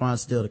longer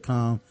response still to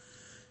come.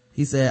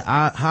 He said,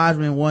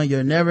 Hodgman, one,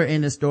 you're never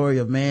in the story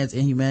of man's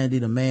inhumanity.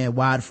 The man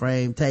wide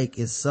frame take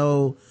is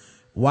so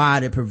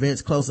wide it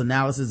prevents close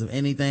analysis of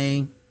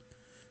anything.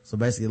 So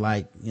basically,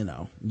 like, you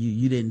know,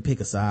 you didn't pick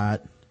a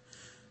side.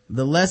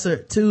 The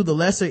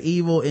lesser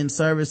evil in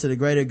service to the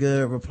greater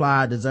good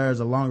reply deserves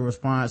a longer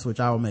response, which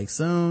I will make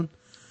soon.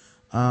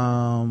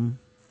 And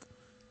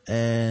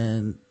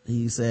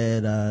he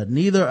said,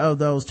 neither of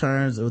those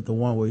terms, with the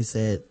one where he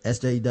said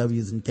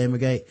SJWs and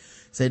Gamergate,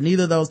 said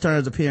neither of those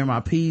terms appear in my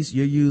piece.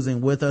 You're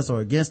using with us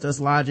or against us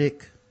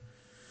logic.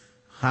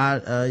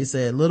 He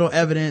said little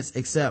evidence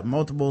except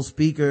multiple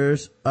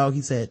speakers.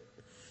 He said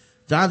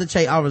Jonathan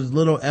Chait offers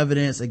little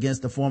evidence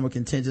against the form of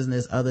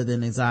contentiousness other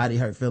than anxiety,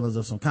 hurt feelings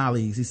of some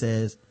colleagues. He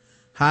says,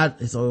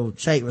 so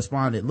Chait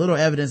responded, little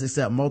evidence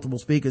except multiple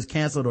speakers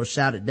canceled or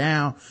shouted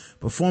down,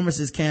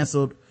 performances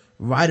canceled,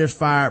 writers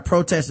fired,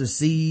 protesters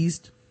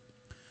seized,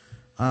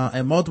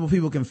 and multiple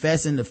people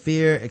confessing to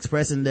fear,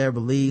 expressing their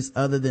beliefs.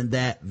 Other than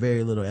that,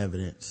 very little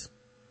evidence.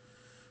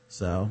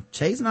 So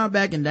Chait's not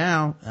backing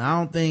down. And I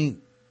don't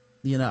think,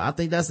 I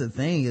think that's the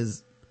thing,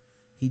 is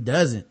he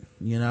doesn't,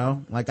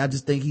 like I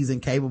just think he's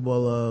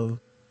incapable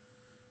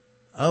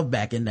of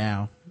backing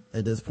down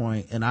at this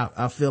point. And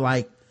I feel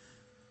like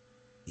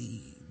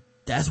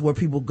that's where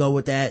people go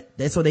with that.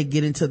 That's where they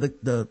get into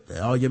the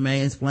your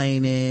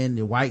mansplaining,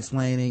 your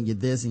white-splaining, your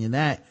this and your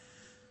that.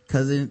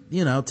 Cause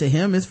to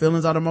him, his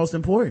feelings are the most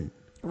important.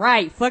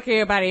 Right. Fuck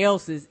everybody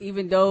else's,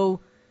 even though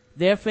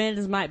their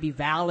feelings might be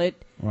valid.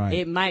 Right.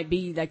 It might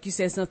be, like you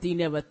said, something you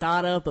never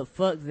thought of, but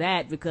fuck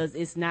that, because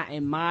it's not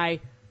in my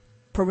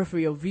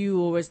peripheral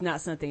view, or it's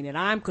not something that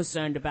I'm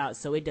concerned about,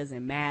 so it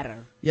doesn't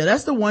matter. Yeah,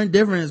 that's the one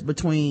difference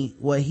between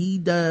what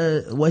he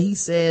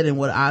said and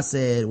what I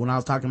said when I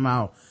was talking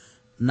about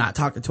not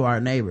talking to our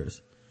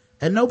neighbors.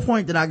 At no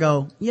point did I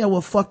go, yeah,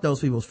 well, fuck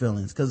those people's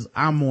feelings, because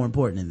I'm more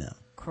important than them.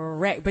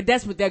 Correct. But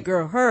that's what that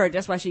girl heard.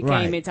 That's why she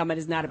Right. came in talking about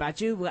it's not about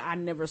you. Well, I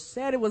never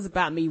said it was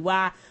about me.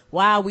 Why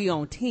are we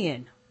on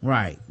 10?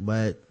 Right.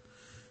 But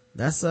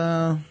that's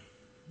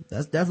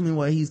definitely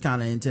what he's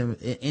kind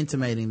of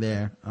intimating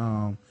there.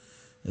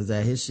 Is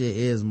that his shit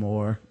is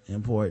more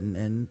important,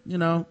 and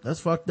that's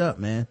fucked up,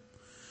 man.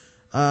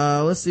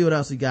 Let's see what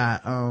else we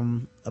got.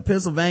 A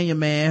Pennsylvania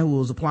man who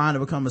was applying to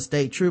become a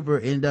state trooper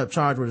ended up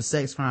charged with a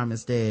sex crime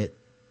instead.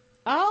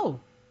 Oh.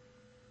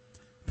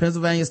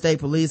 Pennsylvania State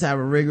Police have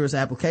a rigorous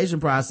application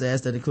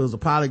process that includes a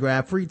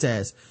polygraph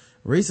pretest.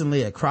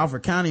 Recently, a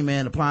Crawford County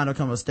man applying to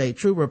become a state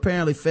trooper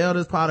apparently failed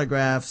his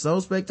polygraph so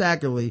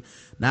spectacularly.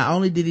 Not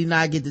only did he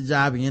not get the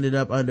job, he ended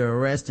up under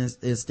arrest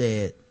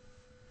instead.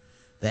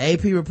 The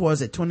AP reports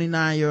that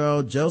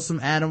 29-year-old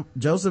Joseph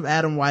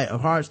Adam White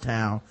of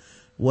Hartstown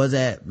was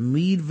at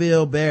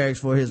Meadville Barracks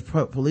for his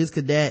police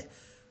cadet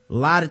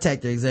lie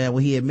detector exam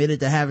when he admitted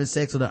to having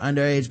sex with an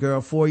underage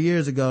girl 4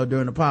 years ago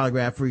during the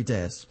polygraph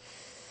pretest.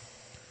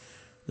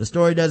 The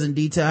story doesn't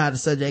detail how the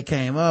subject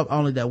came up,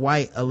 only that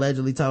White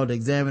allegedly told the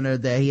examiner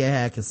that he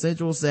had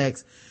consensual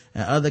sex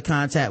and other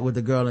contact with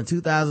the girl in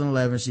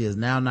 2011. She is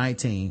now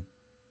 19.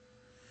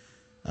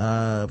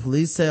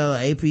 Police tell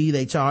AP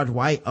they charged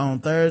White on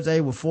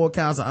Thursday with 4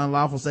 counts of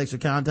unlawful sexual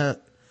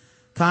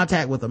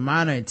contact with a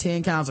minor and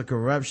 10 counts of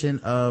corruption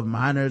of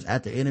minors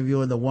after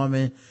interviewing the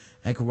woman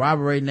and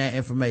corroborating that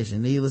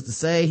information. Needless to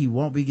say, he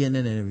won't be getting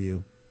an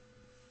interview.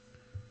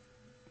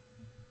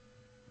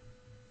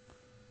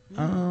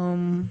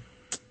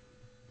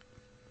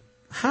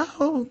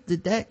 How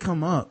did that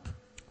come up?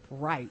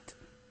 Right.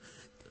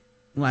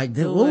 Like,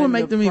 what would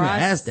make them even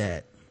ask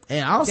that?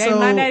 And also, they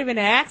might not even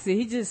ask it.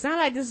 He just sound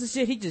like this is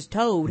shit he just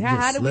told.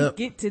 How did we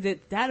get to the?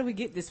 How did we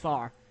get this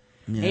far?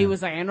 Yeah. He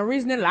was like, "Ain't no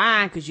reason to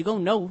lie, because you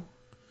gonna know."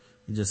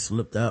 He just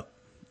slipped up.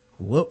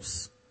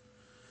 Whoops.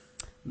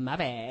 My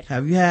bad.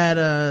 Have you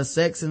had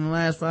sex in the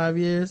last 5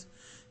 years?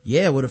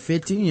 Yeah, with a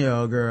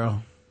 15-year-old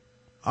girl.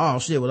 Oh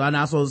shit! Was I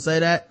not supposed to say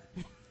that?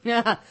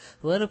 Yeah.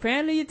 Well,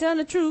 apparently you're telling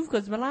the truth,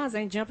 because my lines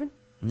ain't jumping.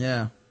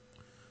 Yeah.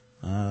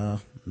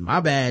 My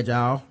bad,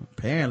 y'all.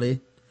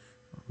 Apparently.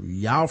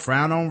 Y'all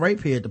frown on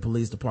rape here at the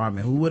police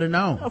department. Who would have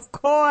known? Of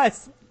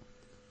course.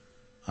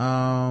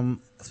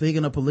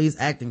 Speaking of police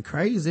acting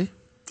crazy,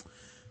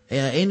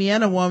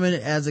 Indiana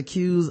woman has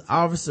accused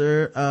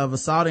officer of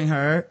assaulting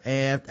her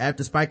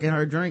after spiking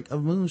her drink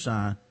of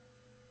moonshine.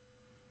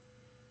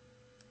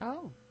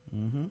 Oh.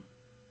 Mm-hmm.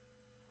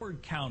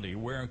 County,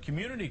 where a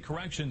community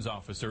corrections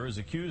officer is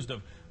accused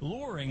of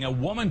luring a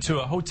woman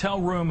to a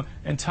hotel room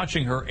and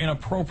touching her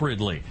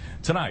inappropriately.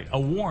 Tonight, a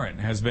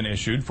warrant has been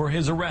issued for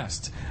his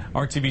arrest.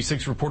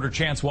 RTV6 reporter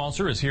Chance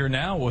Walser is here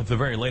now with the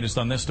very latest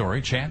on this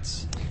story.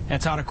 Chance?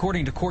 That's out.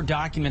 According to court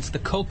documents, the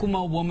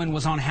Kokomo woman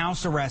was on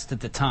house arrest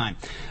at the time.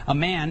 A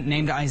man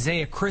named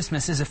Isaiah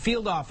Christmas is a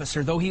field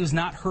officer, though he was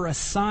not her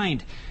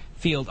assigned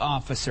field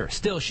officer.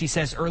 Still, she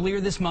says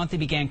earlier this month he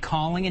began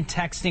calling and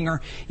texting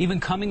her, even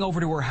coming over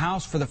to her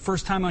house for the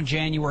first time on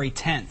January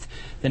 10th.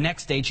 The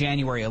next day,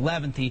 January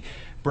 11th, he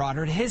brought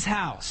her to his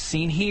house,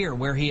 seen here,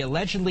 where he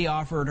allegedly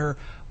offered her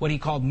what he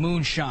called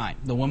moonshine.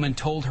 The woman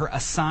told her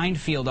assigned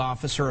field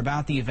officer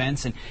about the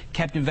events and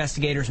kept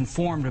investigators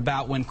informed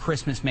about when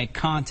Christmas made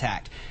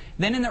contact.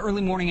 Then in the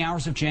early morning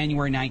hours of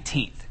January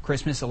 19th,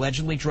 Christmas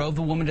allegedly drove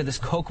the woman to this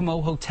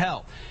Kokomo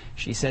hotel.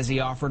 She says he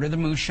offered her the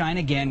moonshine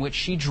again, which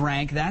she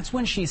drank. That's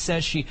when she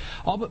says she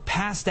all but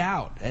passed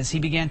out as he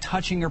began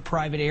touching her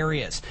private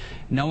areas.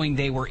 Knowing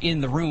they were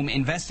in the room,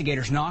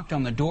 investigators knocked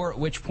on the door, at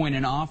which point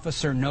an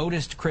officer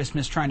noticed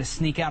Christmas trying to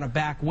sneak out a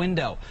back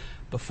window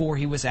before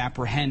he was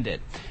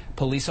apprehended.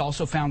 Police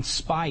also found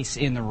spice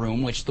in the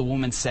room, which the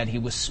woman said he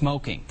was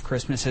smoking.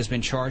 Christmas has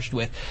been charged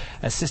with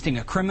assisting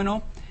a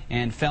criminal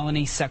and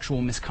felony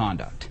sexual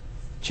misconduct.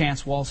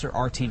 Chance Walser,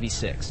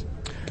 RTV6.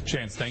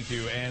 Chance, thank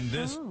you. And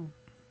this...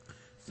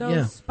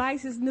 So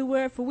spice is new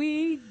word for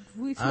weed?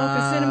 We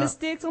smoking cinnamon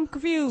sticks? I'm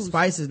confused.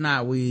 Spice is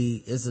not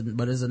weed,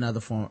 but it's another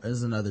form.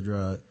 It's another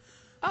drug.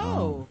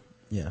 Oh.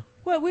 Yeah.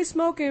 Well, we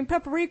smoking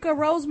paprika,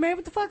 rosemary.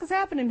 What the fuck is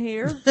happening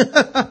here?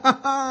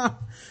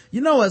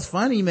 You know what's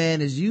funny,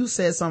 man, is you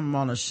said something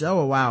on a show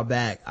a while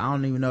back. I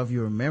don't even know if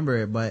you remember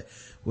it, but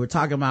we're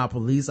talking about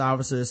police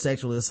officers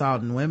sexually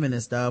assaulting women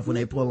and stuff when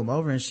they pull them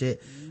over and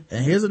shit.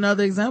 And here's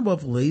another example of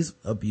police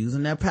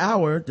abusing their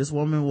power. This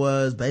woman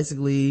was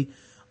basically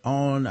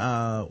on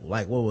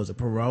like what was it,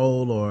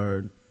 parole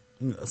or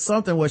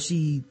something where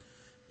you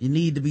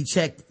need to be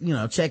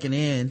checking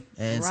in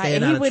and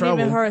staying out of trouble. He wasn't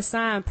even her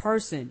assigned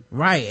person.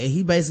 Right. And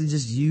he basically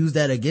just used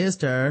that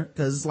against her,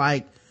 because it's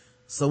like,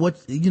 so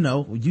what,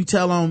 you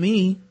tell on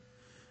me,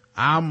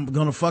 I'm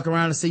gonna fuck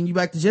around and send you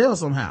back to jail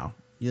somehow.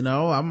 I'm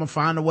gonna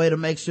find a way to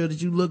make sure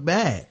that you look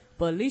bad.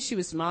 But at least she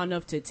was smart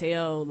enough to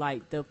tell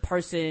like the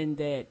person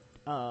that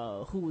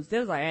who was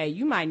there, like, hey,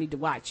 you might need to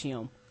watch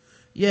him.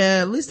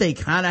 Yeah, at least they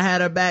kind of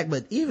had her back,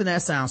 but even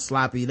that sounds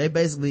sloppy. They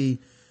basically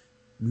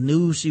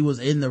knew she was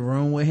in the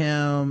room with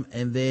him,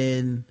 and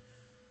then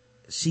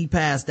she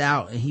passed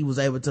out and he was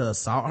able to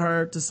assault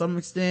her to some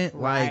extent.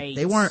 Right. Like,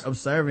 they weren't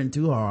observing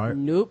too hard.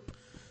 Nope.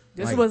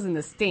 This wasn't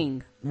a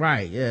sting.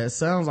 Right. Yeah. It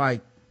sounds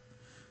like,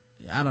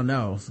 I don't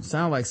know. It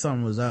sounds like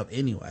something was up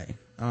anyway.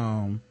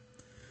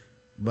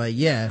 But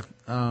yeah,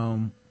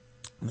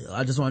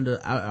 I just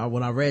wanted to,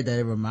 when I read that,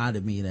 it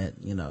reminded me that,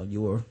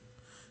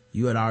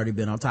 you had already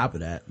been on top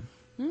of that.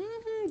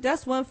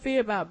 That's one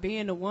fear about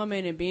being a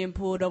woman and being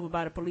pulled over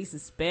by the police,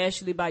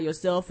 especially by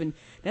yourself. And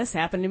that's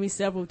happened to me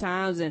several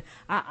times. And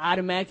I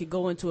automatically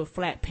go into a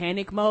flat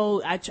panic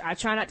mode. I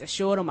try not to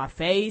show it on my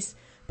face,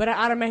 but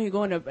I automatically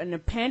go in a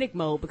panic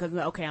mode because,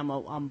 okay, I'm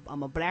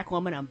a black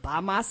woman. I'm by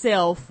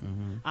myself.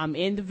 Mm-hmm. I'm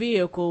in the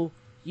vehicle.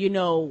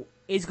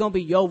 It's going to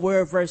be your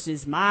word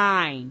versus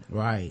mine.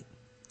 Right.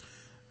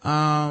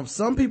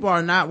 Some people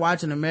are not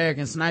watching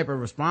American Sniper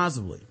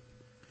responsibly.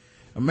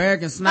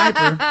 American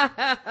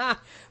Sniper.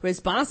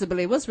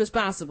 Responsibly? What's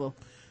responsible?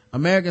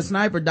 American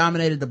Sniper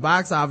dominated the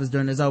box office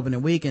during its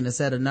opening weekend and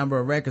set a number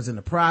of records in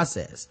the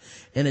process.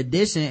 In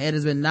addition, it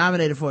has been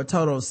nominated for a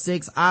total of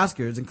 6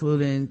 Oscars,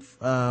 including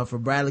for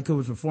Bradley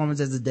Cooper's performance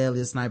as the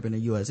deadliest sniper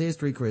in U.S.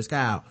 history, Chris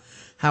Kyle.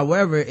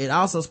 However, it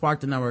also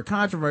sparked a number of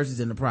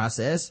controversies in the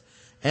process,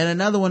 and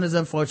another one has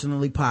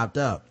unfortunately popped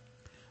up.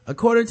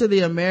 According to the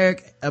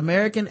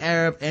American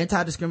Arab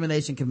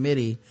Anti-Discrimination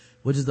Committee,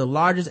 which is the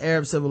largest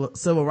Arab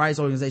civil rights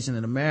organization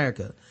in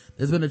America,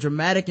 there's been a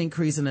dramatic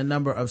increase in the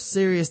number of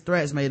serious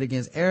threats made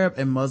against Arab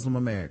and Muslim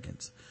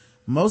Americans.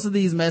 Most of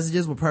these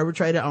messages were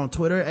perpetrated on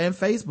Twitter and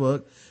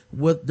Facebook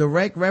with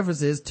direct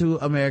references to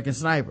American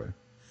Sniper.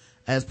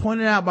 As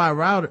pointed out by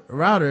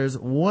Reuters,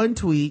 one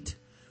tweet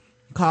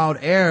called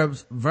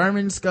Arabs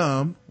vermin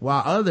scum,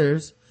 while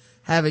others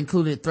have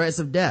included threats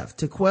of death.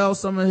 To quell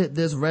some of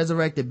this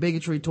resurrected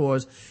bigotry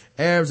towards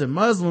Arabs and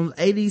Muslims,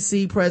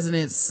 ADC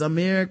President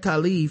Samir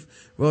Khalif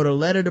wrote a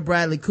letter to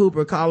Bradley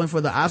Cooper calling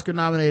for the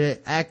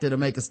Oscar-nominated actor to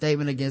make a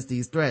statement against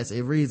these threats.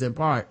 It reads in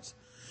parts,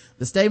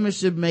 the statement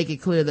should make it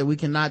clear that we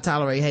cannot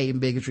tolerate hate and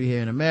bigotry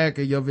here in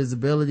America. Your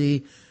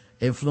visibility,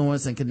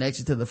 influence, and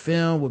connection to the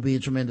film will be a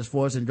tremendous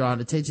force in drawing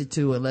attention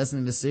to and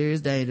lessening the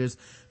serious dangers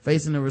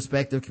facing the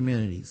respective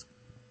communities.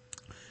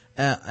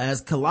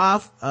 As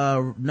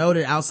Khalaf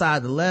noted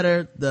outside the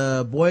letter,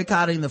 the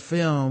boycotting the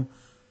film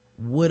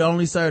would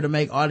only serve to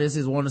make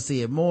audiences want to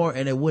see it more,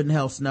 and it wouldn't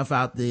help snuff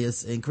out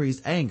this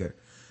increased anger.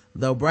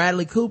 Though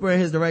Bradley Cooper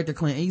and his director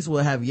Clint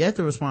Eastwood have yet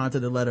to respond to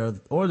the letter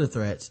or the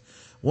threats,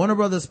 Warner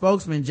Brothers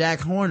spokesman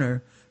Jack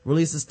Horner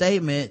released a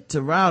statement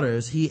to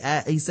Reuters.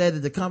 He said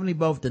that the company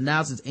both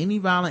denounces any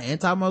violent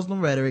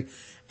anti-Muslim rhetoric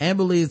and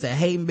believes that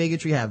hate and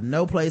bigotry have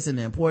no place in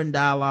the important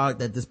dialogue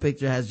that this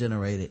picture has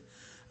generated.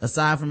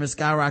 Aside from its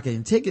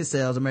skyrocketing ticket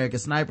sales, American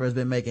Sniper has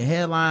been making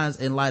headlines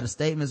in light of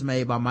statements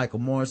made by Michael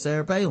Moore and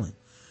Sarah Palin.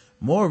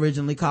 Moore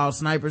originally called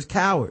snipers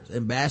cowards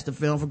and bashed the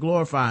film for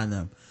glorifying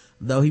them,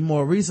 though he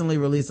more recently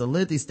released a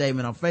lengthy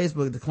statement on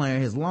Facebook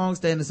declaring his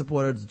long-standing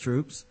support of the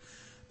troops.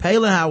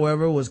 Palin,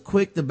 however, was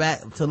quick to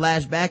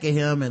lash back at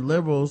him and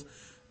liberals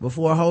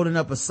before holding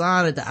up a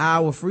sign at the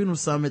Iowa Freedom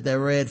Summit that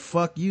read,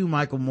 "Fuck you,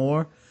 Michael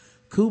Moore."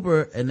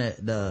 Cooper, and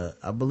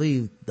I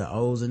believe the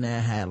O's in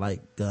that had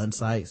like gun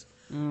sights.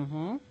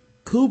 Mm-hmm.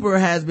 Cooper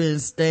has been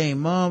staying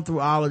mum through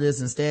all of this,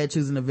 instead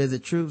choosing to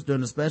visit troops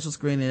during a special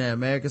screening at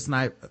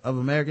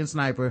American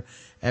Sniper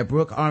at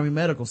Brooke Army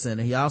Medical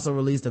Center. He also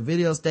released a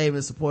video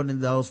statement supporting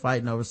those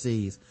fighting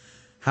overseas.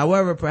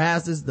 However,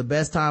 perhaps this is the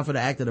best time for the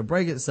actor to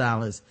break his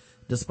silence.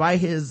 Despite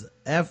his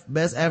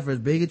best efforts,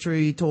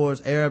 bigotry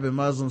towards Arab and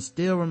Muslims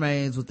still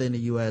remains within the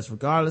U.S.,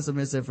 regardless of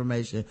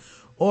misinformation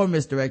or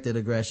misdirected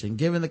aggression.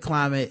 Given the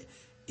climate,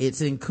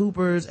 it's in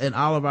Cooper's and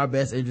all of our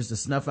best interest to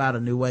snuff out a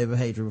new wave of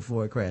hatred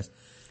before it crests.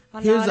 Oh,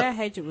 no, that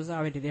hatred was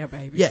already there,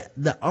 baby. Yeah,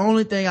 the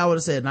only thing I would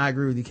have said, and I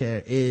agree with you,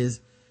 Karen, is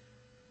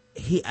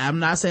I'm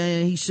not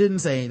saying he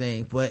shouldn't say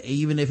anything, but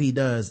even if he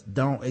does,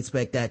 don't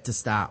expect that to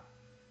stop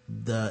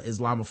the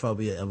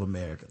Islamophobia of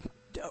America.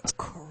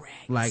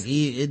 Correct. Like,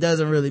 it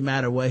doesn't really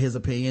matter what his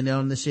opinion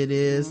on the shit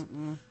is.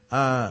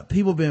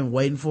 People been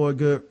waiting for a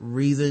good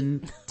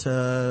reason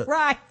to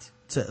right,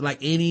 to like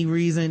any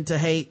reason to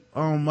hate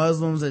on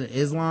Muslims and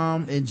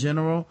Islam in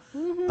general.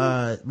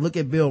 Look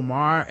at Bill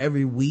Maher.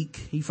 Every week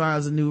he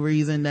finds a new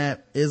reason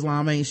that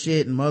Islam ain't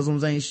shit and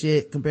Muslims ain't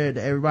shit compared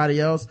to everybody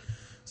else.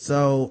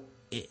 So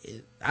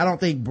I don't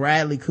think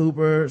Bradley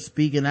Cooper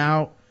speaking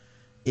out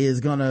is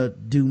gonna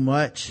do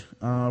much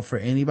for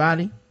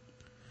anybody.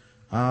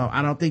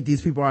 I don't think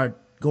these people are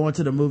going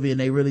to the movie and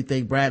they really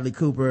think Bradley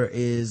Cooper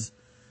is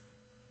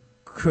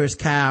Chris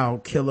Kyle,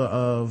 killer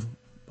of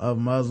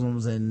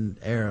Muslims and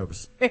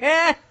Arabs.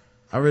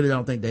 I really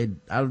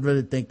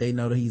think they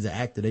know that he's an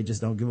actor. They just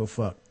don't give a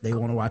fuck. They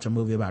want to watch a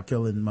movie about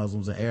killing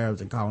Muslims and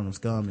Arabs and calling them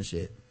scum and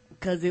shit.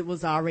 Cause it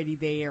was already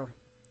there.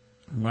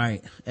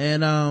 Right.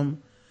 And, I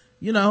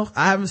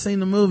haven't seen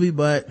the movie,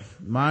 but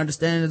my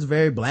understanding is a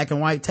very black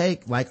and white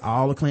take, like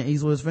all of Clint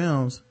Eastwood's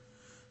films.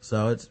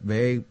 So it's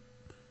very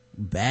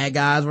bad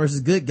guys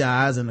versus good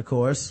guys. And of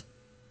course,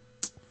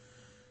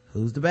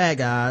 who's the bad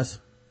guys?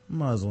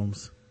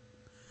 Muslims.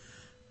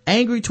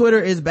 Angry Twitter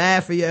is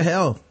bad for your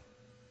health.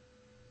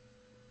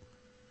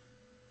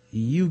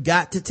 You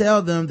got to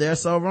tell them they're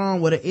so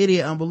wrong. What an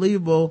idiot.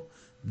 Unbelievable.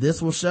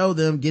 This will show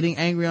them getting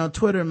angry on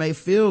Twitter may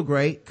feel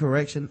great.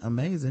 Correction,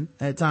 amazing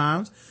at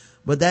times.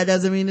 But that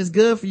doesn't mean it's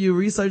good for you.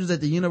 Researchers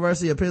at the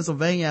University of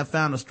Pennsylvania have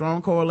found a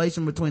strong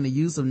correlation between the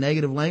use of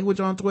negative language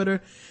on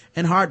Twitter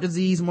and heart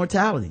disease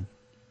mortality.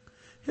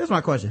 Here's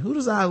my question. Who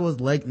decides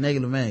what's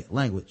negative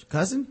language?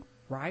 Cussing?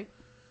 Right.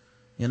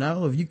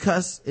 If you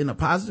cuss in a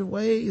positive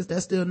way, is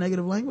that still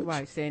negative language?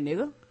 Right, saying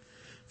nigga.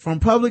 From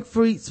public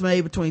tweets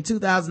made between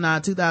 2009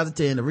 and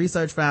 2010, the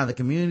research found that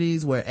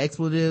communities where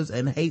expletives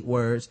and hate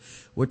words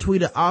were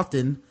tweeted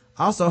often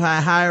also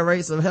had higher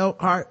rates of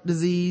heart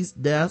disease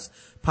deaths.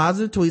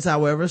 Positive tweets,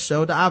 however,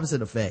 showed the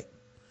opposite effect.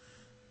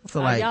 I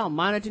feel like y'all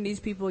monitoring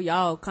these people,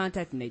 y'all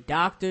contacting their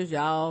doctors,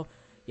 y'all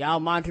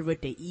monitor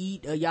what they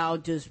eat, or y'all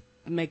just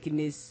making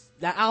this.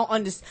 Like, I don't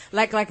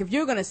understand. Like if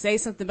you're gonna say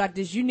something about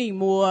this, you need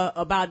more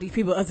about these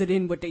people other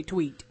than what they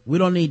tweet. We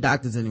don't need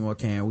doctors anymore,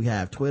 Karen. We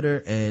have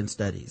Twitter and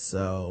studies.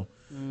 So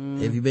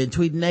if you've been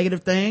tweeting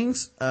negative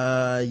things,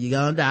 you're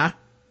gonna die.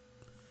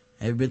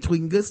 If you've been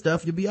tweeting good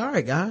stuff, you'll be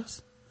alright,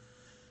 guys.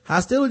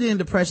 Hostility and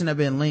depression have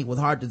been linked with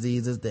heart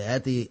disease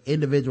at the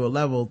individual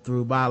level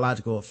through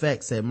biological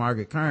effects, said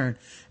Margaret Kern,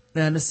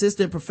 an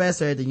assistant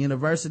professor at the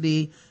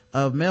University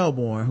of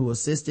Melbourne who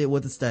assisted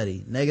with the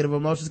study. Negative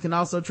emotions can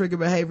also trigger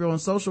behavioral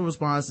and social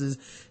responses.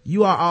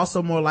 You are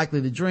also more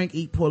likely to drink,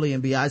 eat poorly,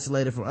 and be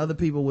isolated from other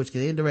people, which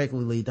can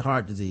indirectly lead to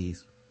heart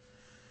disease.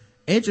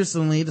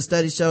 Interestingly, the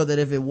study showed that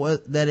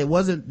it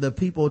wasn't the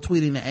people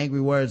tweeting the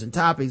angry words and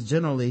topics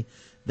generally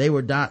that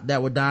were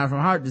dying from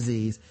heart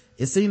disease.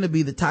 It seemed to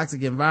be the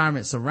toxic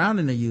environment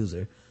surrounding the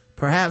user.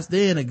 Perhaps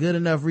then a good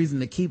enough reason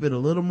to keep it a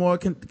little more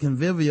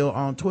convivial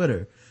on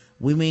Twitter.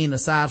 We mean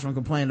aside from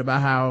complaining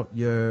about how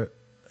your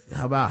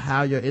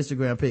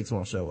Instagram pics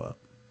won't show up.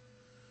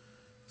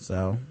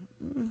 So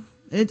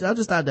I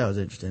just thought that was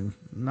interesting.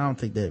 I don't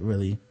think that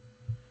really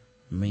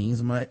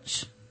means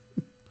much.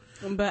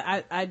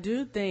 But I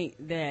do think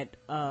that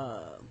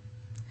how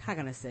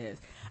can I say this?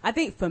 I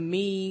think for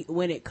me,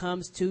 when it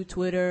comes to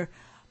Twitter,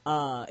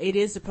 it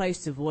is a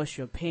place to voice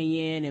your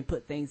opinion and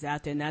put things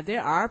out there. Now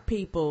there are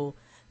people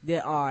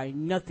that are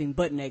nothing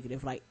but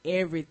negative. Like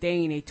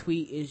everything they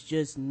tweet is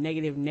just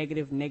negative.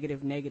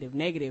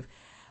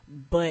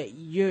 But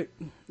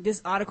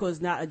this article is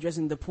not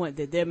addressing the point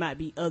that there might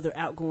be other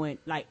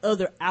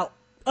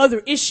other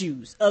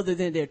issues other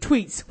than their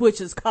tweets, which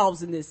is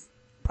causing this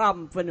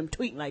problem for them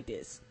tweeting like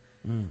this.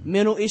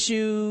 Mental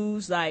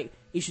issues, like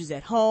issues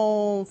at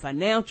home,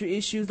 financial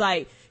issues,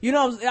 like, I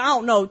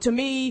don't know. To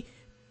me,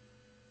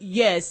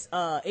 yes,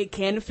 it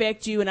can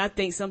affect you. And I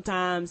think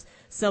sometimes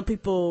some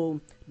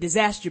people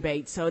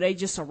disastrate. So they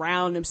just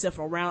surround themselves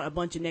around a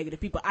bunch of negative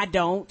people. I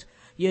don't.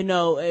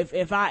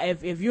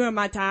 If you're in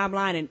my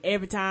timeline and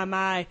every time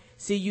I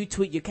see you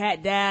tweet your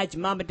cat died,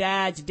 your mama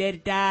died, your daddy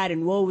died,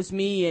 and woe is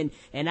me,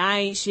 and I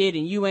ain't shit,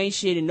 and you ain't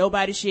shit, and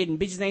nobody shit, and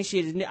bitches ain't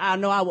shit, and I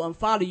know I will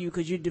unfollow you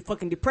because you're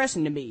fucking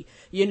depressing to me,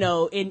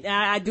 and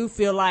I do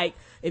feel like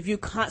if you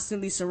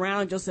constantly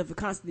surround yourself and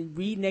constantly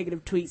read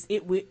negative tweets,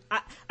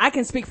 I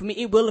can speak for me,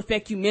 it will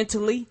affect you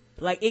mentally.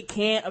 Like, it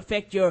can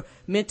affect your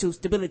mental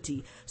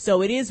stability.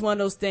 So it is one of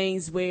those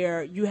things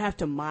where you have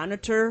to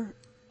monitor.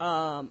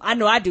 I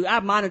know I do. I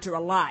monitor a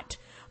lot.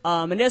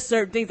 And there's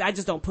certain things I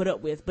just don't put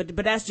up with, but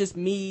that's just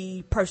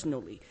me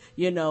personally,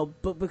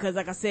 but because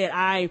like I said,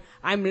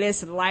 I'm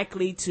less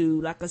likely to,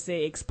 like I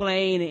said,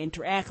 explain and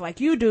interact like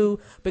you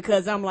do,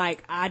 because I'm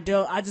like, I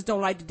just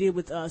don't like to deal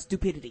with,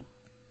 stupidity.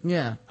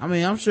 Yeah. I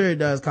mean, I'm sure it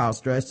does cause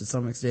stress to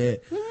some extent,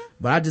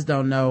 but I just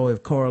don't know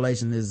if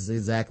correlation is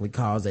exactly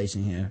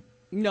causation here.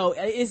 No,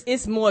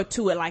 it's more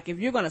to it. Like, if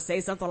you're going to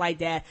say something like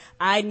that,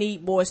 I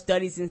need more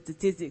studies and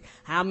statistics.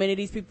 How many of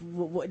these people,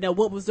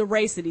 what was the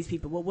race of these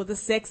people? What were the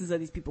sexes of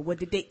these people? What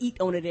did they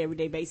eat on an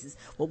everyday basis?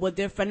 What were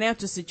their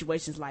financial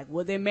situations like?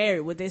 Were they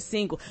married? Were they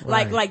single?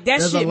 Right. Like that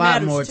There's shit a lot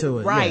matters more too. to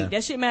it. Right. Yeah.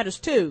 That shit matters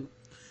too.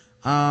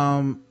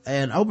 An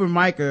open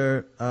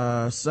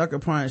micer, sucker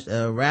punched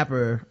a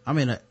rapper,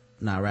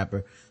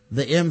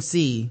 the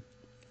MC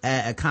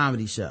at a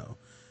comedy show.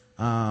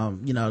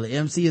 The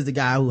MC is the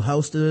guy who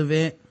hosts the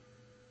event.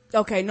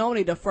 Okay,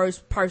 normally the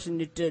first person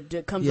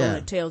that comes on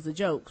and tells the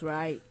jokes,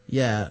 right?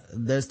 Yeah,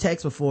 there's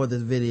text before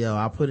this video.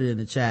 I'll put it in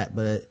the chat,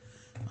 but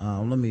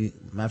let me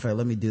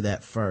do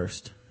that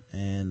first,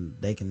 and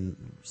they can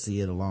see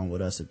it along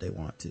with us if they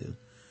want to.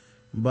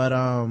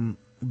 But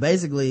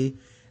basically,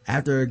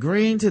 After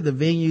agreeing to the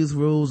venue's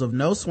rules of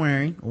no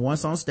swearing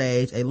once on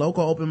stage, a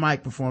local open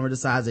mic performer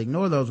decides to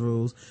ignore those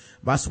rules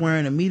by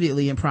swearing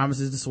immediately and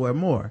promises to swear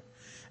more.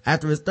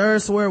 After his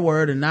third swear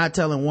word and not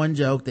telling one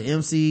joke, the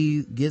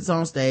MC gets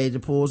on stage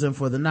and pulls him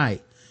for the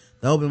night.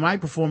 The open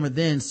mic performer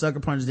then sucker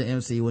punches the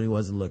MC when he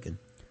wasn't looking.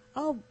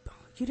 Oh,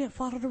 you didn't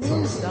follow the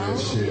rules, dog.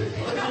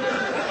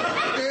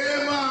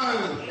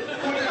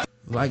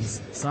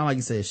 Sound like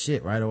you said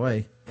shit right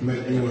away.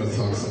 Make me want to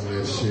talk some of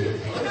that shit.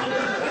 Yeah, man.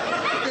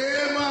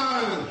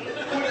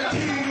 With that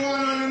team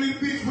going on in these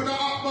beats with the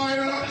up by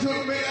and up to the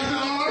big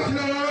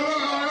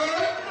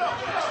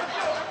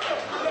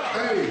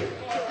Hey,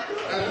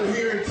 after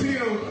hearing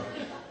Tim,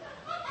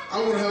 I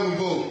want to have a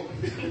vote.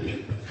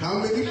 How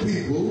many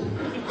people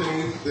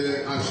think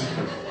that I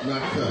should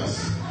not cuss?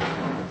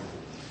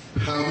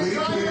 How many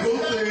people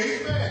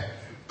think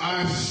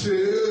I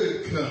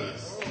should cuss?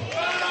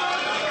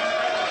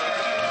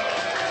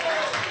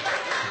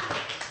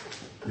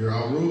 You're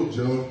outruled,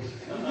 Joe.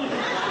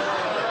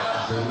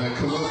 Better not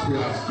come up here.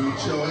 I'll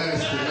beat your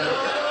ass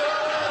tonight.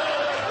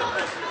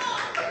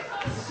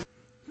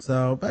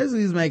 So basically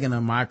he's making a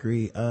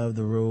mockery of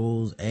the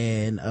rules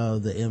and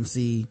of the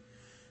MC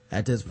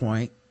at this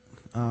point.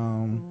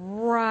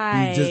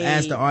 Right. He just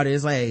asked the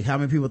audience, like, how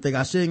many people think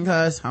I shouldn't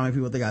cuss? How many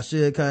people think I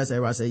should cuss?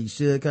 Everybody say you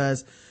should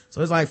cuss.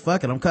 So it's like,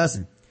 fuck it, I'm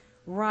cussing.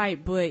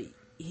 Right, but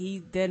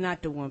they're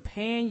not the one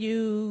paying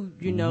you.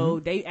 You know,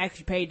 they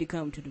actually paid to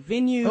come to the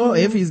venue. Oh,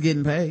 if he's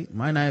getting paid.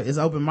 Might not, it's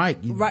open mic.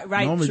 You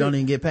right, normally don't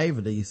even get paid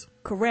for these.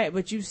 Correct,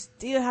 but you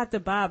still have to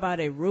abide by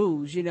their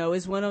rules. You know,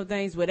 it's one of those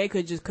things where they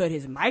could just cut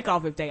his mic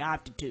off if they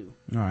opted to.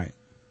 All right.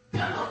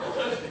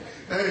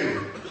 Hey,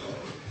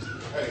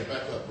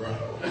 back up, bro.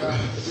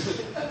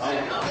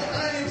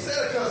 I ain't even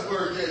said a cuss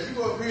word yet. You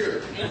go up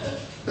here.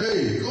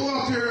 Hey, go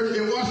out there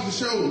and watch the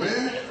show,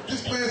 man.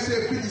 This man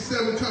said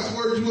 57 cuss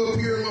words. You up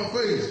here in my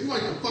face. You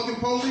like the fucking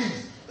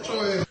police.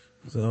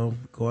 So,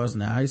 of course,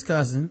 now he's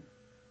cussing.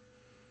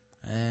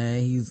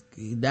 And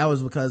that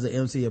was because the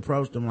MC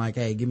approached him like,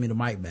 hey, give me the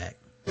mic back.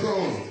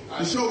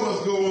 The show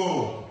must go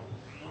on.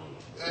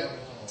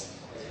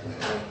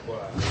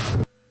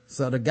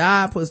 So the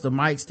guy puts the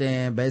mic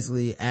stand,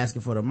 basically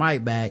asking for the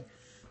mic back.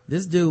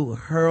 This dude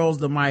hurls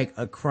the mic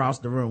across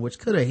the room, which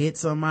could have hit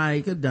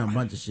somebody. Could have done a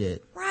bunch of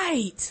shit.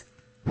 Right.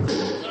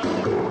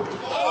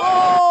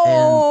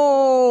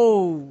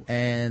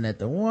 And at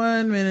the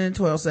 1 minute and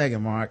 12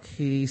 second mark,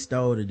 he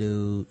stole the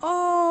dude.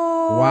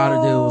 Oh.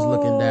 While the dude was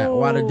looking down,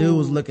 while the dude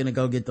was looking to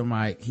go get the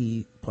mic,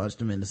 he punched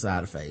him in the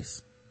side of the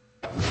face.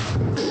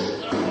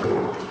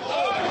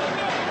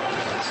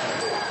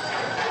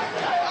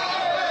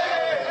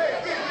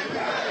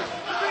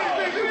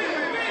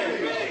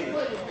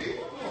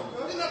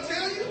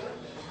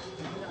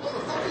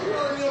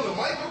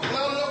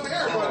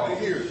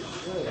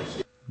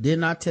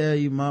 Didn't I tell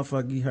you,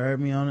 motherfucker, you heard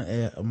me on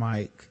the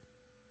mic?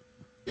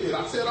 Yeah,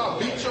 I said I'll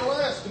beat your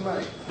ass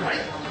tonight.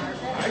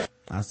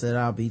 I said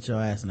I'll beat your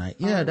ass tonight.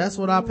 Yeah, that's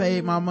what I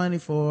paid my money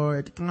for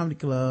at the comedy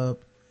club.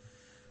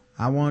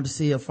 I wanted to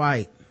see a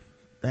fight.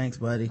 Thanks,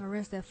 buddy.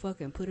 Arrest that fucker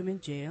and put him in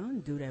jail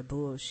and do that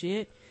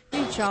bullshit.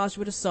 Be charged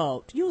with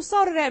assault. You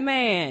assaulted that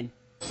man.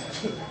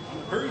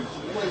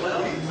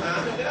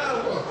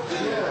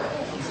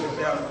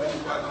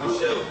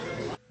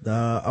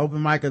 The open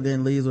micer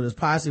then leaves with his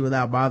posse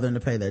without bothering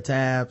to pay their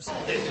tabs.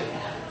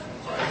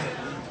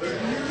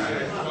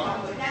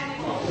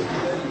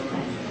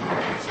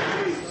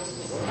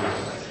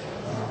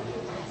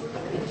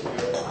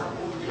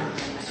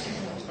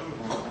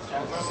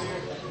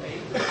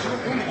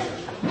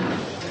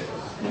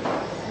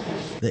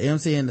 The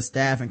MC and the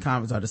staff and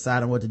comics are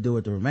deciding what to do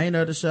with the remainder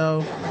of the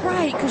show.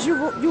 Right, because you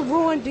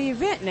ruined the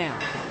event now.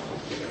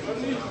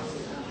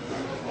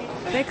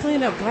 They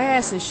clean up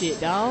glass and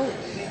shit, dog.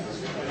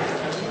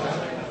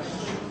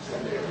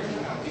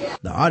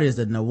 The audience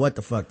doesn't know what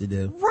the fuck to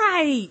do.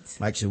 Right.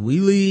 Like, should we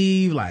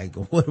leave? Like,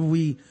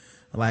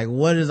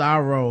 what is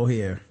our role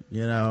here?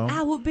 You know?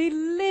 I would be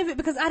livid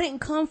because I didn't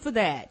come for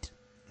that.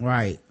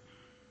 Right.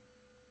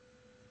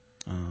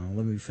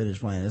 Let me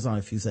finish playing. There's only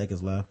a few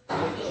seconds left.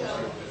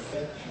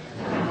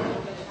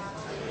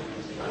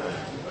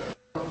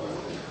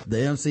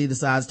 The MC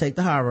decides to take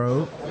the high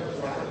road.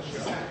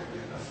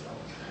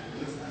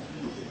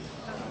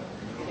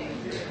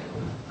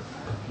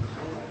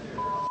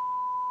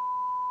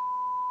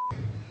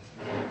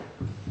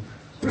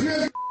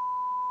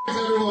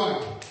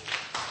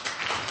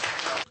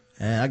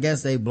 And I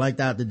guess they blanked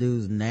out the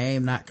dude's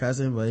name, not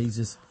cussing, but he's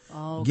just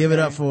give it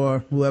up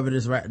for whoever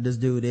this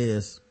dude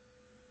is.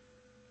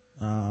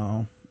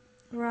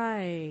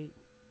 Right.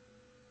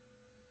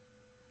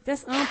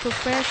 That's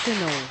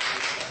unprofessional.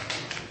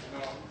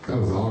 That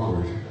was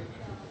awkward.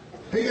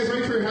 Hey, you guys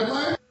ready for your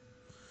headline?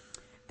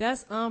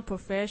 That's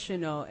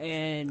unprofessional,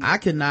 and I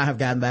could not have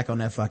gotten back on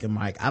that fucking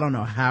mic. I don't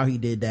know how he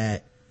did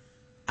that.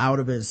 I would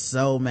have been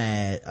so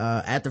mad.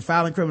 After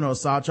filing criminal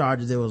assault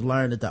charges, it was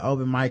learned that the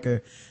open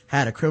micer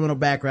had a criminal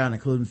background,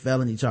 including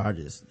felony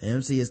charges. The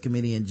MC is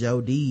comedian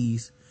Joe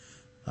Dees.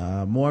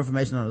 More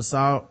information on the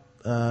assault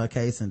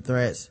case and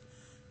threats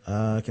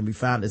can be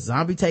found at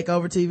Zombie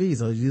Takeover TV.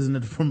 So he's using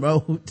it to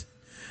promote.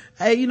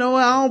 Hey, you know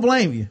what? I don't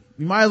blame you.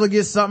 You might as well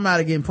get something out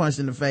of getting punched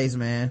in the face,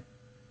 man.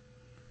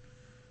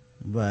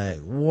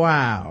 But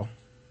wow.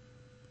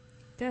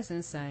 That's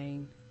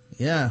insane.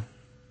 Yeah.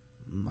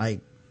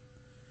 Like,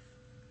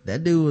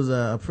 that dude was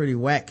a pretty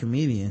whack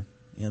comedian,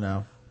 you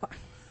know.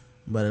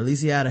 But at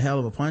least he had a hell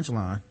of a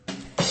punchline.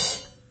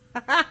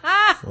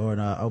 For an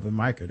open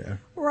micer there.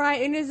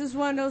 Right, and this is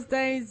one of those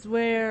things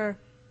where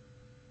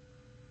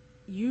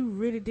you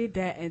really did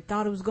that and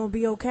thought it was gonna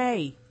be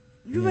okay.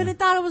 You really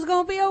thought it was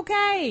gonna be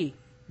okay.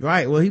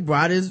 Right, well, he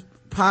brought his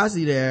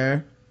posse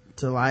there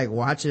to like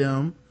watch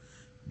him.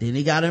 Then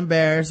he got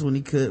embarrassed when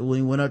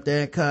he went up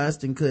there and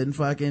cussed and couldn't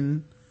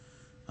fucking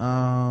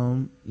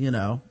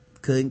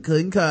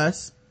couldn't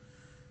cuss.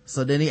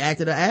 So then he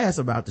acted an ass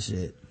about the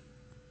shit.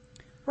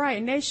 Right,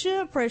 and they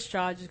should press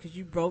charges because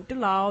you broke the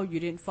law, you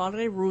didn't follow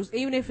their rules.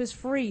 Even if it's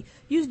free,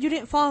 you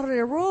didn't follow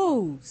their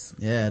rules.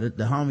 Yeah, the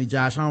homie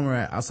Josh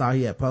Homer, I saw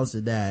he had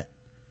posted that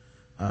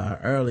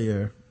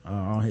earlier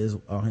on his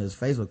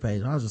Facebook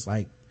page. I was just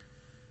like,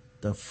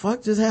 the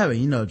fuck just happened?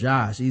 You know,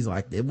 Josh, he's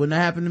like, it wouldn't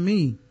have happened to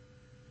me.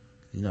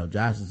 You know,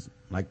 Josh is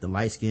like the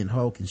light-skinned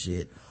Hulk and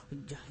shit.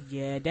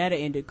 Yeah, that'd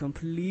ended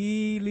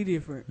completely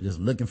different. Just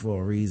looking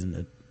for a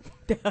reason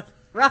to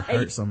right.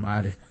 hurt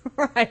somebody.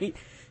 Right.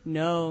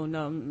 No.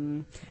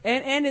 And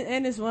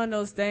it's one of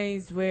those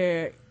things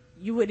where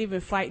you wouldn't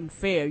even fighting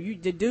fair.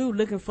 The dude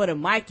looking for the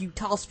mic, you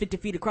toss 50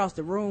 feet across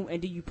the room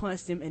and then you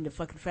punch him in the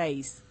fucking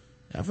face.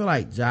 I feel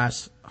like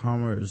Josh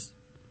Homer's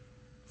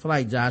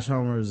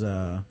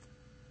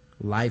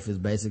life is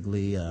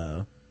basically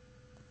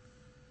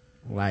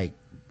like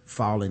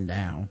Falling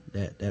Down.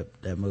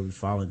 That movie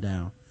Falling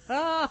Down.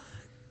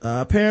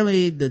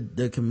 Apparently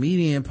the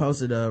comedian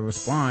posted a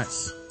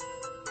response.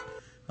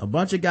 A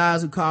bunch of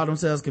guys who call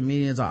themselves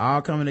comedians are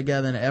all coming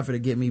together in an effort to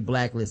get me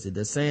blacklisted.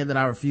 They're saying that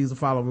I refuse to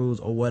follow rules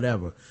or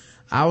whatever.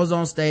 I was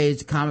on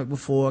stage, comic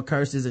before,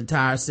 cursed his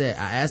entire set.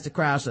 I asked the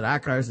crowd, should I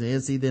curse? And the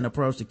MC then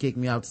approached to kick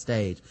me off the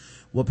stage.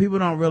 What people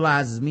don't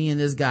realize is me and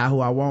this guy, who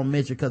I won't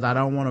mention because I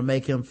don't want to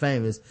make him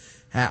famous,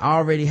 had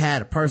already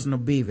had a personal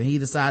beef, and he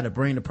decided to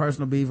bring the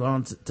personal beef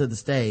on to the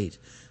stage.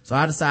 So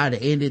I decided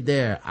to end it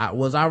there.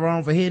 Was I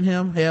wrong for hitting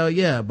him? Hell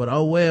yeah. But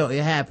oh well,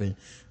 it happened.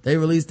 They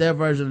released their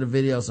version of the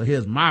video, so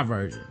here's my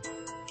version.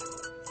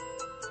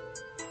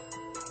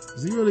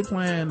 Is he really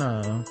playing,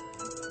 wow.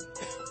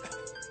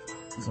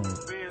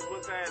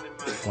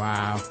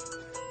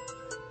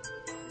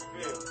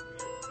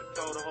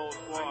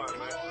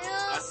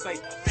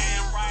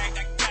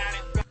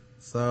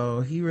 So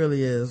he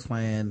really is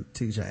playing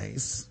 2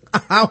 Chainz.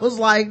 I was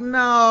like,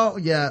 no,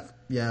 yep.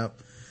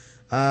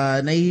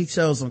 And then he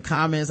showed some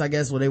comments, I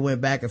guess, where they went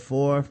back and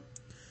forth.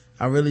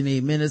 I really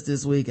need minutes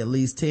this week, at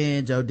least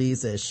 10. Joe D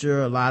says,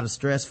 sure, a lot of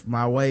stress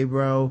my way,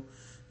 bro.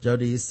 Joe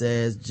D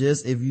says,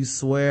 just if you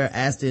swear,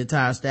 ask the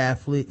entire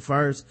staff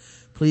first.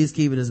 Please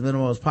keep it as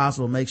minimal as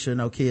possible. Make sure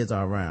no kids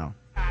are around.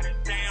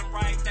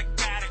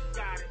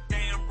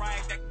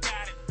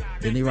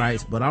 Then he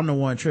writes, but I'm the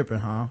one tripping,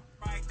 huh?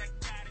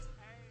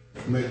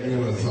 Make me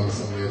want to talk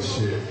some of that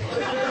shit.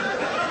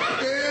 Yeah,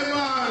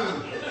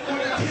 man.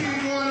 With the team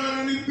going on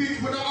in the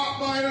beach with the up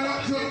buying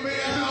up to me.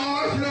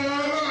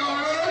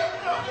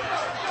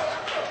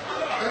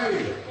 Hey,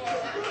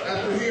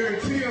 after hearing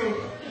Tim,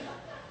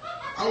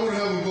 I want to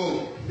have a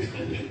vote.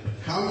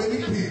 How many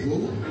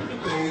people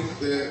think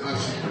that I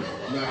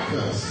should not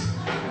cuss?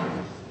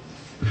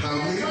 How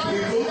many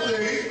people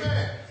think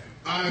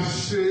I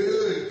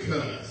should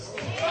cuss?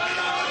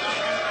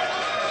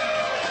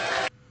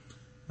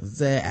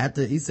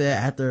 He said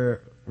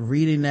after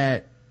reading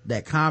that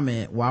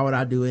comment, why would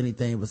I do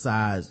anything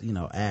besides,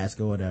 ask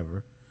or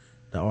whatever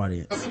the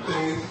audience.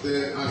 Things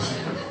that I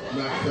should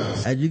not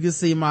cuss. As you can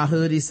see, my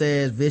hoodie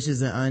says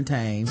vicious and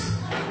untamed.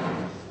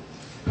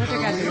 What they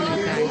got to do with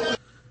anything?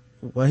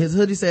 Well, his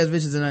hoodie says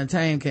vicious and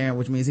untamed, Karen,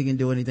 which means he can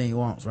do anything he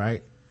wants,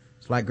 right?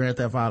 It's like Grand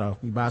Theft Auto.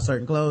 You buy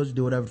certain clothes, you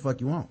do whatever the fuck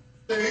you want.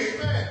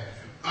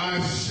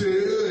 I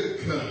should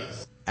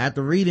cuss.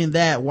 After reading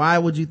that, why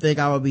would you think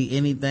I would be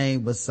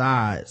anything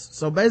besides?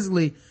 So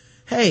basically,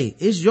 hey,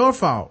 it's your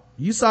fault.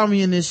 You saw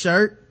me in this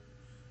shirt.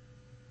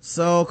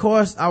 So of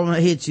course I want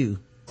to hit you.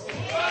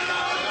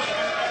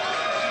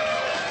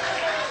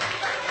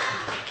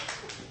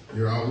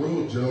 You're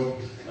outruled, Joe.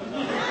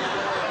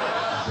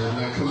 Better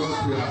not come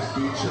up here. I'll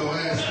beat your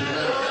ass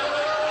tonight.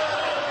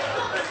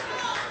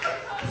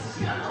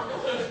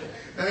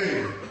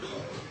 Hey,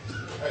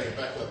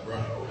 back up, bro.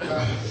 I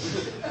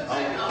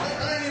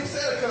ain't even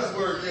said a cuss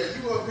word yet.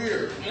 You up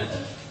here.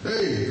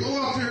 Hey,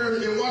 go up here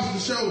and watch the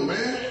show,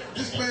 man.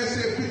 This man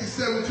said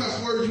 57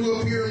 cuss words. You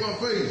up here in my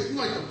face. You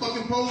like the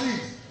fucking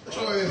police. That's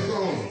your ass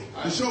on.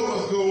 The show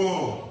must go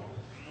on.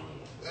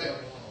 Hey.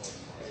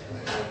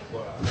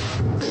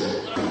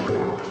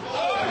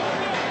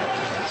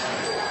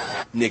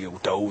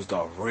 Nigga dozed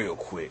off real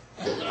quick.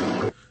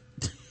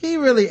 He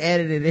really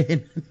edited it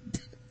in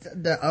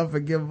the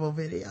Unforgivable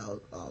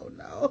video. Oh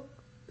no.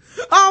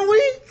 Oh,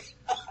 weak.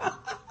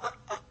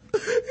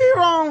 He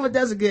wrong, but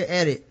that's a good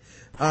edit.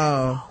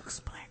 Black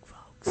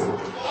folks.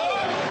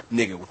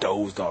 Nigga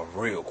dozed off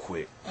real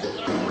quick.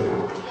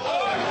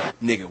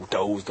 Nigga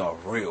dozed off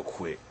real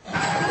quick.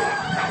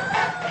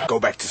 Go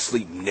back to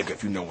sleep, nigga,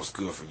 if you know what's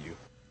good for you.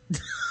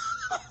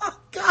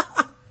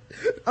 God.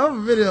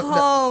 Video.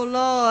 Oh,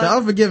 Lord. The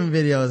Unforgiven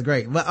video is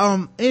great. But,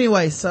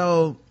 anyway,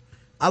 so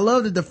I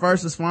love that the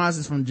first response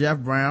is from Jeff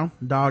Brown,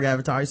 dog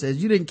avatar. He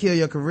says, you didn't kill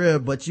your career,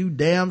 but you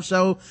damn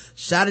sure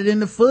shot it in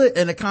the foot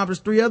and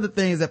accomplished 3 other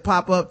things that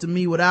pop up to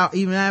me without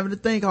even having to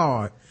think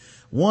hard.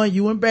 1,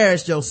 you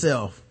embarrassed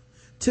yourself.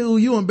 2,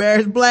 you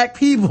embarrassed black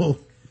people.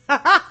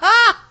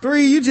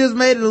 3, you just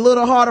made it a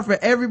little harder for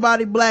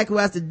everybody black who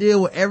has to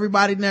deal with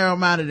everybody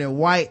narrow-minded and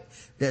white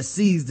that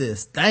sees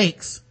this.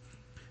 Thanks.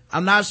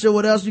 I'm not sure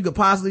what else you could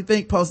possibly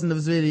think posting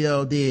this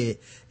video did.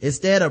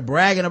 Instead of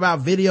bragging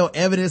about video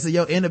evidence of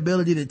your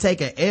inability to take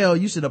an L,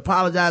 you should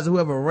apologize to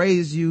whoever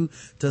raised you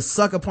to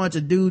suck a punch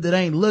a dude that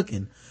ain't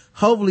looking.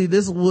 Hopefully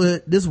this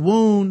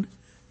wound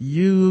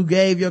you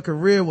gave your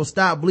career will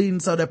stop bleeding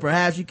so that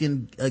perhaps you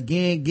can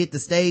again get the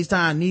stage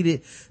time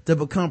needed to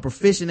become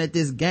proficient at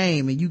this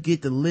game and you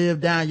get to live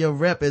down your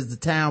rep as the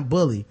town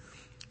bully.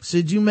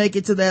 Should you make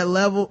it to that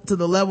level, to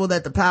the level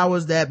that the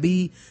powers that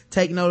be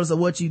take notice of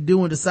what you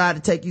do and decide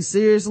to take you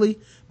seriously?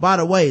 By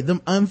the way, them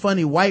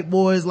unfunny white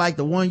boys like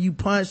the one you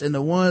punched and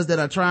the ones that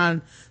are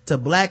trying to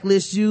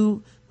blacklist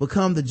you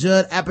become the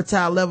Judd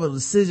Apatow level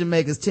decision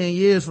makers 10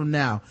 years from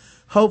now.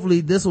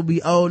 Hopefully this will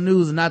be old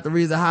news and not the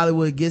reason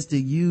Hollywood gets to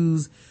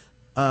use,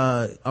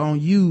 on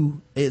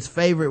you its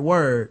favorite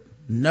word,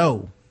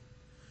 no.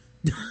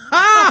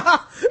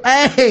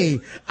 Hey,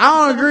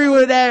 I don't agree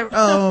with that.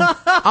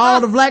 All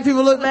the black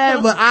people look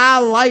bad, but I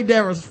like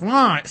that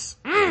response.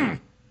 That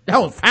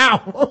was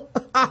powerful.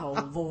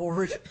 Oh,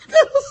 Lord. He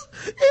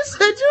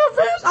said you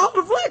embarrassed all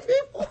the black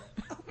people.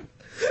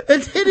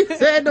 And then he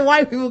said the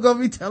white people gonna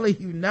be telling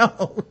you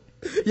no.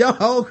 Your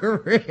whole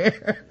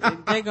career.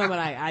 They're gonna be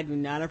like, I do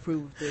not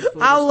approve of this.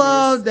 I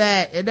love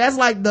that. And that's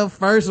like the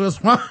first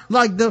response.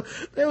 Like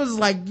it was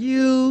like,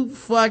 you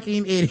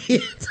fucking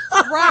idiot.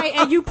 Right.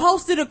 And you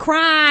posted a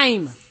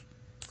crime.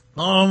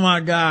 Oh my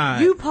God.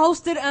 You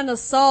posted an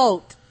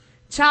assault.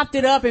 Chopped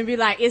it up and be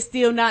like, it's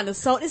still not an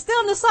assault. It's still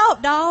an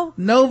assault, dog.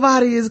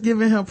 Nobody is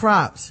giving him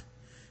props.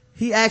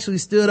 He actually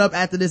stood up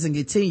after this and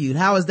continued.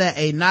 How is that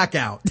a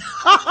knockout?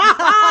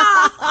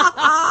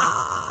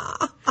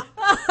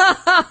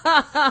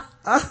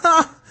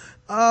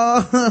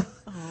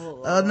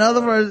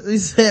 Another person, he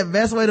said,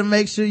 best way to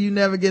make sure you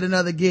never get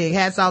another gig.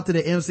 Hats off to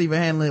the MC for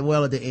handling it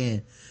well at the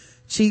end.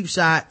 Cheap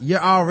shot. You're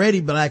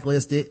already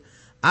blacklisted.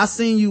 I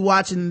seen you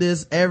watching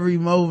this every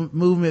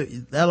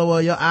movement.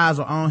 LOL, your eyes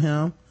are on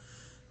him.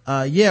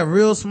 Yeah,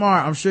 real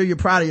smart. I'm sure you're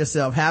proud of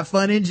yourself. Have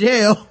fun in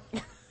jail.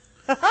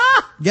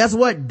 Guess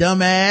what,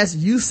 dumbass?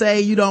 You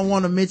say you don't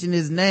want to mention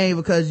his name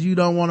because you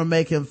don't want to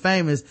make him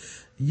famous.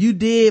 You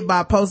did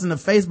by posting a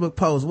Facebook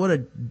post. What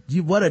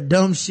a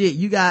dumb shit.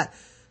 You got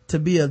to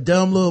be a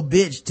dumb little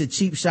bitch to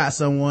cheap shot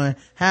someone.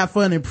 Have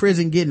fun in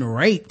prison getting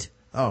raped.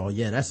 Oh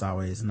yeah, that's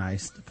always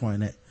nice to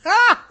point at.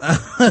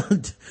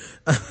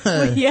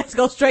 Well, yes,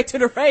 go straight to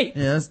the rape.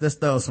 Yeah, let's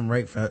throw some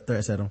rape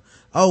threats at him.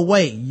 Oh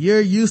wait,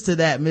 you're used to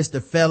that,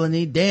 Mr.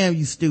 Felony. Damn,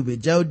 you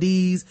stupid. Joe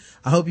D's,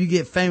 I hope you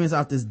get famous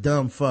off this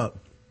dumb fuck.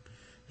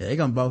 Yeah, they're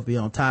gonna both be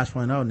on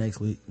Tosh.0 next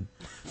week.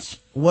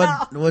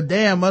 Well,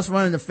 damn, must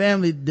run in the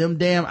family, them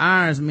damn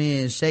Irons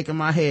men shaking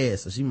my head,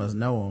 so she must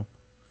know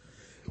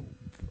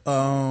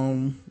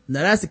them.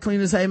 Now that's the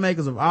cleanest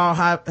haymakers of all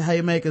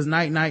haymakers.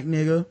 Night,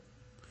 nigga.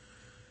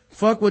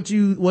 Fuck what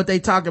they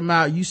talking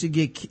about. You should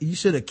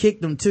have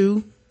kicked them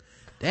too.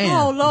 Damn.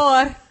 Oh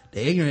Lord.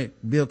 The ignorant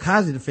Bill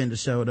Cosby defender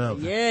showed up.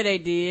 Yeah, they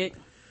did.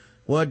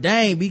 Well,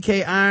 dang,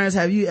 BK Irons,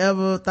 have you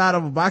ever thought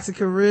of a boxing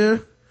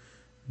career?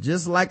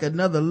 Just like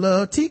another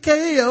love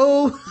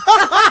TKO. Oh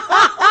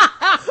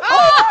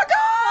my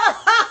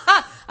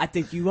God. I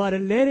think you ought to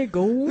let it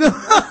go.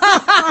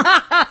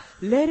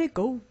 Let it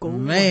go.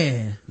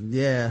 Man,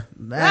 yeah,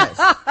 that's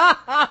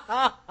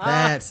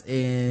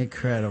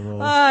incredible.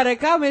 The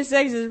comment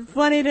section is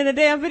funnier than a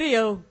damn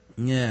video.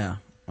 Yeah.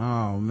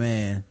 Oh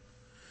man.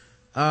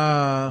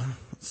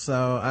 So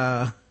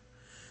I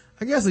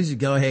guess we should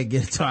go ahead and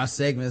get into our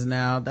segments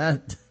now.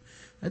 That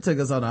took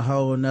us on a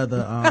whole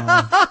nother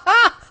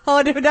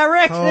whole different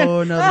direction.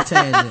 Whole nother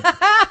tangent.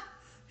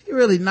 He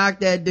really knocked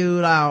that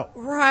dude out.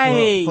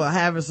 Right. For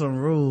having some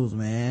rules,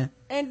 man.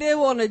 And then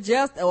want to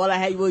just,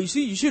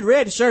 you should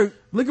read the shirt.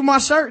 Look at my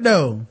shirt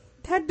though.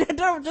 That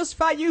don't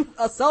justify you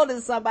assaulting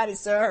somebody,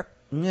 sir.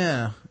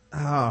 Yeah.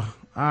 Oh,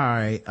 all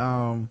right.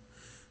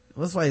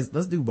 Let's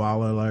do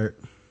Baller Alert.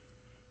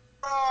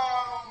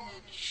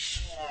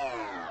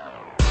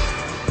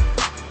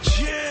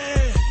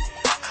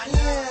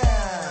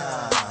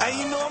 Hey,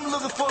 you know I'm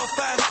looking for a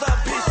 5-star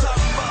bitch off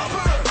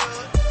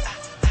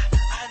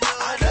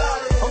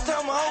I'm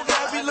telling my whole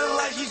guy be looking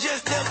like she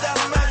just stepped out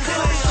of my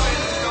place.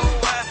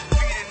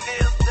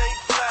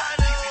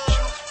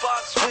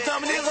 I'm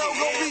telling this hoe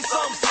gonna be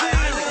something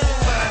serious.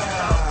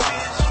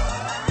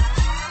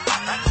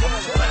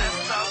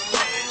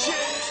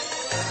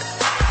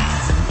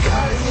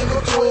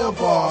 gold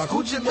bars.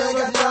 Coochie man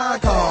got 9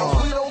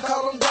 cars. We don't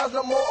call them guys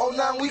no more. Oh,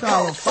 now we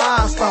Call them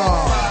 5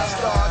 stars.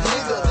 5-star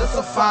nigga. That's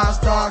a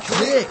 5-star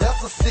click.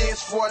 That's a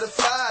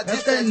 645.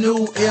 That's that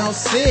new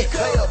L6. Pay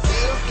a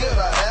bill, get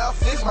a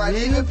house, fix my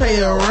Even pay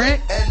her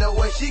rent. and the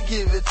way she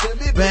give it to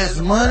me.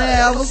 Best money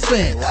ever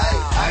spent.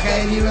 I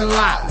can't even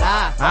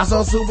lie. I'm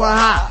so super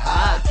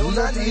hot. Do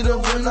not need a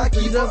when I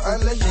keep her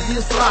unless she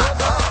is fly.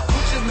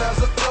 Gucci man's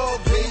a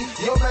thug, B.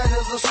 Your man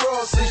is a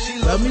straw. Since she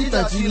Love me,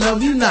 thought you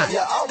love you not.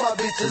 Yeah, all my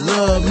bitches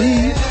Love me.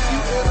 And if you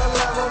in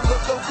Atlanta,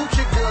 look up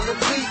Gucci girl and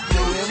meet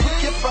me. And we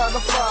can find a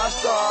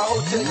 5-star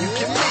hotel you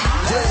can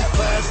meet. Just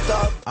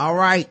 5-star. All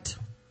right.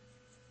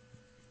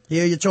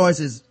 Here are your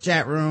choices,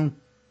 chat room.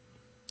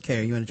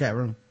 Karen, you in the chat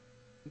room?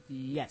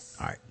 Yes.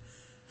 All right.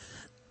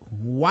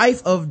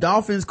 Wife of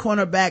Dolphins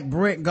cornerback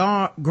Brent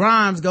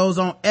Grimes goes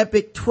on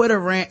epic Twitter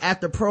rant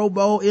after Pro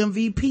Bowl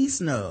MVP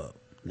snub.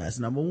 That's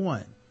number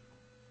 1.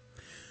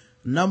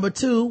 Number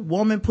 2,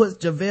 woman puts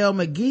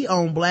JaVale McGee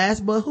on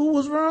blast, but who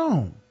was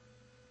wrong?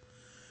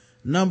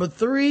 Number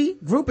 3,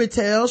 groupie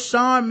tells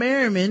Sean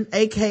Merriman,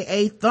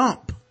 aka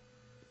Thump.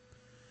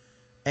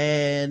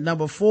 And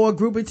number 4,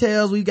 groupie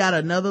tells we got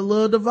another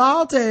little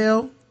Duval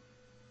tale.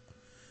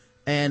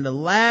 And the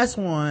last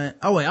one,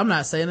 oh wait, I'm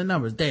not saying the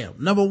numbers. Damn.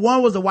 Number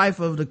 1 was the wife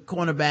of the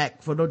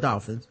cornerback for the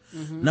Dolphins.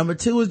 Mm-hmm. Number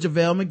 2 is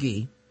JaVale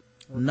McGee.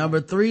 Okay. Number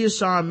 3 is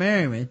Sean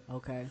Merriman.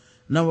 Okay.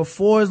 Number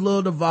 4 is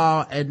Lil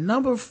Duval. And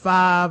number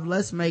 5,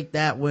 let's make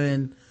that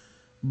one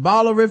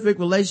Ballerific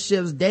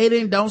Relationships.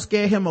 Dating Don't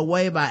Scare Him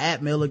Away by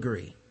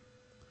 @MillAgree.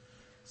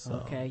 So,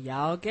 okay,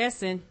 y'all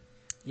guessing.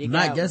 I'm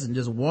not guessing,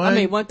 just 1. I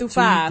mean 1 through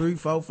 5. 2, 3,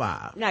 4,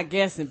 5. Not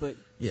guessing, but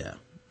yeah.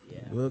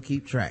 We'll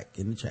keep track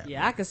in the chat.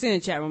 Yeah, I can see in the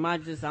chat room. I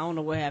don't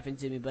know what happened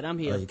to me, but I'm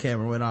here. Oh, your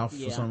camera went off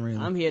for some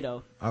reason. I'm here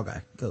though. Okay,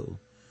 cool.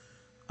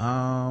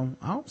 I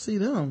don't see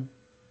them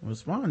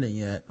responding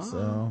yet.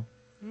 So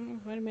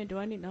wait a minute. Do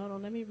I need? Hold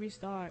on. Let me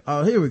restart.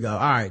 Oh, here we go. All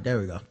right, there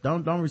we go.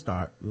 Don't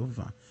restart. We'll be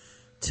fine.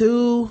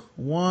 2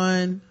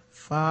 1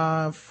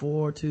 5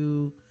 4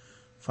 2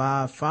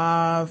 5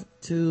 5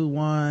 2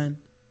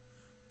 1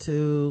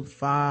 2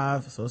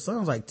 5. So it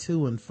sounds like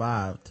 2 and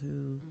 5.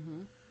 2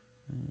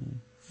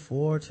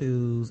 4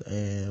 2s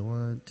and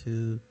 1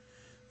 2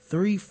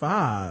 3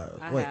 5.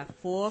 I Wait, have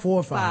 4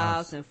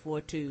 5s and 4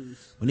 2s.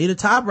 We need a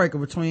tiebreaker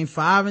between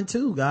 5 and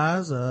 2,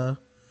 guys. I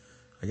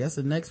guess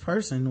the next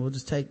person, we'll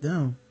just take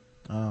them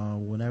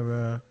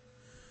whenever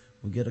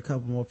we get a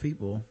couple more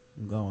people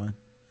going.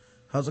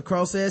 Hustle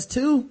Crow says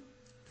 2,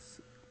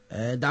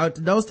 and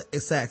Dr.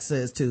 Dostack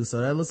says 2.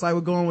 So that looks like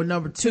we're going with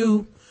number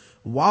 2.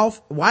 Wife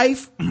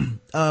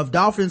of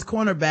Dolphins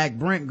cornerback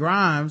Brent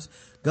Grimes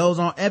goes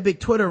on epic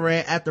Twitter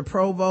rant after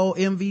Pro Bowl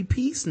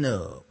MVP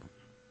snub.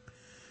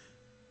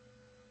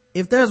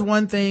 If there's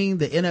one thing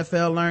the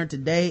NFL learned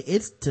today,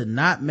 it's to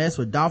not mess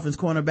with Dolphins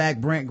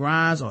cornerback Brent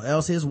Grimes, or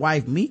else his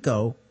wife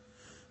Miko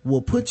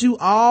will put you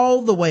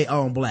all the way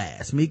on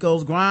blast.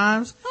 Miko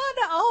Grimes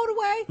all the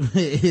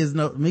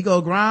way.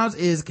 Miko Grimes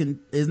is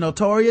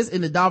notorious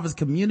in the Dolphins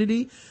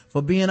community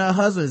for being her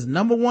husband's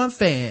number 1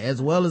 fan,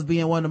 as well as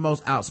being one of the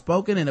most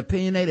outspoken and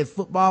opinionated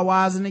football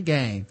wise in the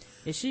game.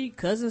 Is she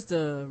cousins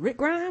to Rick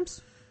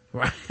Grimes?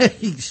 Right.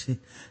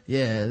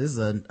 Yeah, this is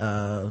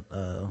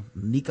a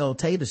Nico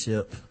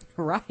Tatership.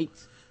 Right.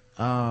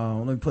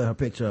 Let me put her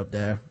picture up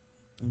there.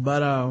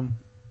 But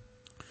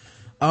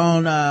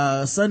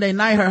on Sunday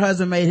night, her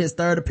husband made his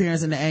 3rd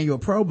appearance in the annual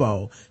Pro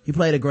Bowl. He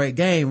played a great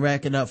game,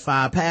 racking up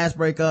 5 pass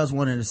breakups,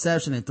 1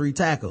 interception, and 3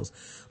 tackles.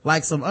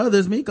 Like some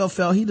others, Miko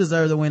felt he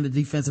deserved to win the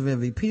defensive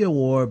MVP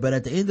award, but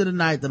at the end of the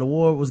night, the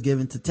award was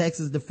given to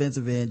Texas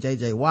defensive end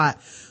J.J.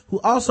 Watt, who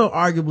also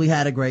arguably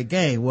had a great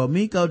game. Well,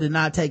 Miko did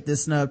not take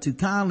this snub too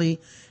kindly,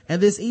 and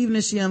this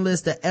evening she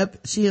unleashed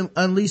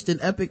an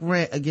epic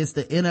rant against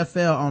the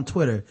NFL on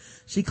Twitter.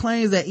 She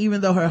claims that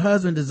even though her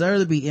husband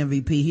deserved to be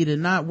MVP, he did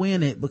not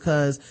win it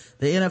because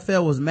the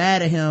NFL was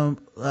mad at him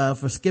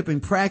for skipping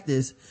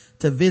practice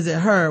to visit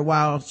her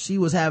while she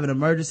was having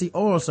emergency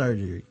oral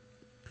surgery.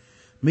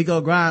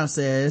 Miko Grimes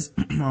says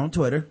on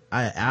Twitter,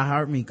 I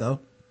heart Miko.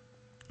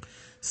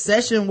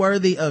 Session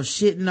worthy of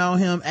shitting on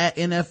him at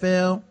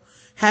NFL.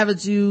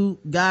 Haven't you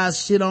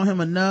guys shit on him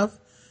enough?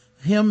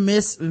 Him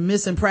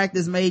missing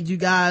practice made you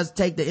guys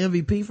take the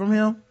MVP from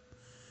him?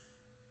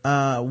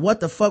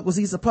 What the fuck was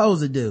he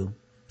supposed to do?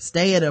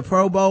 Stay at a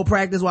Pro Bowl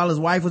practice while his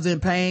wife was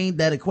in pain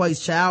that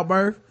equates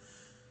childbirth?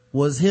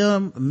 Was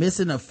him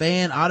missing a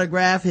fan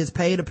autograph his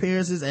paid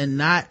appearances and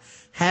not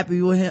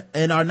happy with him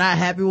and are not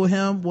happy with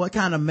him? What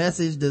kind of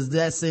message does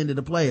that send to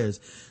the players?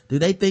 Do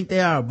they think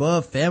they are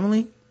above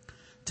family?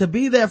 To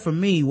be there for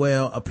me,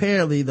 well,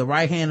 apparently the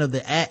right hand of the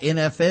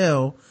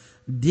NFL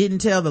didn't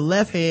tell the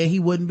left hand he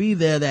wouldn't be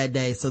there that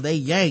day, so they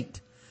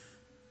yanked.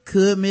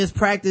 Could miss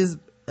practice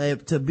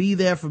to be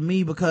there for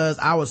me because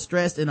I was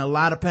stressed and in a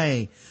lot of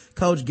pain.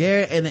 Coach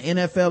Garrett and the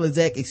NFL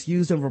exec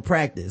excused him for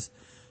practice.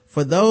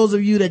 For those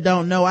of you that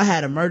don't know, I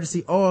had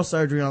emergency oral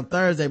surgery on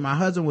Thursday. My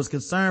husband was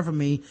concerned for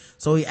me,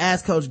 so he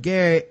asked Coach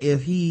Garrett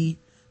if he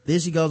Then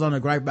she goes on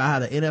to gripe about how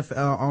the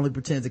NFL only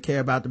pretends to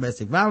care about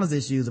domestic violence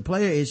issues and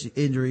player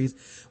injuries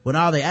when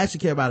all they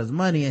actually care about is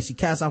money. And she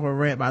casts off her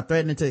rant by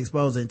threatening to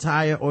expose the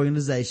entire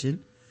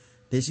organization.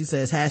 Then she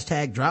says,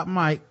 hashtag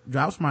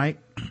drops mic.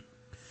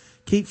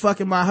 Keep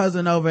fucking my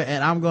husband over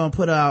and I'm going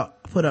to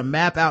put a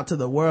map out to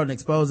the world and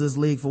expose this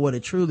league for what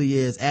it truly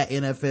is at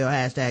NFL.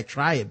 Hashtag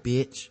try it,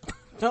 bitch.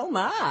 Oh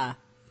my.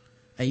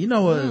 And you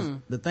know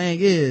what the thing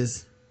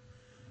is,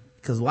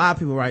 because a lot of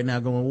people right now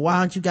going, why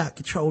don't you got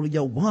control of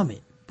your woman?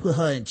 Put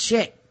her in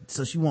check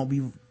so she won't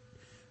be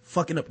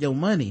fucking up your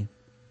money.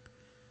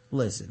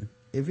 Listen,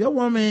 if your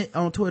woman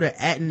on Twitter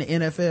in the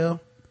NFL,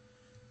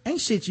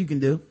 ain't shit you can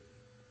do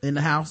in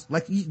the house.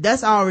 Like,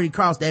 that's already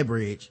crossed that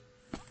bridge.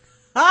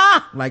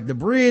 Like, the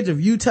bridge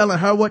of you telling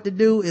her what to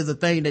do is a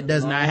thing that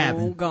does not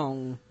happen.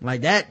 Gone.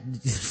 Like that,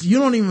 you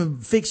don't even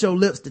fix your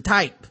lips to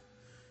type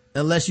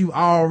unless you've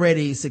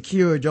already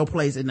secured your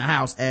place in the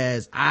house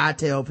as I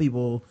tell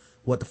people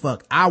what the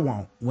fuck I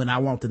want when I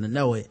want them to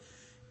know it.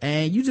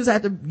 And you just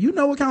have to, you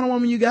know what kind of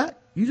woman you got.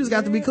 You just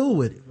got to be cool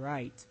with it.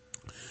 Right.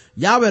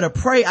 Y'all better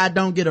pray I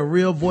don't get a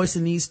real voice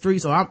in these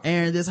streets or I'm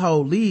airing this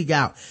whole league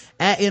out.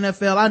 At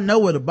NFL, I know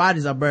where the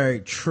bodies are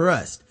buried.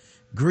 Trust.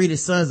 Greedy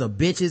sons of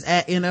bitches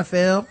at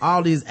NFL.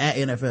 All these at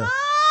NFL.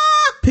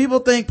 People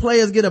think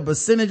players get a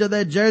percentage of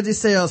their jersey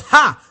sales.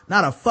 Ha!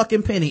 Not a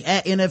fucking penny.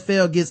 At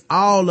NFL gets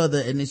all of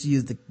the, and then she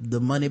used the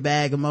money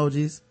bag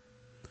emojis.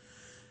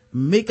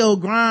 Miko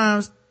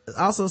Grimes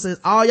also says,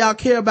 all y'all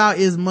care about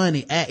is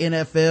money at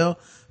NFL.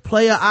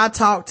 Player, I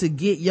talk to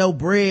get your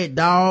bread,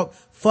 dog.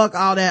 Fuck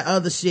all that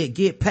other shit.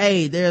 Get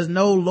paid. There's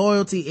no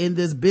loyalty in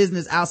this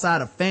business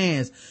outside of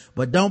fans.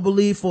 But don't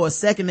believe for a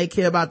second they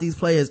care about these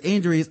players'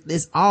 injuries.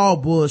 It's all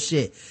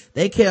bullshit.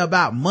 They care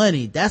about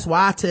money. That's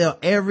why I tell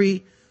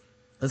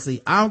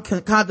I'm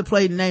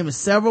contemplating naming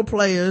several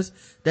players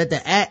that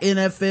the at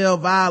NFL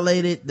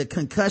violated the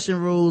concussion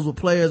rules with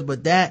players,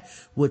 but that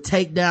would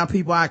take down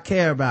people I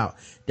care about.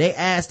 They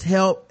asked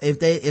help if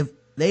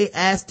they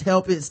asked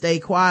help it stay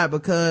quiet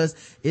because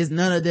it's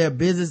none of their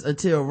business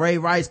until Ray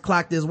Rice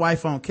clocked his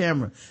wife on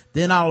camera.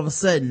 Then all of a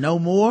sudden, no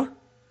more.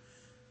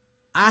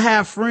 I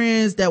have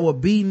friends that were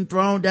beaten,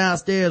 thrown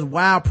downstairs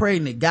while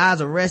pregnant.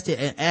 Guys arrested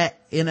and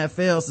at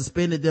NFL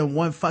suspended them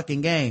one fucking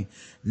game.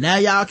 Now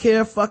y'all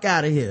care? Fuck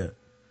out of here.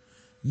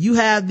 You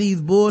have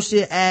these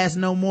bullshit ass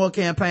no more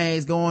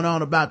campaigns going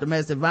on about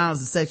domestic violence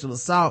and sexual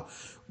assault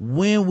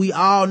when we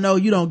all know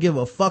you don't give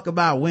a fuck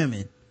about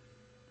women.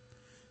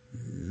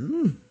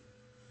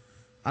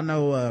 I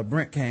know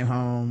Brent came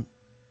home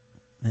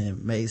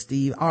and made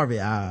Steve Harvey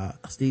eyes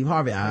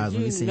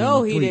when he seen the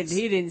tweets.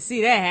 He didn't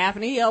see that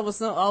happen. He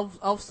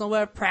off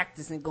somewhere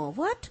practicing, going,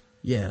 what?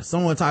 Yeah,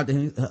 someone talked to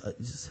him.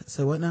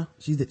 Say what now?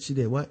 She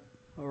did what?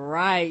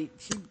 Right.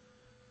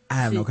 I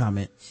have no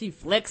comment. She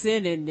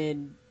flexing and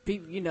then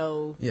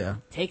people, yeah,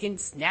 taking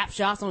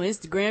snapshots on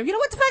Instagram. You know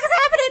what the fuck is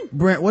happening?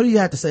 Brent, what do you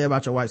have to say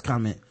about your wife's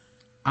comment?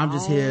 I'm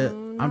just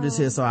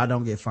here so I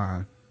don't get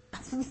fined.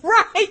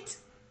 Right.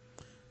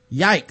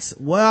 Yikes.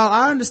 Well,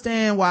 I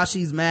understand why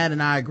she's mad,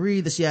 and I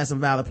agree that she has some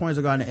valid points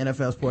regarding the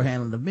NFL's poor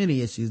handling of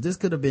many issues. This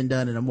could have been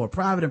done in a more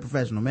private and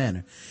professional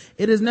manner.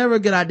 It is never a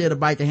good idea to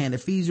bite the hand that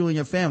feeds you and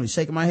your family.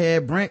 Shaking my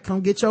head, Brent, come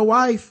get your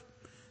wife.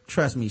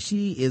 Trust me,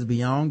 she is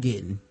beyond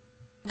getting.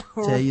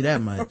 Tell you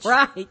that much.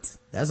 Right.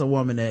 That's a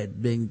woman that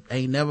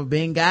ain't never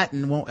been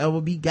gotten, won't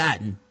ever be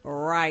gotten.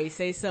 Right.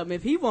 Say something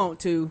if he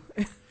want to.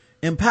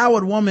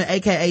 Empowered Woman,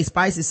 aka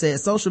Spicy, said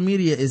social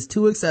media is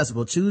too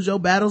accessible. Choose your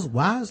battles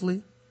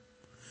wisely.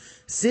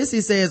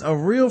 Sissy says a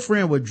real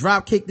friend would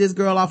drop kick this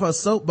girl off her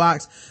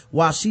soapbox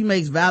while she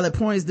makes valid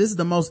points. This is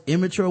the most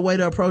immature way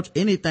to approach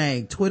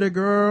anything. Twitter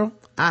girl,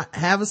 I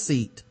have a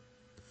seat.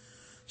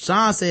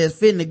 Sean says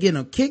fitting to get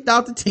him kicked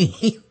off the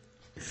team.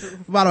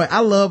 By the way, I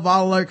love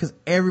Ball Alert because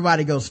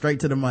everybody goes straight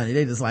to the money.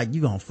 They just like,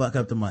 you gonna fuck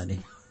up the money.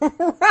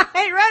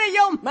 Right in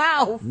your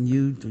mouth.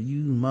 You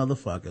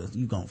motherfuckers.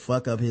 You gonna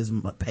fuck up his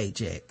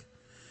paycheck.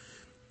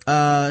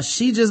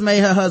 She just made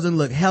her husband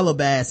look hella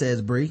bad,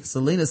 says Bree.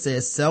 Selena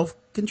says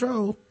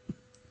self-control.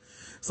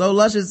 So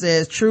Luscious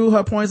says, true,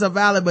 her points are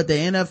valid, but the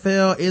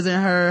NFL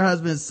isn't her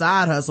husband's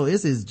side hustle.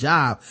 It's his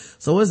job.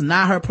 So it's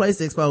not her place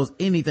to expose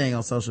anything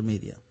on social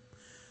media.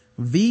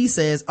 V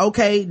says,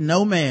 okay,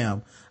 no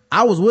ma'am.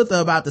 I was with her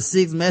about the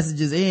 6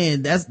 messages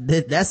in.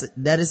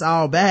 That is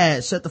all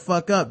bad. Shut the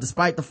fuck up.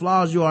 Despite the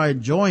flaws, you are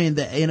enjoying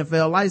the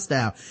NFL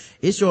lifestyle.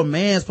 It's your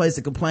man's place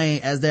to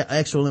complain as their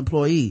actual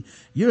employee.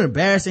 You're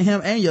embarrassing him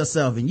and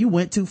yourself, and you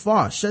went too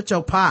far. Shut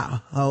your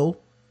pie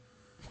hole.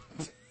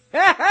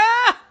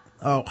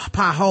 Oh,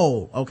 pie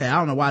hole. Okay, I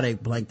don't know why they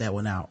blanked that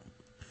one out.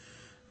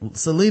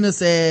 Selena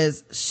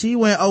says she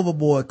went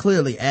overboard,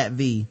 clearly, at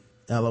V.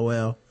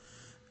 LOL.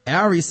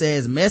 Ari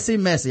says,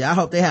 messy. I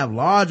hope they have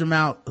large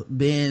amount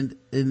in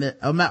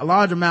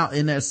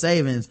their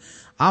savings.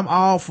 I'm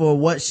all for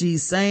what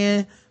she's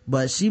saying,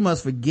 but she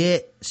must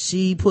forget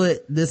she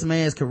put this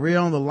man's career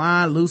on the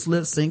line. Loose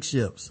lips sink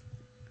ships.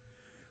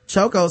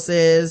 Choco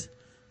says,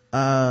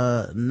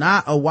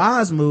 not a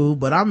wise move,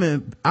 but I'm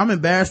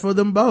embarrassed for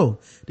them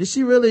both. Did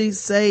she really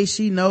say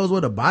she knows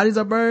where the bodies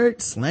are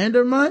buried?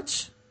 Slander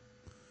much?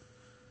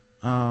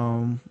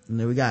 And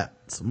then we got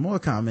some more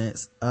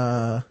comments.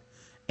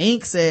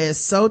 Ink says,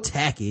 so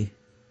tacky.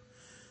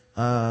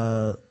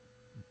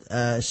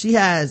 She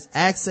has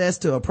access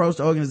to approach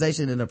the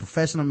organization in a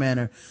professional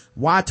manner.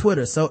 Why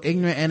Twitter? So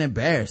ignorant and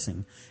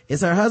embarrassing.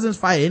 It's her husband's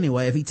fight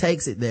anyway if he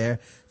takes it there.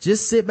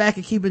 Just sit back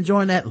and keep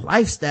enjoying that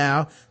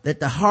lifestyle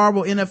that the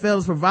horrible NFL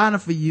is providing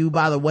for you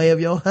by the way of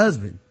your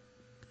husband.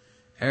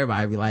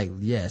 Everybody be like,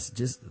 yes,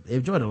 just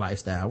enjoy the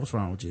lifestyle. What's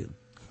wrong with you?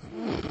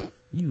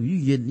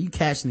 You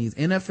catching these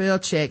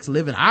NFL checks,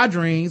 living our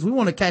dreams. We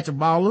want to catch a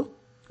baller.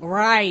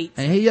 Right.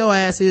 And here your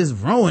ass is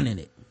ruining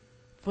it.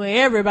 For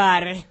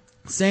everybody.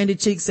 Sandy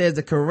Cheek says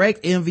the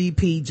correct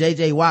MVP,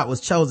 JJ Watt,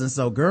 was chosen.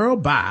 So girl,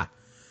 bye.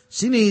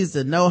 She needs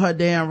to know her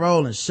damn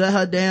role and shut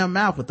her damn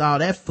mouth with all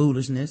that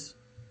foolishness.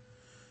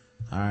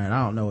 All right.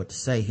 I don't know what to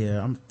say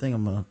here. What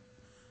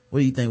do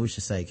you think we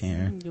should say,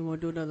 Karen? You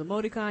want to do another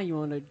emoticon? You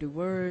want to do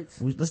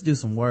words? Let's do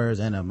some words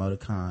and an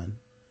emoticon.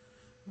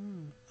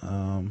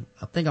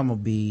 I think I'm gonna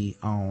be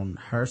on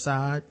her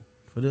side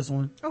for this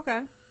one.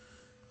 Okay.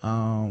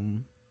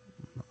 No,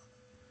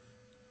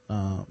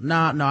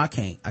 I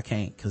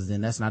can't, cause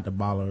then that's not a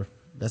baller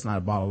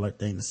alert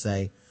thing to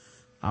say.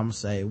 I'm gonna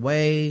say,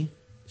 Way,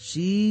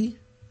 she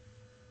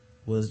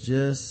was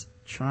just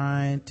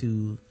trying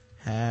to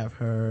have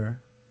her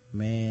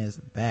man's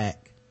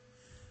back,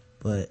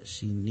 but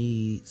she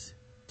needs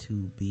to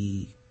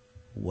be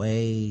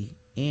way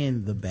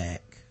in the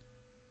back.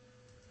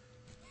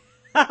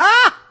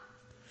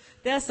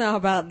 That sounds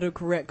about the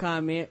correct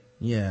comment.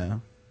 Yeah.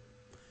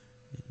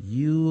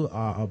 You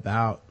are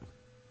about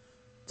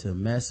to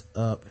mess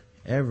up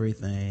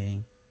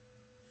everything,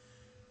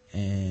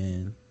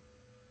 and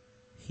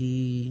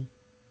he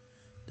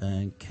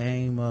done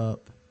came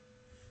up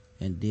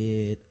and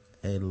did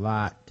a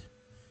lot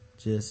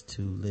just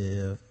to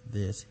live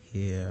this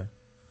here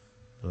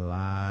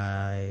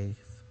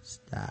lifestyle.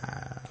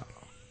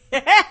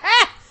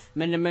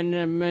 The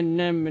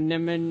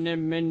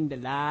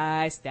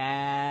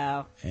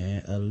lifestyle.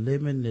 And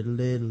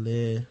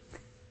eliminate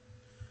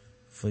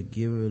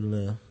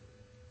forgivable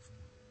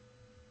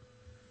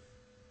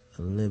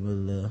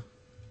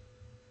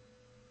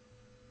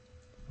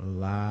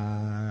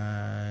lifestyle.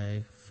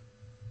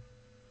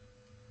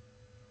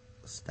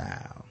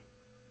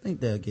 I think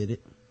they'll get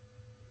it.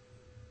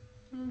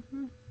 You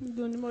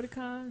doing the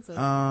emoticons?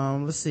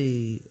 Let's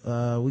see.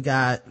 We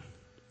got.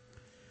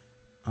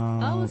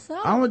 I'm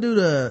gonna do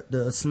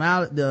the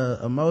smile, the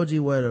emoji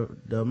where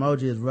the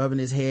emoji is rubbing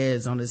his head,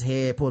 it's on his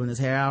head, pulling his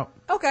hair out.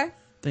 Okay. I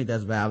think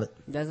that's valid.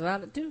 That's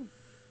valid too.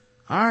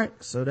 All right,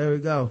 so there we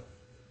go.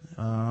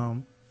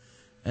 And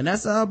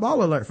that's a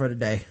ball alert for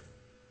today.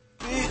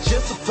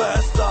 Just a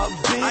 5-star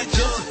bitch.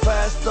 Just a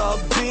 5-star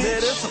bitch. Yeah,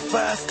 that's a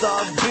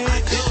 5-star bitch.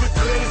 If your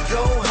credit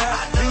go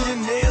high, beat the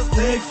nails,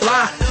 they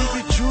fly. Keep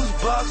your juice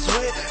box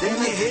wet and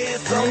your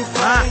head's on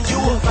fire. You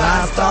a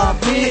 5-star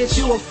bitch.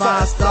 You a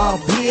 5-star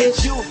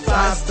bitch. You a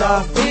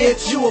 5-star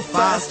bitch. You a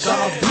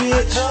 5-star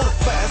bitch. I want a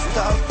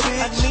 5-star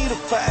bitch. I need a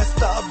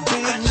 5-star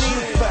bitch. I need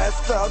a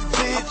 5-star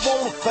bitch. I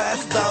want a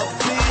 5-star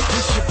bitch.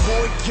 This your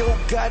boy, yo,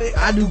 got it.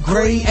 I do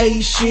grade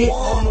A shit.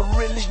 I'm the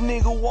realest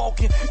nigga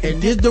walking.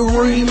 And this the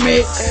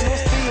remix. And I'm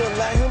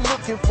still out here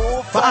looking for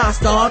a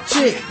 5-star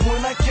chick.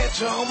 When I catch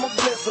her, I'ma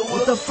bless her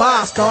with a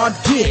 5-star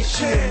dick.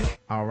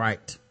 All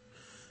right.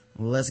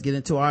 Let's get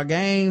into our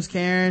games,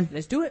 Karen.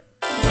 Let's do it.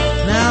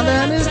 Now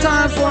that it's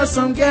time for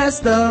some Guess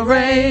the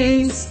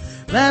Race.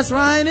 That's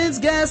right, it's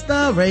Guess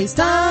the Race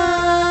time.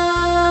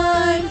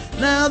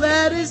 Now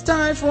that it's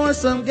time for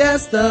some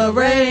Guess the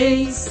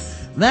Race.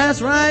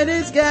 That's right,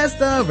 it's Guess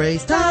the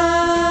Race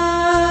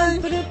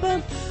time.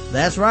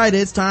 That's right,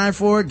 it's time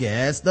for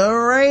Guess the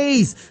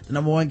Race, the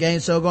number one game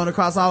show going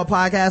across all of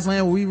podcast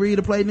land, where we read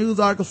and play news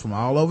articles from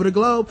all over the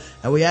globe,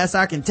 and we ask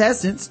our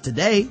contestants,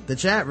 today, the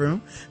chat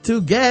room, to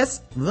guess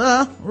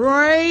the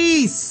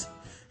race.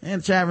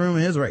 And the chat room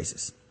is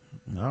racist.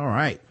 All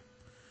right,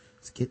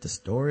 let's get to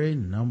story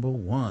number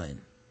one.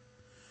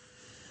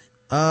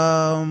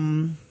 A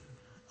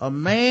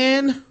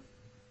man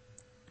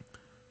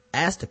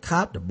asked a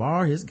cop to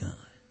borrow his gun.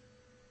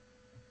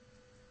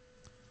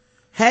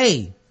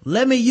 Hey,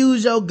 let me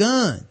use your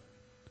gun.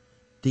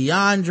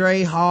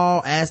 DeAndre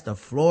Hall asked a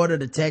Florida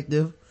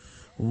detective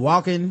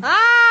walking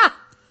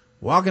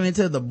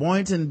into the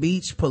Boynton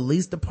Beach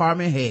Police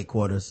Department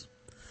headquarters.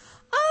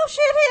 Oh shit,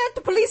 here at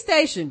the police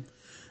station.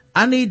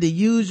 I need to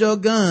use your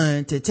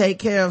gun to take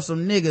care of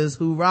some niggas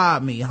who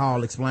robbed me,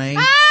 Hall explained.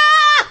 In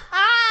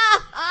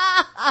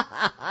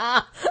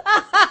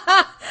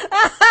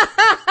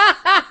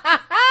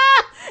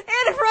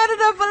front of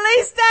the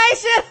police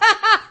station.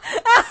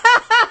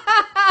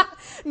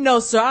 No,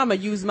 sir, I'm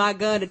gonna use my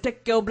gun to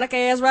take your black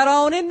ass right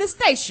on in the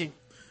station.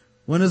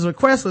 When his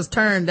request was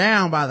turned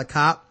down by the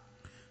cop,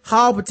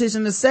 Hall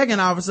petitioned the second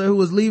officer who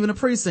was leaving the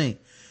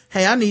precinct.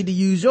 Hey, I need to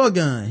use your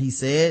gun, he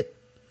said.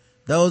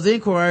 Those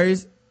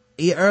inquiries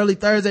early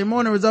Thursday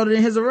morning resulted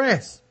in his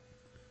arrest.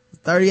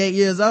 38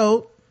 years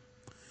old.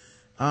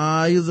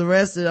 He was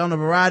arrested on a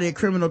variety of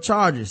criminal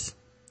charges.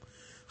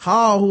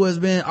 Hall, who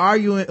had been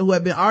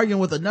arguing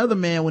with another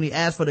man when he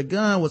asked for the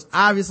gun, was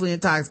obviously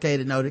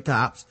intoxicated, noted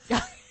cops. He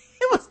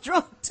was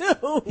drunk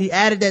too. He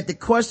added that the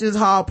questions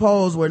Hall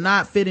posed were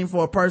not fitting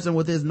for a person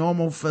with his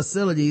normal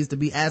facilities to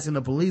be asking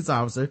a police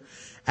officer.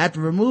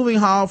 After removing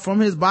Hall from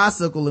his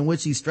bicycle in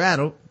which he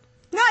straddled,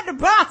 not the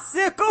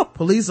bicycle,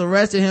 police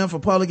arrested him for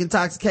public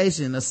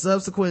intoxication. A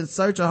subsequent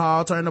search of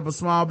Hall turned up a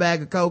small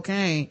bag of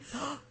cocaine,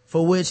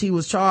 for which he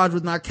was charged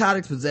with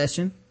narcotics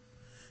possession.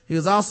 He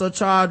was also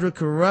charged with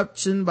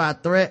corruption by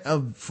threat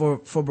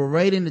for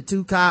berating the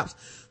two cops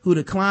who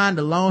declined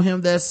to loan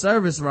him their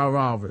service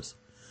revolvers.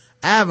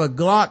 I have a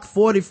Glock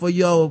 40 for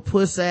your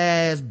puss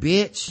ass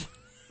bitch.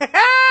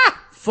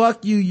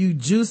 Fuck you, you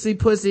juicy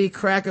pussy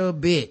cracker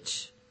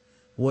bitch,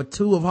 were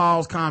two of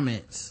Hall's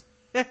comments.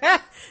 I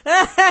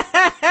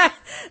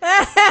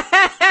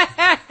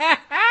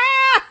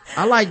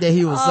like that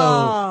he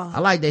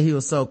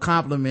was so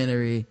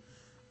complimentary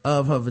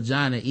of her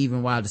vagina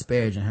even while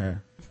disparaging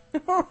her.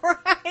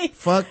 Right.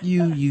 Fuck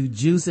you, you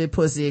juicy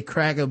pussy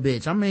cracker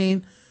bitch. I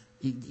mean,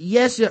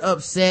 yes, you're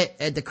upset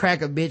at the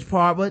cracker bitch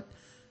part, but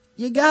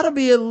you gotta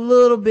be a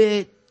little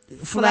bit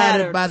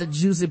flattered by the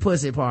juicy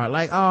pussy part.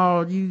 Like,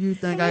 oh, you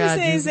think I got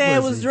juicy pussy?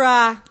 It was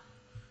dry.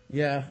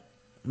 Yeah.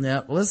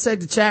 Well, let's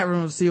check the chat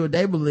room and see what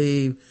they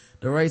believe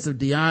the race of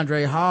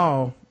DeAndre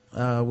Hall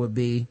would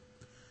be.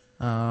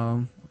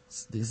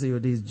 See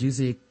what these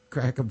juicy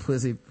cracker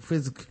pussy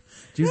cracker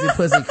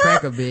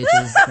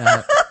bitches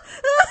got.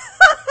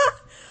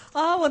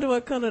 I wonder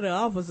what color the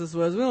officers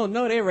was. We don't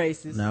know their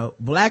races. No,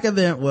 blacker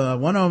than, well,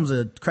 one of them's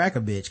a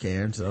cracker bitch,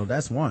 Karen, so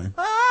that's one.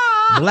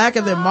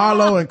 Blacker than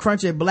Marlo and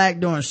Crunchy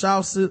Black doing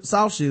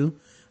soft shoe.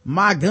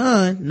 My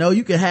gun. No,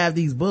 you can have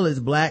these bullets,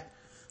 Black.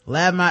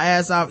 Laugh my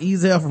ass off,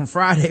 Ezel from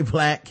Friday,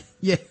 Black.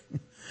 Yeah.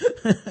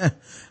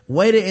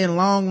 Waited in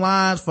long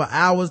lines for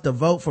hours to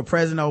vote for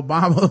President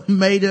Obama.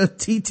 Major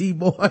TT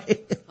boy.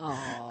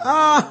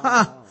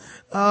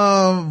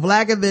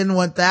 Blacker than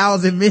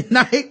 1,000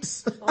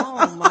 midnights.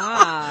 Oh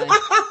my.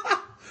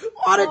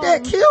 Why did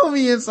that kill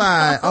me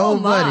inside? Oh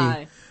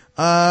buddy.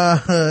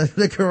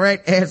 The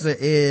correct answer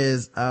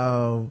is,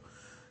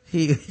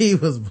 he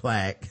was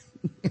black.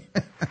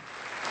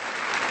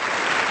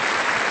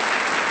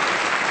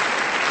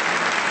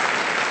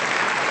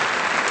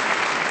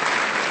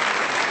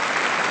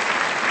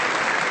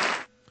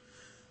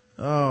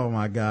 Oh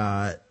my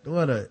God.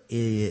 What a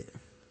idiot.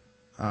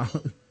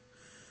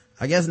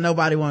 I guess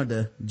nobody wanted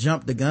to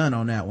jump the gun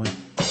on that one.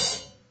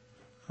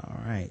 All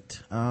right.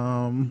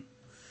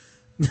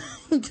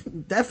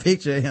 That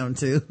picture of him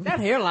too. That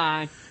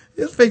hairline.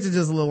 This picture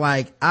just look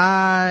like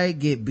I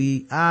get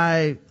beat.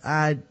 I'm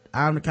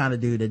the kind of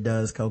dude that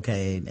does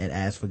cocaine and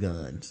asks for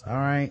guns. All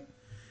right.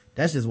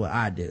 That's just what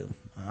I do.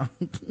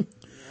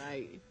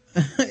 Right.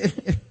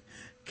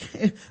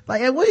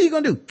 Like, what are you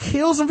gonna do?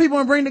 Kill some people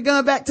and bring the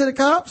gun back to the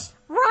cops?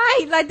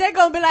 Right. Like they're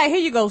gonna be like, here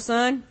you go,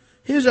 son.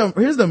 Here's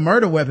the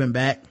murder weapon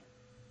back.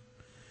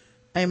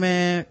 Hey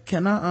man,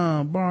 can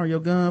I borrow your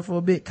gun for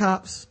a bit,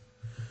 cops?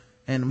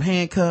 And them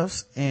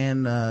handcuffs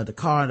and the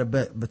car and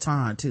the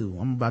baton too.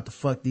 I'm about to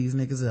fuck these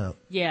niggas up.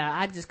 Yeah,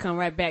 I just come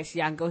right back so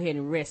y'all can go ahead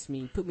and arrest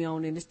me. Put me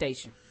on in the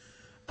station.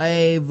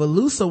 A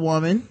Volusia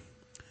woman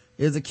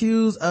is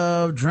accused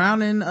of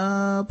drowning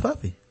a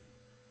puppy.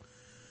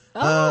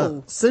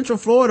 Central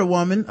Florida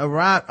woman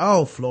arrived.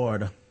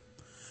 Florida.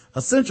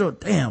 Both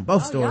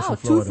stories from Florida.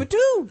 2 for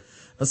 2.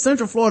 A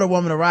Central Florida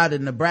woman arrived at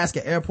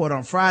Nebraska airport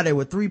on Friday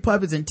with 3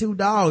 puppies and 2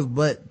 dogs,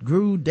 but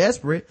grew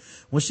desperate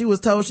when she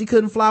was told she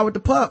couldn't fly with the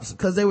pups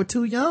because they were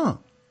too young.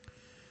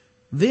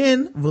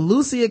 Then,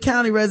 Volusia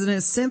County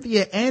resident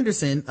Cynthia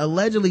Anderson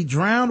allegedly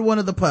drowned one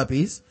of the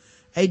puppies,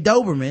 a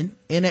Doberman,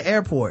 in the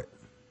airport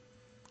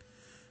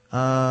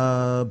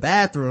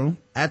bathroom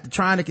after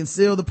trying to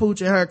conceal the pooch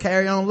in her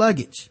carry-on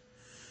luggage.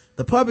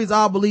 The puppies,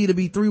 all believed to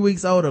be 3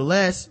 weeks old or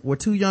less, were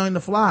too young to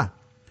fly.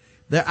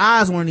 Their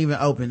eyes weren't even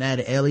open,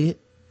 added Elliot.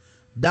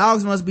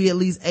 Dogs must be at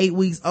least 8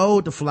 weeks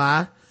old to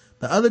fly.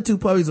 The other 2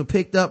 puppies were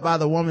picked up by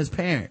the woman's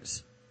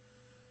parents.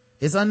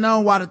 It's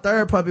unknown why the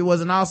 3rd puppy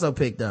wasn't also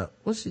picked up.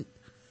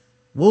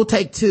 We'll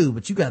take 2,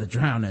 but you gotta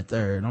drown that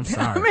 3rd. I'm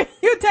sorry. I mean,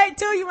 you take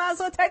 2, you might as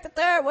well take the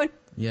 3rd one.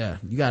 Yeah,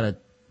 you gotta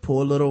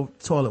pour a little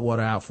toilet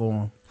water out for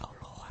them. Oh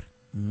Lord.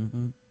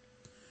 Mm-hmm.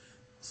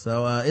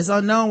 So, it's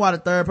unknown why the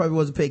 3rd puppy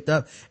wasn't picked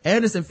up.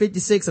 Anderson,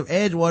 56, of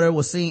Edgewater,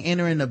 was seen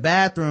entering the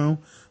bathroom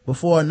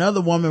before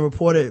another woman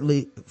reported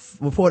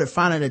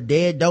finding a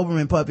dead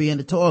Doberman puppy in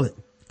the toilet.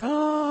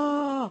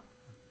 Oh.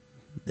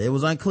 It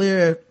was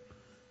unclear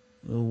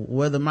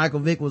whether Michael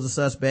Vick was a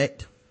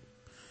suspect.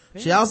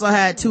 She also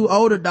had 2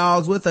 older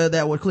dogs with her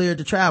that were cleared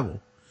to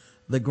travel.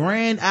 The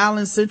Grand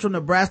Island Central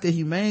Nebraska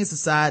Humane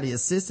Society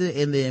assisted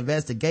in the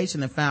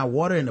investigation and found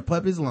water in the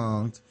puppy's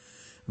lungs.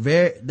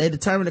 They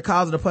determined the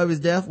cause of the puppy's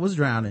death was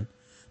drowning.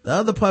 The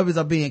other puppies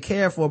are being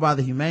cared for by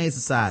the Humane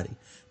Society.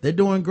 They're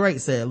doing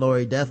great, said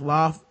Lori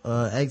Deathloff,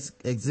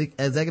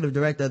 executive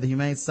director of the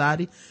Humane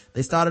Society.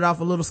 They started off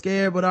a little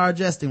scared, but are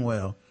adjusting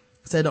well.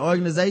 said the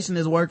organization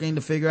is working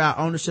to figure out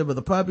ownership of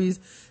the puppies,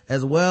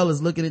 as well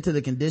as looking into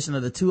the condition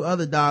of the 2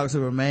 other dogs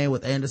who remain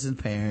with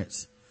Anderson's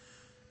parents.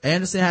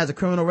 Anderson has a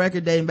criminal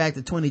record dating back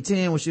to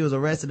 2010 when she was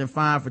arrested and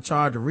fined for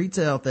charge of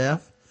retail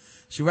theft.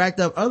 She racked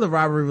up other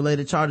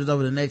robbery-related charges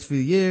over the next few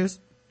years.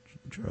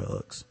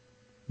 Drugs.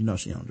 You know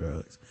she on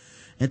drugs.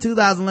 In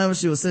 2011,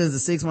 she was sentenced to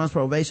 6 months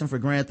probation for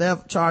grand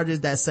theft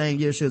charges. That same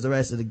year, she was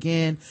arrested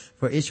again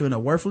for issuing a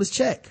worthless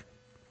check.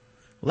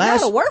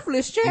 Not a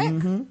worthless check?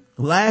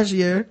 Last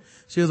year,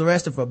 she was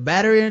arrested for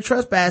battery and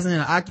trespassing in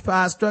an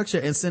occupied structure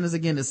and sentenced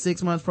again to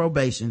 6 months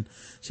probation.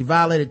 She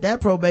violated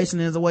that probation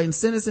and is awaiting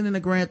sentencing in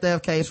a grand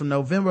theft case from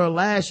November of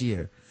last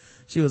year.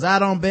 She was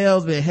out on bail,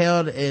 being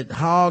held at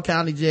Hall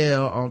County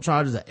Jail on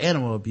charges of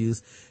animal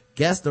abuse.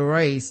 Guess the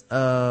race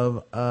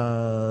of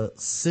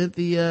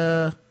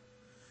Cynthia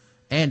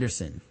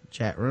Anderson.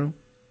 Chat room.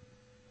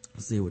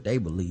 Let's see what they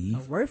believe.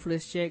 A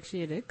worthless check,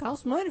 shit. It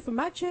costs money for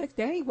my checks.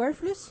 They ain't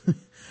worthless.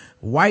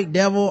 White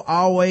devil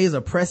always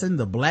oppressing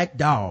the black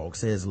dog,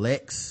 says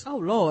Lex. Oh,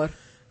 Lord.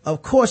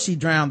 Of course she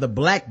drowned the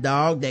black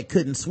dog that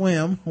couldn't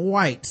swim.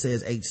 White,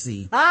 says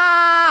HC.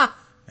 Ah!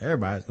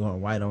 Everybody's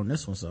going white on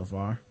this one so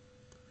far.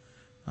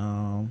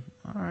 All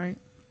right.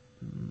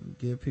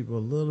 Give people a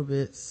little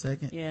bit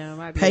second. Yeah, it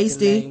might be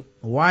Pasty,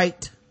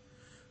 white.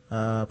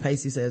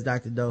 Pasty says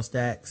Dr. Doe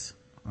Stacks.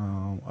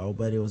 Old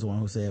buddy was the one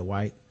who said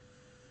white.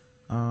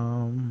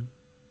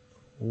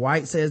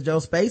 White says Joe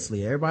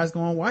Spacely. Everybody's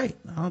going white.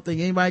 I don't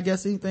think anybody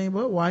guessed anything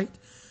but white.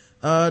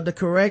 The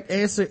correct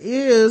answer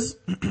is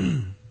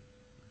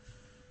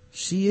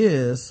she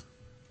is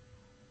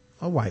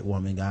a white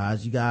woman,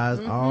 guys. You guys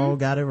all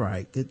got it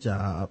right. Good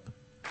job.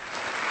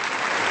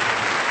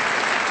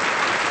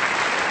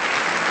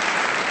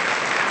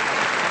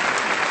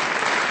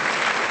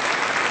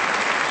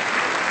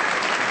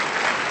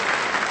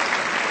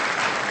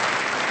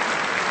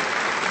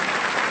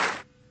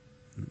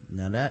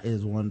 Now that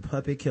is one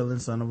puppy killing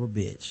son of a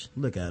bitch.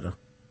 Look at her.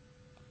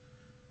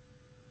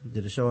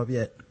 Did it show up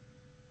yet?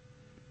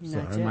 Not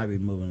Sorry, yet. it might be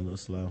moving a little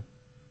slow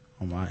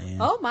on my end.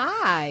 Oh,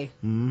 my.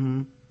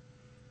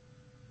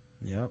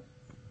 Yep.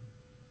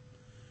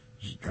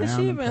 Could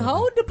she even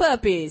hold the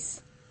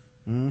puppies?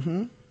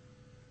 What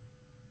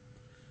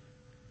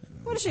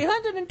is she,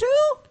 102?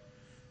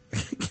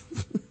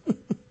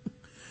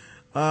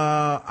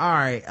 All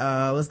right.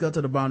 Let's go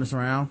to the bonus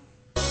round.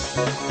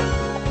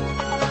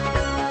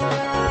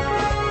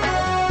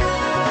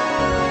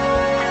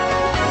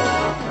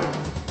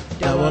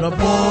 Double the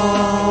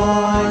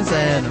points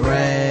and the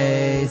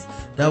race.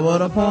 Double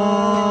the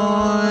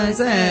points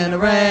and the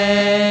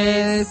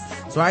race.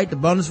 That's right. The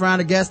bonus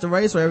round of Guess the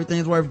Race, where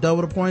everything's worth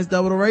double the points,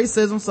 double the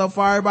racism. So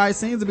far, everybody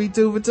seems to be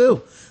 2 for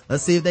 2.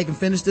 Let's see if they can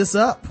finish this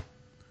up.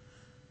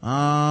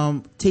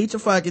 Teacher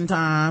fucking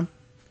time.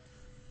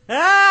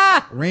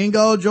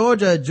 Ringo,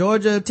 Georgia.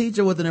 Georgia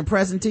teacher with an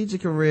impressive teacher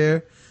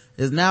career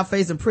is now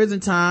facing prison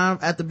time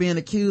after being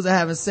accused of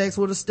having sex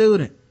with a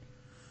student.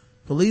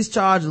 Police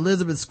charged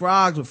Elizabeth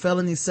Scroggs with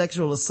felony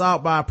sexual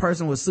assault by a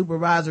person with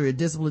supervisory or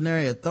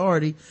disciplinary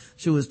authority.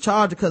 She was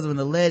charged because of an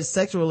alleged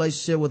sexual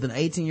relationship with an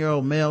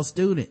 18-year-old male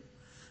student.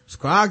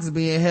 Scroggs is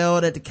being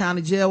held at the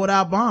county jail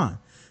without bond.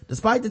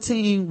 Despite the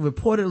teen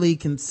reportedly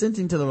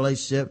consenting to the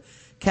relationship,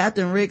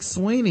 Captain Rick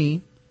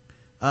Sweeney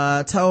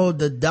told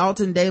the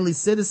Dalton Daily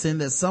Citizen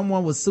that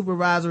someone with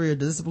supervisory or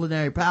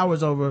disciplinary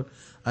powers over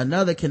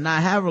another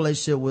cannot have a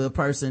relationship with a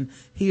person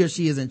he or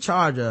she is in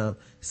charge of.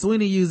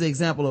 Sweeney used the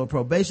example of a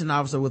probation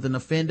officer with an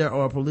offender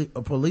or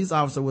a police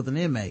officer with an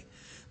inmate.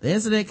 The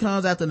incident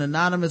comes after an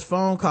anonymous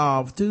phone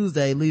call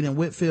Tuesday leading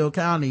Whitfield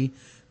County,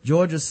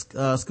 Georgia's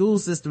school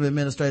system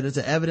administrator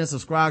to evidence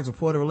of Scroggs'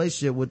 reported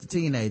relationship with the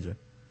teenager.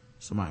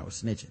 Somebody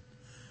was snitching.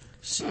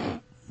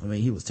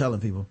 He was telling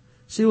people.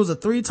 She was a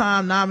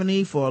 3-time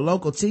nominee for a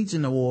local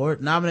teaching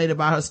award nominated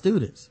by her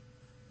students.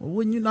 Well,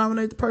 wouldn't you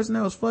nominate the person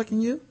that was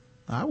fucking you?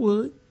 I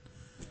would.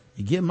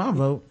 You get my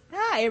vote.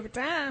 Every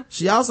time.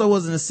 She also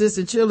was an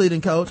assistant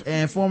cheerleading coach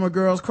and former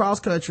girls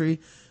cross country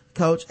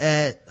coach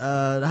at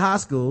the high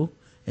school.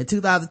 In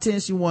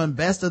 2010, she won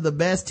Best of the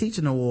Best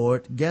Teaching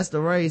Award. Guess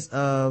the race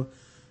of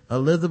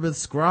Elizabeth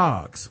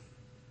Scroggs.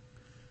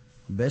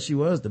 I bet she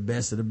was the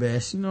best of the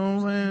best. You know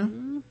what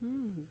I'm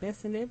saying?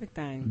 Best in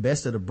everything.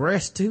 Best of the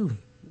breast too.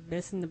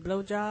 Best in the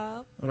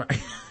blowjob.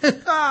 Right.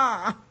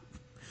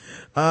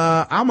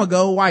 I'ma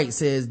go white,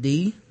 says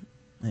D.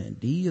 And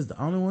D is the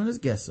only one that's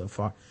guessed so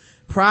far.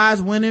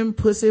 Prize winning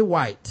pussy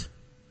white.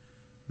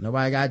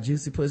 Nobody got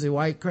juicy pussy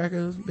white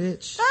crackers,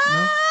 bitch?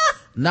 No?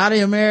 Not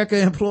an American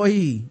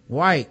employee.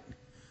 White.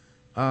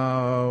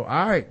 All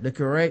right. The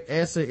correct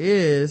answer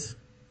is,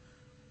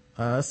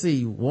 let's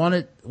see.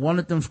 Wanted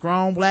them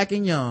strong, black,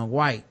 and young.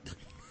 White.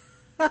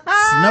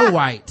 Snow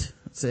White,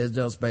 says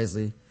Joe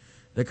Spacely.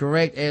 The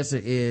correct answer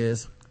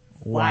is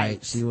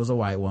white. She was a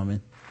white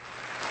woman.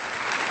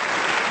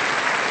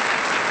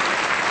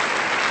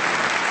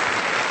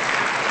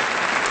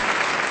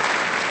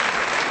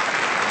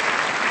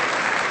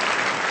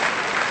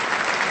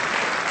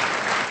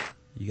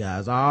 You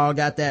guys all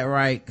got that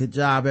right. Good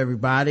job,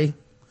 everybody.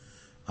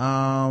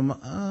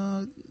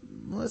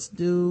 Let's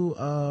do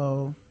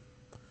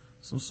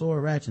some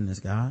sword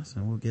ratchetness, guys,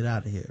 and we'll get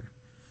out of here.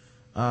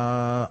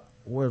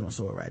 Where's my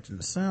sword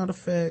ratchetness sound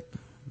effect?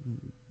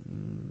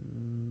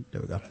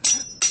 There we go.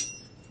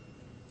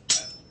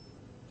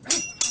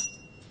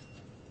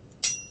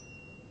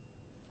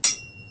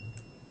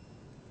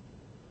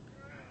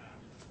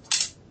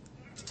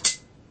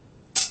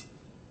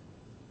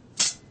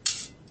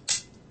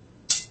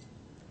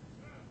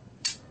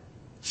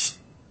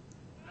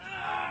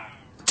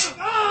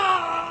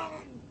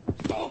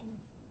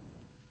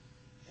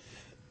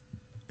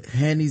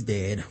 And he's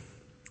dead.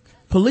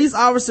 Police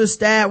officer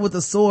stabbed with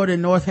a sword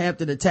in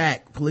Northampton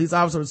attack. Police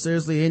officer was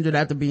seriously injured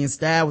after being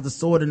stabbed with a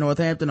sword in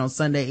Northampton on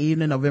Sunday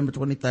evening, November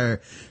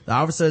 23rd. The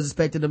officer is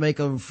expected to make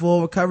a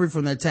full recovery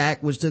from the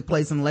attack, which took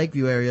place in the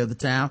Lakeview area of the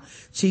town.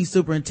 Chief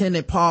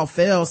Superintendent Paul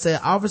Fell said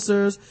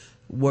officers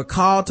were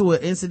called to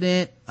an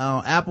incident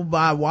on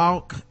Appleby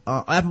Walk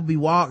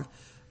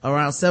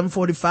around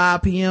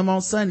 7:45 p.m.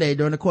 on Sunday.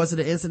 During the course of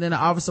the incident, an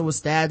officer was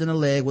stabbed in the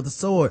leg with a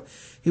sword.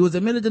 He was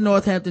admitted to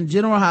Northampton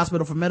General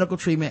Hospital for medical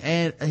treatment,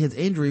 and his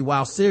injury,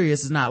 while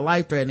serious, is not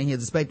life-threatening. He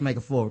is expected to make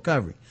a full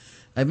recovery.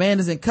 A man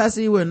is in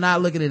custody. We're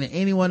not looking into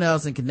anyone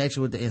else in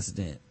connection with the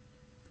incident.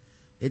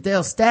 If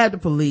they'll stab the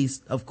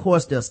police, of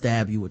course they'll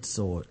stab you with the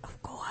sword.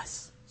 Of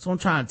course. So I'm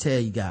trying to tell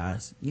you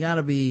guys. You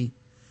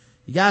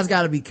guys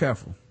gotta be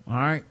careful. All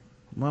right?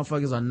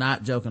 Motherfuckers are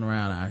not joking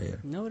around out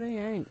here. No, they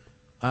ain't.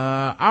 All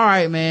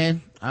right,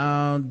 man.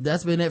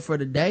 That's been it for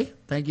today.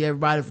 Thank you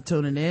everybody for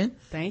tuning in.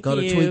 Go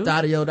to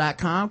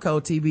tweakedaudio.com,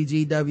 code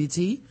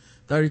TBGWT,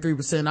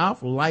 33%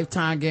 off,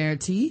 lifetime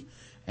guarantee,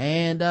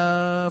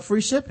 and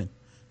free shipping.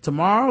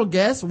 Tomorrow,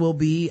 guest will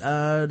be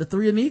the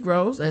Three of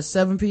Negroes at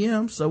 7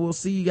 p.m. So we'll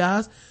see you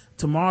guys.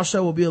 Tomorrow's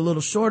show will be a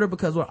little shorter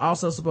because we're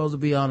also supposed to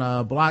be on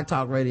a Blog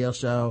Talk radio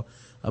show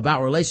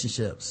about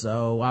relationships.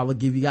 So I will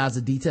give you guys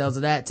the details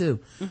of that too.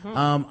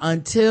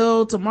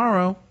 Until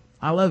tomorrow,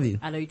 I love you.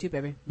 I love you too,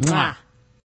 baby. Mwah.